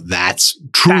 that's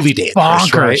truly dangerous,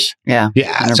 bonkers. Right? Yeah.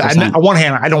 Yeah. So on one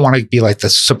hand, I don't want to be like the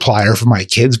supplier for my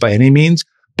kids by any means,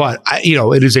 but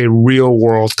it is a real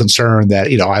world concern that,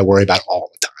 I worry about all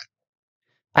the time.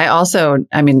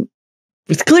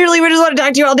 it's clearly we just want to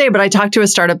talk to you all day. But I talked to a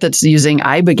startup that's using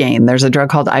Ibogaine. There's a drug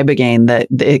called Ibogaine that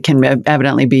it can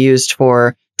evidently be used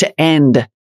to end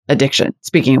addiction.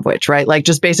 Speaking of which, right? Like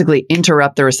just basically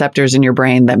interrupt the receptors in your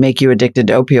brain that make you addicted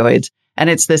to opioids. And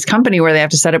it's this company where they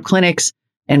have to set up clinics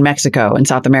in Mexico and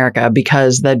South America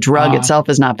because the drug itself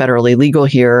is not federally legal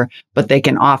here, but they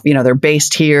can offer, they're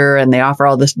based here and they offer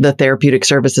all the therapeutic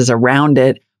services around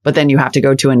it. But then you have to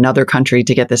go to another country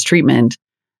to get this treatment.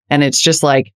 And it's just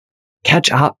like,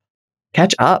 catch up.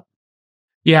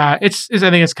 Yeah, I think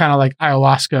it's kind of like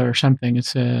ayahuasca or something.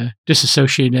 It's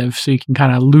disassociative, so you can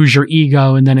kind of lose your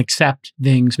ego and then accept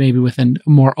things maybe with a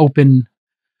more open,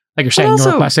 like you're saying,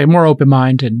 neuroplasticity, more open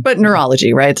mind. But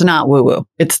neurology, right? It's not woo-woo.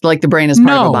 It's like the brain is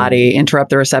part of the body, interrupt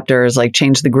the receptors, like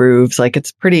change the grooves. Like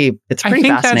it's pretty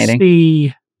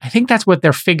fascinating. I think that's what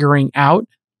they're figuring out.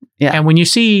 Yeah. And when you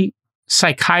see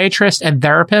psychiatrists and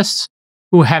therapists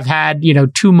who have had,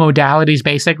 two modalities,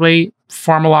 basically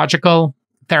pharmacological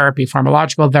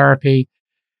therapy.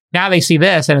 Now they see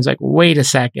this and it's like, wait a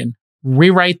second,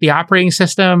 rewrite the operating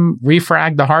system,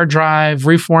 refrag the hard drive,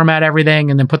 reformat everything,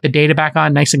 and then put the data back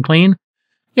on nice and clean.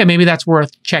 Yeah, maybe that's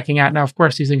worth checking out. Now, of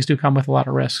course, these things do come with a lot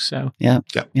of risks. So yeah.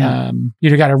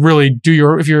 You got to really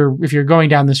do if you're going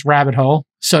down this rabbit hole,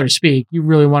 so to speak, you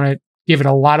really want to give it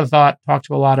a lot of thought, talk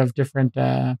to a lot of different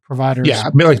providers. Yeah,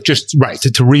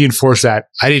 to reinforce that,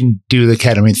 I didn't do the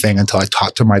ketamine thing until I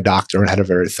talked to my doctor and had a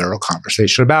very thorough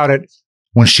conversation about it.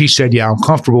 When she said, yeah, I'm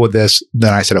comfortable with this,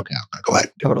 then I said, okay, I'm going to go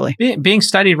ahead. Totally. Being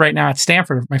studied right now at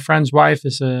Stanford, my friend's wife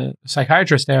is a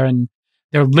psychiatrist there, and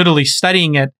they're literally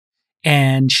studying it.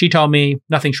 And she told me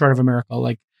nothing short of a miracle.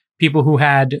 Like people who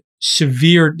had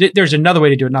severe, there's another way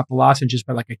to do it, not the lozenges,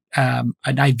 but like an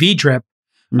IV drip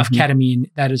of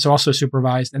ketamine that is also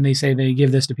supervised. And they say they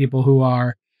give this to people who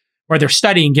are, or they're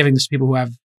studying giving this to people who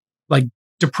have like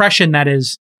depression that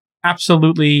is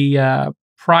absolutely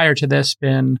prior to this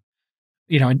been,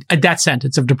 a death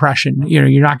sentence of depression.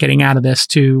 You're not getting out of this.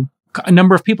 To a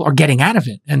number of people are getting out of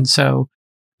it. And so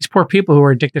these poor people who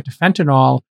are addicted to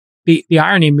fentanyl, the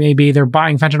irony may be they're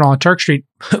buying fentanyl on Turk Street,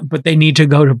 but they need to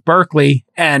go to Berkeley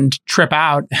and trip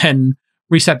out and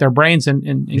reset their brains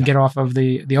and get off of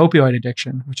the opioid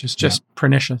addiction, which is just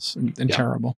pernicious and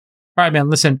terrible. All right, man,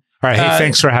 listen. All right. Hey,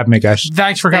 thanks for having me, guys.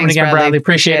 Thanks for coming again, Bradley.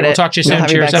 Appreciate it. We'll talk to you soon.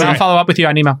 Cheers. And I'll follow up with you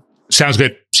on email. Sounds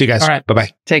good. See you guys. All right.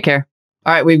 Bye-bye. Take care.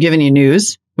 All right. We've given you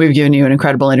news. We've given you an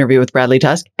incredible interview with Bradley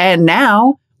Tusk. And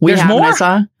now there's more.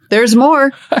 There's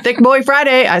more. Thick Boy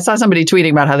Friday. I saw somebody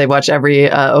tweeting about how they watch every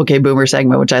OK Boomer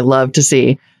segment, which I love to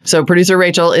see. So producer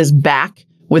Rachel is back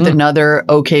with another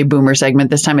OK Boomer segment.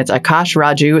 This time it's Akash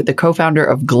Raju, the co-founder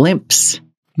of Glimpse.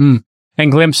 And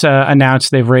Glimpse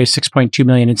announced they've raised $6.2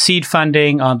 million in seed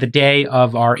funding on the day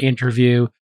of our interview.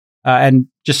 And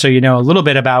just so you know a little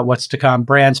bit about what's to come,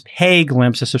 brands pay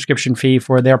Glimpse a subscription fee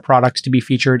for their products to be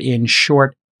featured in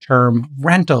short-term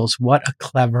rentals. What a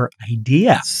clever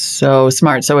idea. So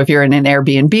smart. So if you're in an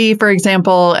Airbnb, for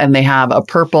example, and they have a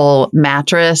purple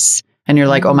mattress, and you're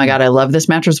like, oh my God, I love this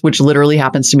mattress, which literally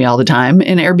happens to me all the time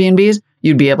in Airbnbs,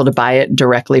 you'd be able to buy it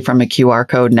directly from a QR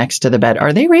code next to the bed.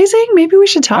 Are they raising? Maybe we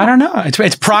should talk. I don't know.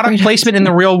 It's product placement in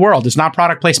the real world. It's not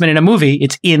product placement in a movie.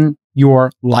 It's in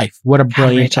your life. What a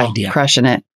brilliant idea. Crushing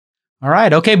it. All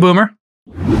right. Okay, Boomer.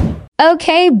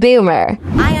 Okay, Boomer.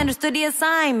 I understood the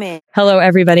assignment. Hello,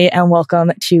 everybody, and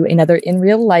welcome to another in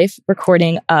real life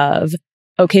recording of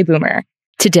OK Boomer.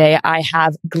 Today, I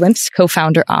have Glimpse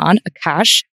co-founder on,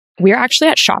 Akash. We're actually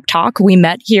at Shop Talk. We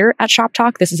met here at Shop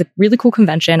Talk. This is a really cool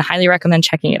convention. Highly recommend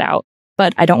checking it out.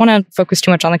 But I don't want to focus too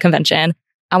much on the convention.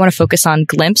 I want to focus on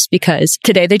Glimpse because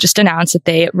today they just announced that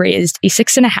they raised a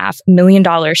 $6.5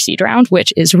 million seed round,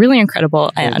 which is really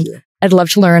incredible. And I'd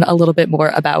love to learn a little bit more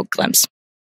about Glimpse.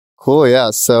 Cool. Yeah.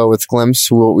 So with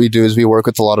Glimpse, what we do is we work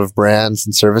with a lot of brands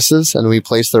and services and we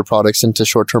place their products into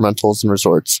short-term rentals and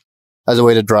resorts as a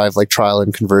way to drive like trial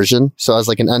and conversion. So as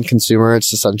like an end consumer,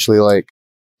 it's essentially like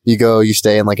you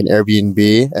stay in like an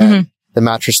Airbnb and the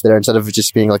mattress there, instead of it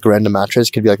just being like a random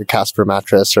mattress, could be like a Casper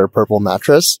mattress or a Purple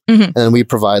mattress. And then we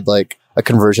provide like a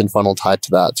conversion funnel tied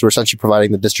to that. So we're essentially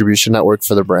providing the distribution network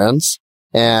for the brands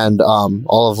and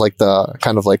all of like the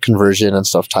kind of like conversion and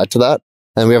stuff tied to that.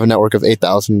 And we have a network of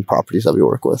 8,000 properties that we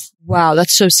work with. Wow,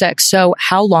 that's so sick. So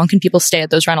how long can people stay at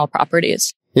those rental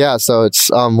properties? Yeah, so it's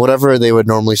whatever they would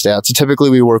normally stay at. So typically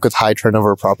we work with high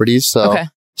turnover properties. So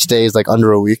stays like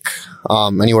under a week,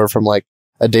 anywhere from like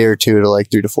a day or two to like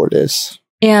 3 to 4 days.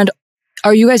 And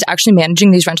are you guys actually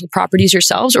managing these rental properties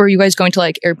yourselves, or are you guys going to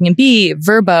like Airbnb,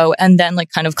 Vrbo, and then like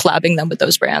kind of collabing them with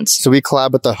those brands? So we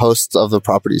collab with the hosts of the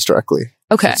properties directly.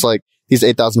 Okay. So it's like these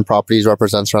 8,000 properties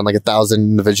represents around like 1,000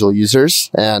 individual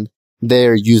users, and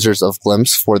they're users of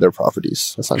Glimpse for their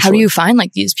properties, essentially. How do you find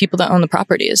like these people that own the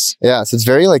properties? Yeah, so it's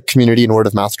very like community and word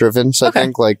of mouth driven. So I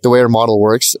think like the way our model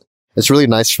works, it's really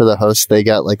nice for the hosts. They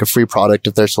get like a free product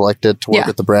if they're selected to work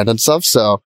with the brand and stuff.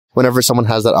 So whenever someone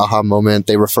has that aha moment,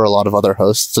 they refer a lot of other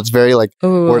hosts. So it's very like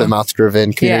word of mouth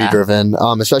driven, community driven,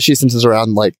 especially since it's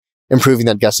around like improving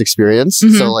that guest experience.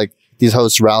 So like these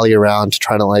hosts rally around to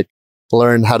try to like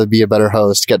learn how to be a better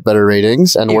host, get better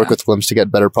ratings, and work with Glimpse to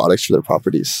get better products for their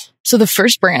properties. So the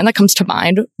first brand that comes to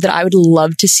mind that I would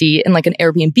love to see in like an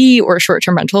Airbnb or a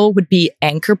short-term rental would be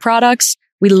Anchor Products.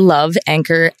 We love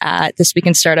Anchor at This Week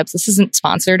in Startups. This isn't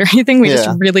sponsored or anything. We just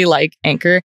really like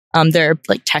Anchor. They're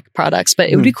like tech products, but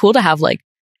it would be cool to have like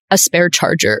a spare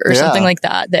charger or something like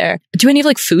that there. Do any of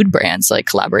like food brands like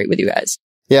collaborate with you guys?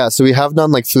 Yeah, so we have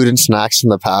done like food and snacks in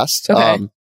the past.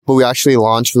 But we actually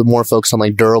launched with more focus on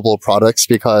like durable products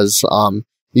because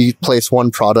you place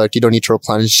one product, you don't need to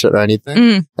replenish it or anything.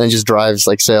 And it just drives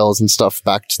like sales and stuff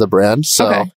back to the brand.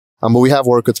 So, but we have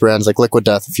worked with brands like Liquid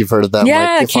Death, if you've heard of them.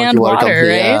 Yeah, like canned water, right?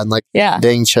 Yeah, and like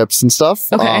Dang chips and stuff.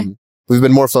 We've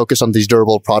been more focused on these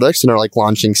durable products and are like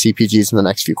launching CPGs in the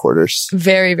next few quarters.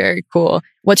 Very, very cool.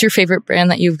 What's your favorite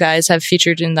brand that you guys have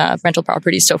featured in the rental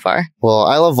properties so far? Well,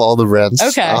 I love all the brands.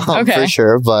 For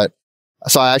sure. But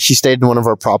so I actually stayed in one of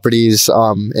our properties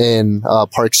in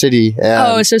Park City.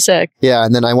 And, so sick. Yeah.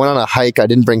 And then I went on a hike. I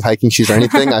didn't bring hiking shoes or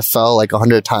anything. I fell like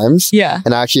 100 times. Yeah.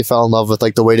 And I actually fell in love with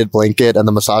like the weighted blanket and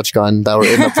the massage gun that were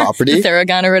in the property. The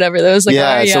Theragun or whatever those like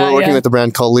are. So we're working with a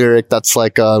brand called Lyric. That's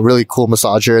like a really cool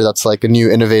massager. That's like a new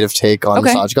innovative take on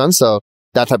massage guns. So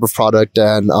that type of product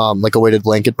and like a weighted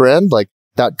blanket brand, like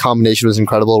that combination was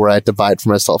incredible where I had to buy it for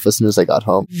myself as soon as I got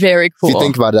home. Very cool. If you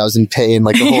think about it, I was in pain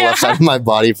like the whole left side of my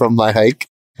body from my hike.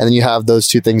 And then you have those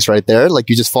two things right there. Like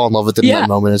you just fall in love with it in that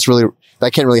moment. It's really,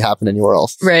 that can't really happen anywhere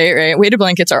else. Right. Weighted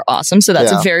blankets are awesome. So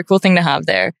that's a very cool thing to have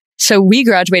there. So we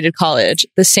graduated college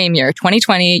the same year,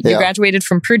 2020. You graduated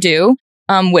from Purdue,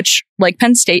 which like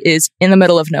Penn State is in the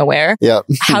middle of nowhere. Yeah.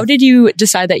 How did you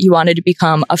decide that you wanted to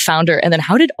become a founder? And then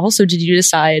how did you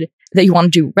decide that you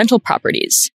want to do rental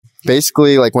properties?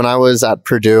 Basically, like when I was at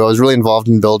Purdue, I was really involved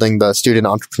in building the student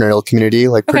entrepreneurial community.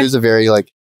 Like Purdue's a very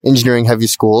like engineering heavy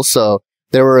school. So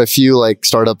there were a few like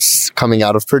startups coming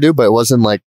out of Purdue, but it wasn't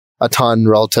like a ton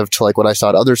relative to like what I saw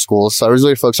at other schools. So I was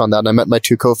really focused on that. And I met my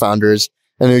two co-founders,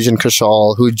 Anuj and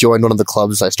Kushal, who joined one of the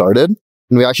clubs I started.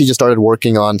 And we actually just started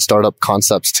working on startup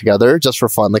concepts together just for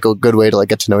fun, like a good way to like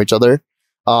get to know each other.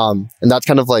 And that's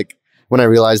kind of like when I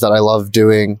realized that I love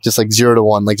doing just like 0 to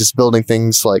 1, like just building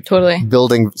things, like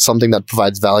building something that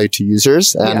provides value to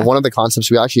users. And one of the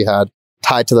concepts we actually had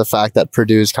tied to the fact that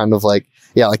Purdue is kind of like,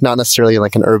 like not necessarily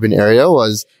like an urban area,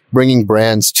 was bringing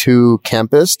brands to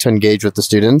campus to engage with the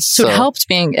students. So it helped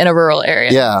being in a rural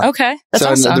area. Yeah. Okay. That's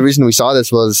awesome. And the reason we saw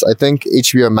this was I think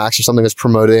HBO Max or something was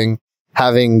promoting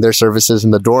having their services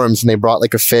in the dorms, and they brought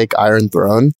like a fake Iron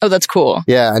Throne. Oh, that's cool.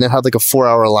 Yeah. And it had like a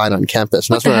 4-hour line on campus.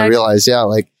 And that's when I realized,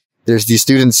 like there's these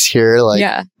students here,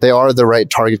 like they are the right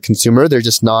target consumer. They're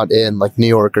just not in like New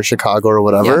York or Chicago or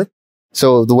whatever. Yeah.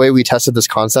 So the way we tested this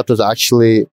concept was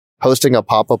actually hosting a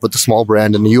pop-up with a small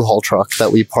brand in a U-Haul truck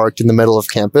that we parked in the middle of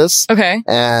campus. Okay.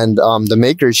 And the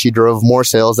maker, she drove more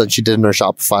sales than she did in her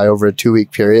Shopify over a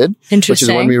 2-week period. Interesting. Which is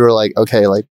when we were like, okay,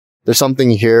 like there's something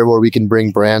here where we can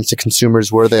bring brands to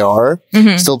consumers where they are,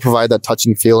 still provide that touch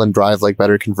and feel and drive like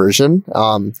better conversion.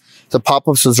 The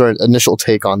pop-ups was our initial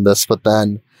take on this, but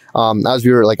then as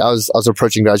we were like, I was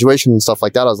approaching graduation and stuff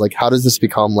like that. I was like, how does this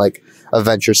become like a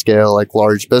venture scale, like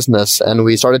large business? And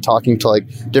we started talking to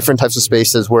like different types of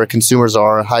spaces where consumers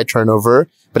are high turnover,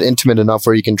 but intimate enough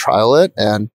where you can trial it,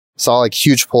 and saw like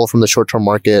huge pull from the short-term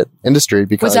market industry.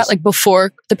 Because was that like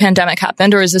before the pandemic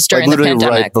happened, or is this during like the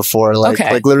pandemic? Right before,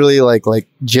 like literally like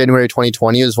January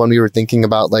 2020 is when we were thinking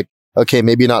about like, okay,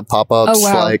 maybe not pop-ups,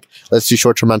 like let's do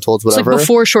short-term rentals, whatever. It's like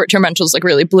before short-term rentals like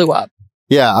really blew up.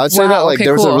 Yeah, I would say that like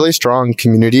there was a really strong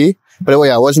community, but it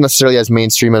wasn't necessarily as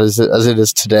mainstream as it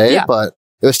is today. Yeah. But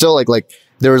it was still like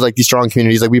there was like these strong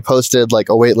communities. Like we posted like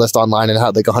a wait list online and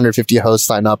had like 150 hosts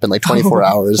sign up in like 24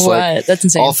 hours. What? Like, that's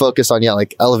insane. All focused on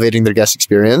like elevating their guest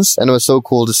experience, and it was so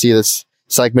cool to see this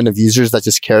segment of users that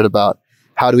just cared about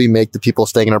how do we make the people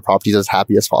staying in our properties as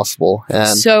happy as possible.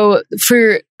 And so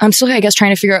I'm still I guess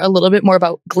trying to figure out a little bit more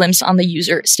about Glimpse on the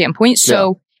user standpoint.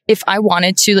 So if I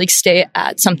wanted to like stay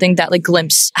at something that like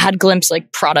Glimpse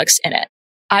like products in it,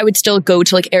 I would still go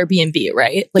to like Airbnb,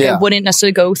 right? Like I wouldn't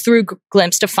necessarily go through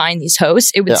Glimpse to find these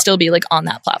hosts. It would still be like on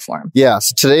that platform. Yeah.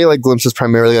 So today, like Glimpse is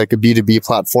primarily like a B2B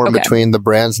platform between the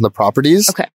brands and the properties.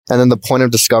 Okay. And then the point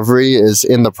of discovery is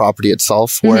in the property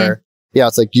itself, where Yeah,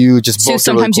 it's like you just So both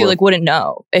sometimes really you like wouldn't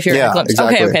know if you're in a glimpse.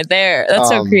 exactly. Okay, there. That's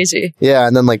so crazy. Yeah,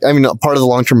 and then like I mean, part of the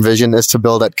long-term vision is to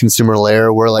build that consumer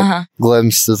layer where like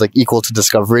Glimpse is like equal to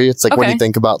discovery. It's like when you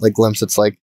think about like Glimpse, it's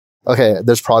like, okay,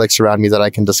 there's products around me that I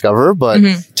can discover, but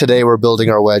today we're building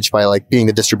our wedge by like being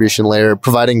the distribution layer,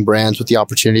 providing brands with the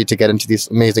opportunity to get into these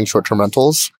amazing short-term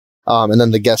rentals. And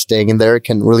then the guest staying in there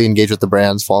can really engage with the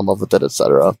brands, fall in love with it,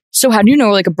 etc. So how do you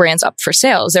know like a brand's up for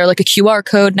sale? Is there like a QR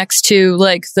code next to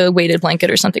like the weighted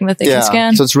blanket or something that they can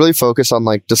scan? So it's really focused on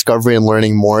like discovery and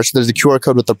learning more. So there's a QR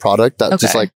code with the product that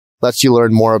just like lets you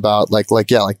learn more about like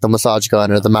the massage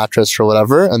gun or the mattress or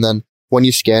whatever. And then when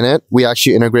you scan it, we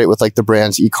actually integrate with like the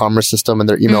brand's e-commerce system and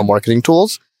their email marketing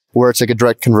tools, where it's like a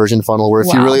direct conversion funnel where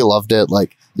if you really loved it,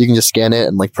 like you can just scan it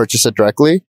and like purchase it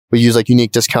directly. We use like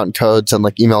unique discount codes and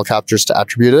like email captures to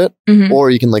attribute it. Or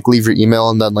you can like leave your email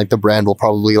and then like the brand will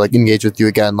probably like engage with you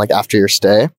again like after your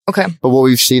stay. Okay. But what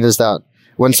we've seen is that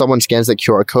when someone scans the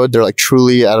QR code, they're like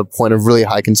truly at a point of really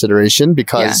high consideration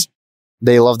because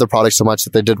they love the product so much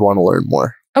that they did want to learn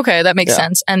more. Okay, that makes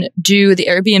sense. And do the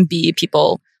Airbnb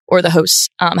people or the hosts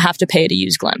have to pay to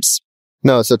use Glimpse?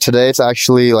 No, so today it's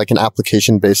actually like an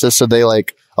application basis. So they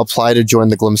like apply to join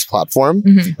the Glimpse platform.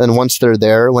 And once they're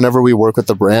there, whenever we work with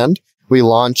the brand, we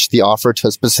launch the offer to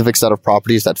a specific set of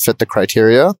properties that fit the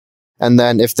criteria. And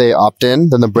then if they opt in,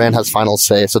 then the brand has final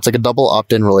say. So it's like a double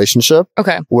opt-in relationship.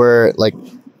 Okay. Where like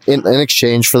in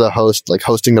exchange for the host, like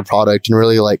hosting the product and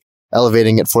really like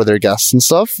elevating it for their guests and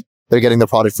stuff, they're getting the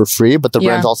product for free, but the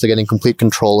brand's also getting complete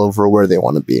control over where they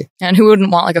want to be. And who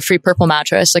wouldn't want like a free purple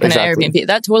mattress, like in an Airbnb?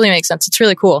 That totally makes sense. It's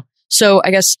really cool. So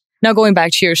I guess now going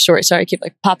back to your story, sorry, I keep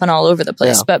like popping all over the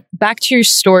place, but back to your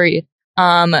story.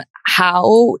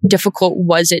 How difficult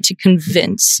was it to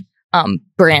convince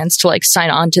brands to like sign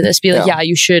on to this? Be like,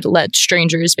 you should let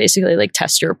strangers basically like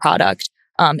test your product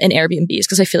in Airbnbs,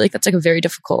 because I feel like that's like a very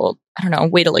difficult, I don't know,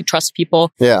 way to like trust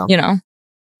people. Yeah. You know?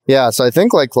 Yeah. So I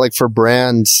think like for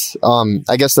brands,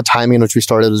 I guess the timing in which we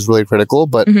started was really critical,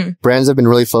 but brands have been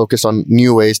really focused on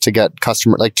new ways to get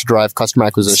to drive customer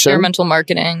acquisition. Experimental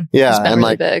marketing. Yeah. Has been and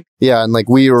really like, big. Yeah. And like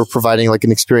we were providing like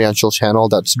an experiential channel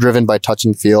that's driven by touch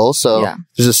and feel. So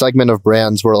there's a segment of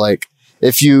brands where like,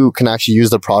 if you can actually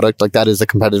use the product, like that is a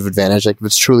competitive advantage. Like if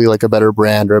it's truly like a better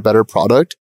brand or a better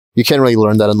product, you can't really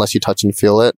learn that unless you touch and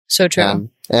feel it. So true.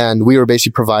 And we were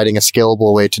basically providing a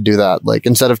scalable way to do that. Like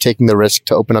instead of taking the risk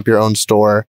to open up your own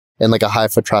store in like a high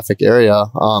foot traffic area,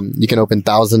 you can open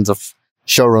thousands of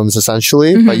showrooms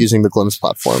essentially by using the Glimpse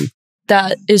platform.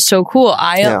 That is so cool.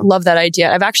 I love that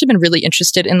idea. I've actually been really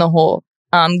interested in the whole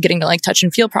getting to like touch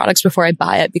and feel products before I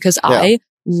buy it, because I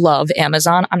love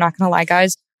Amazon. I'm not going to lie,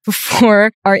 guys.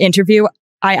 Before our interview,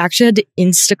 I actually had to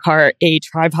Instacart a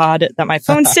tripod that my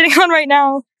phone's sitting on right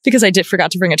now, because I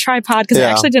forgot to bring a tripod, because I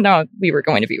actually didn't know we were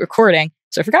going to be recording.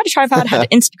 So I forgot a tripod, had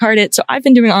to Instacart it. So I've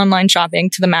been doing online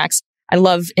shopping to the max. I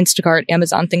love Instacart,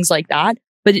 Amazon, things like that.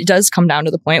 But it does come down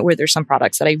to the point where there's some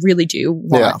products that I really do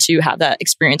want to have that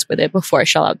experience with it before I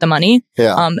shell out the money.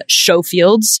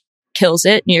 Showfields kills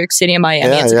it. New York City and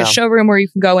Miami. It's like a showroom where you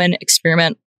can go in,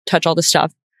 experiment, touch all the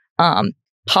stuff.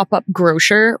 Pop-up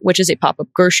Grocer, which is a pop-up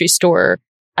grocery store.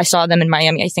 I saw them in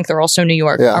Miami. I think they're also New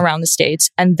York, around the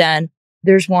States. And then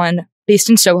there's one based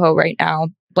in Soho right now,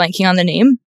 blanking on the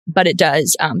name, but it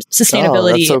does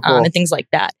sustainability so cool. And things like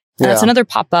that. And that's another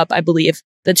pop-up, I believe,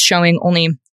 that's showing only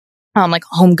like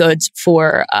home goods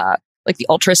for like the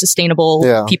ultra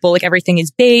sustainable people. Like everything is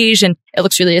beige and it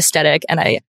looks really aesthetic. And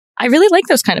I really like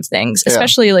those kind of things,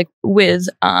 especially like with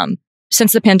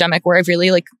since the pandemic, where I've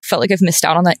really like felt like I've missed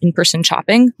out on that in-person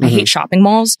shopping. I hate shopping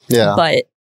malls, but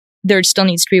there still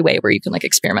needs to be a way where you can like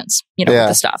experiment, with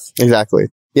the stuff. Exactly.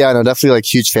 Yeah, no, definitely like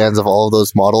huge fans of all of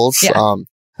those models. I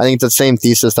think it's the same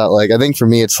thesis that like, I think for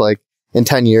me, it's like in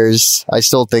 10 years, I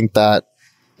still think that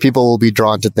people will be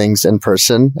drawn to things in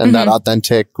person and that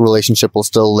authentic relationship will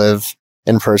still live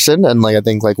in person. And like, I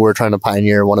think like we're trying to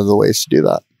pioneer one of the ways to do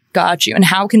that. Got you. And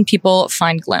how can people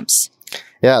find Glimpse?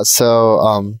 Yeah.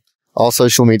 So, all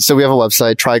social media. So we have a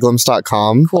website,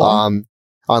 tryglimpse.com. Cool.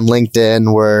 On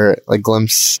LinkedIn, we're like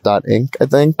glimpse.inc, I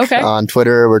think. Okay. On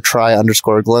Twitter, we're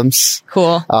try_glimpse.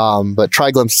 Cool. But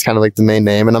Try Glimpse is kind of like the main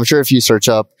name. And I'm sure if you search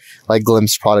up like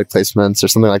Glimpse product placements or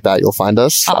something like that, you'll find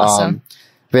us. Awesome.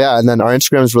 But yeah, and then our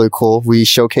Instagram is really cool. We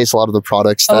showcase a lot of the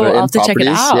products that are in properties. Check it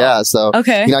out. Yeah. So you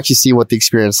can actually see what the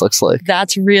experience looks like.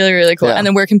 That's really, really cool. Yeah. And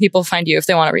then where can people find you if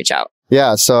they want to reach out?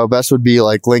 Yeah. So best would be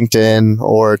like LinkedIn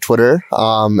or Twitter.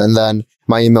 And then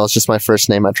my email is just my first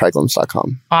name at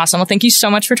tryglimpse.com. Awesome. Well, thank you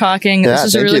so much for talking. Yeah, this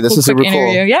is a really cool quick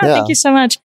interview. Yeah, thank you so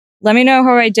much. Let me know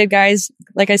how I did, guys.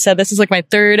 Like I said, this is like my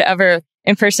third ever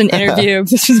in-person interview.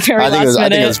 This was very last minute. I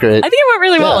think it was great. I think it went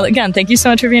really well. Again, thank you so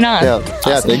much for being on. Yeah,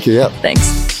 Awesome. thank you. Yeah.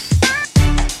 Thanks.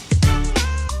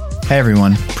 Hey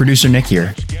everyone, producer Nick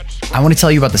here. I want to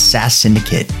tell you about the SaaS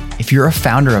Syndicate. If you're a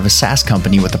founder of a SaaS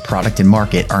company with a product in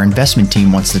market, our investment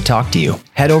team wants to talk to you.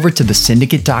 Head over to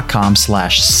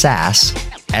thesyndicate.com/SaaS,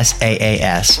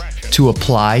 SAAS, to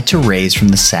apply to raise from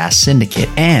the SaaS Syndicate.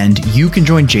 And you can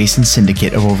join Jason's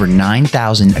syndicate of over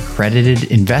 9,000 accredited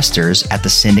investors at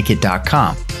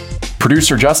thesyndicate.com.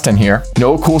 Producer Justin here.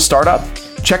 Know a cool startup?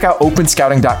 Check out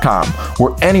openscouting.com,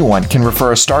 where anyone can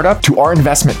refer a startup to our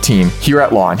investment team here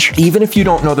at launch, even if you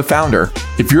don't know the founder.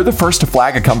 If you're the first to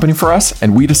flag a company for us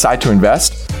and we decide to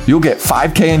invest, you'll get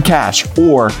 $5,000 in cash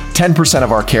or 10%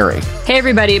 of our carry. Hey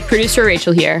everybody, producer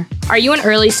Rachel here. Are you an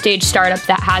early stage startup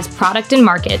that has product in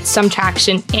market, some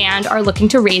traction, and are looking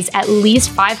to raise at least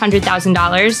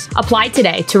 $500,000? Apply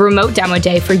today to Remote Demo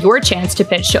Day for your chance to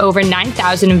pitch to over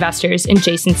 9,000 investors in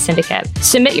Jason's syndicate.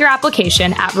 Submit your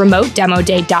application at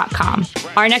remotedemoday.com.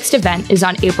 Our next event is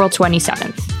on April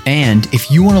 27th. And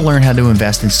if you want to learn how to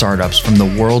invest in startups from the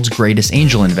world's greatest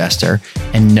angel investor,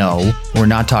 and no, we're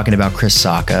not talking about Chris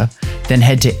Sacca, then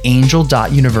head to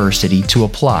angel.university to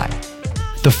apply.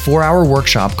 The 4-hour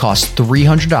workshop costs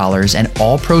 $300 and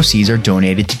all proceeds are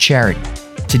donated to charity.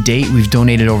 To date, we've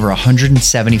donated over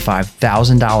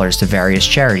 $175,000 to various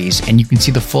charities, and you can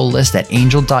see the full list at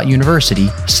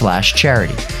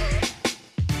angel.university/charity.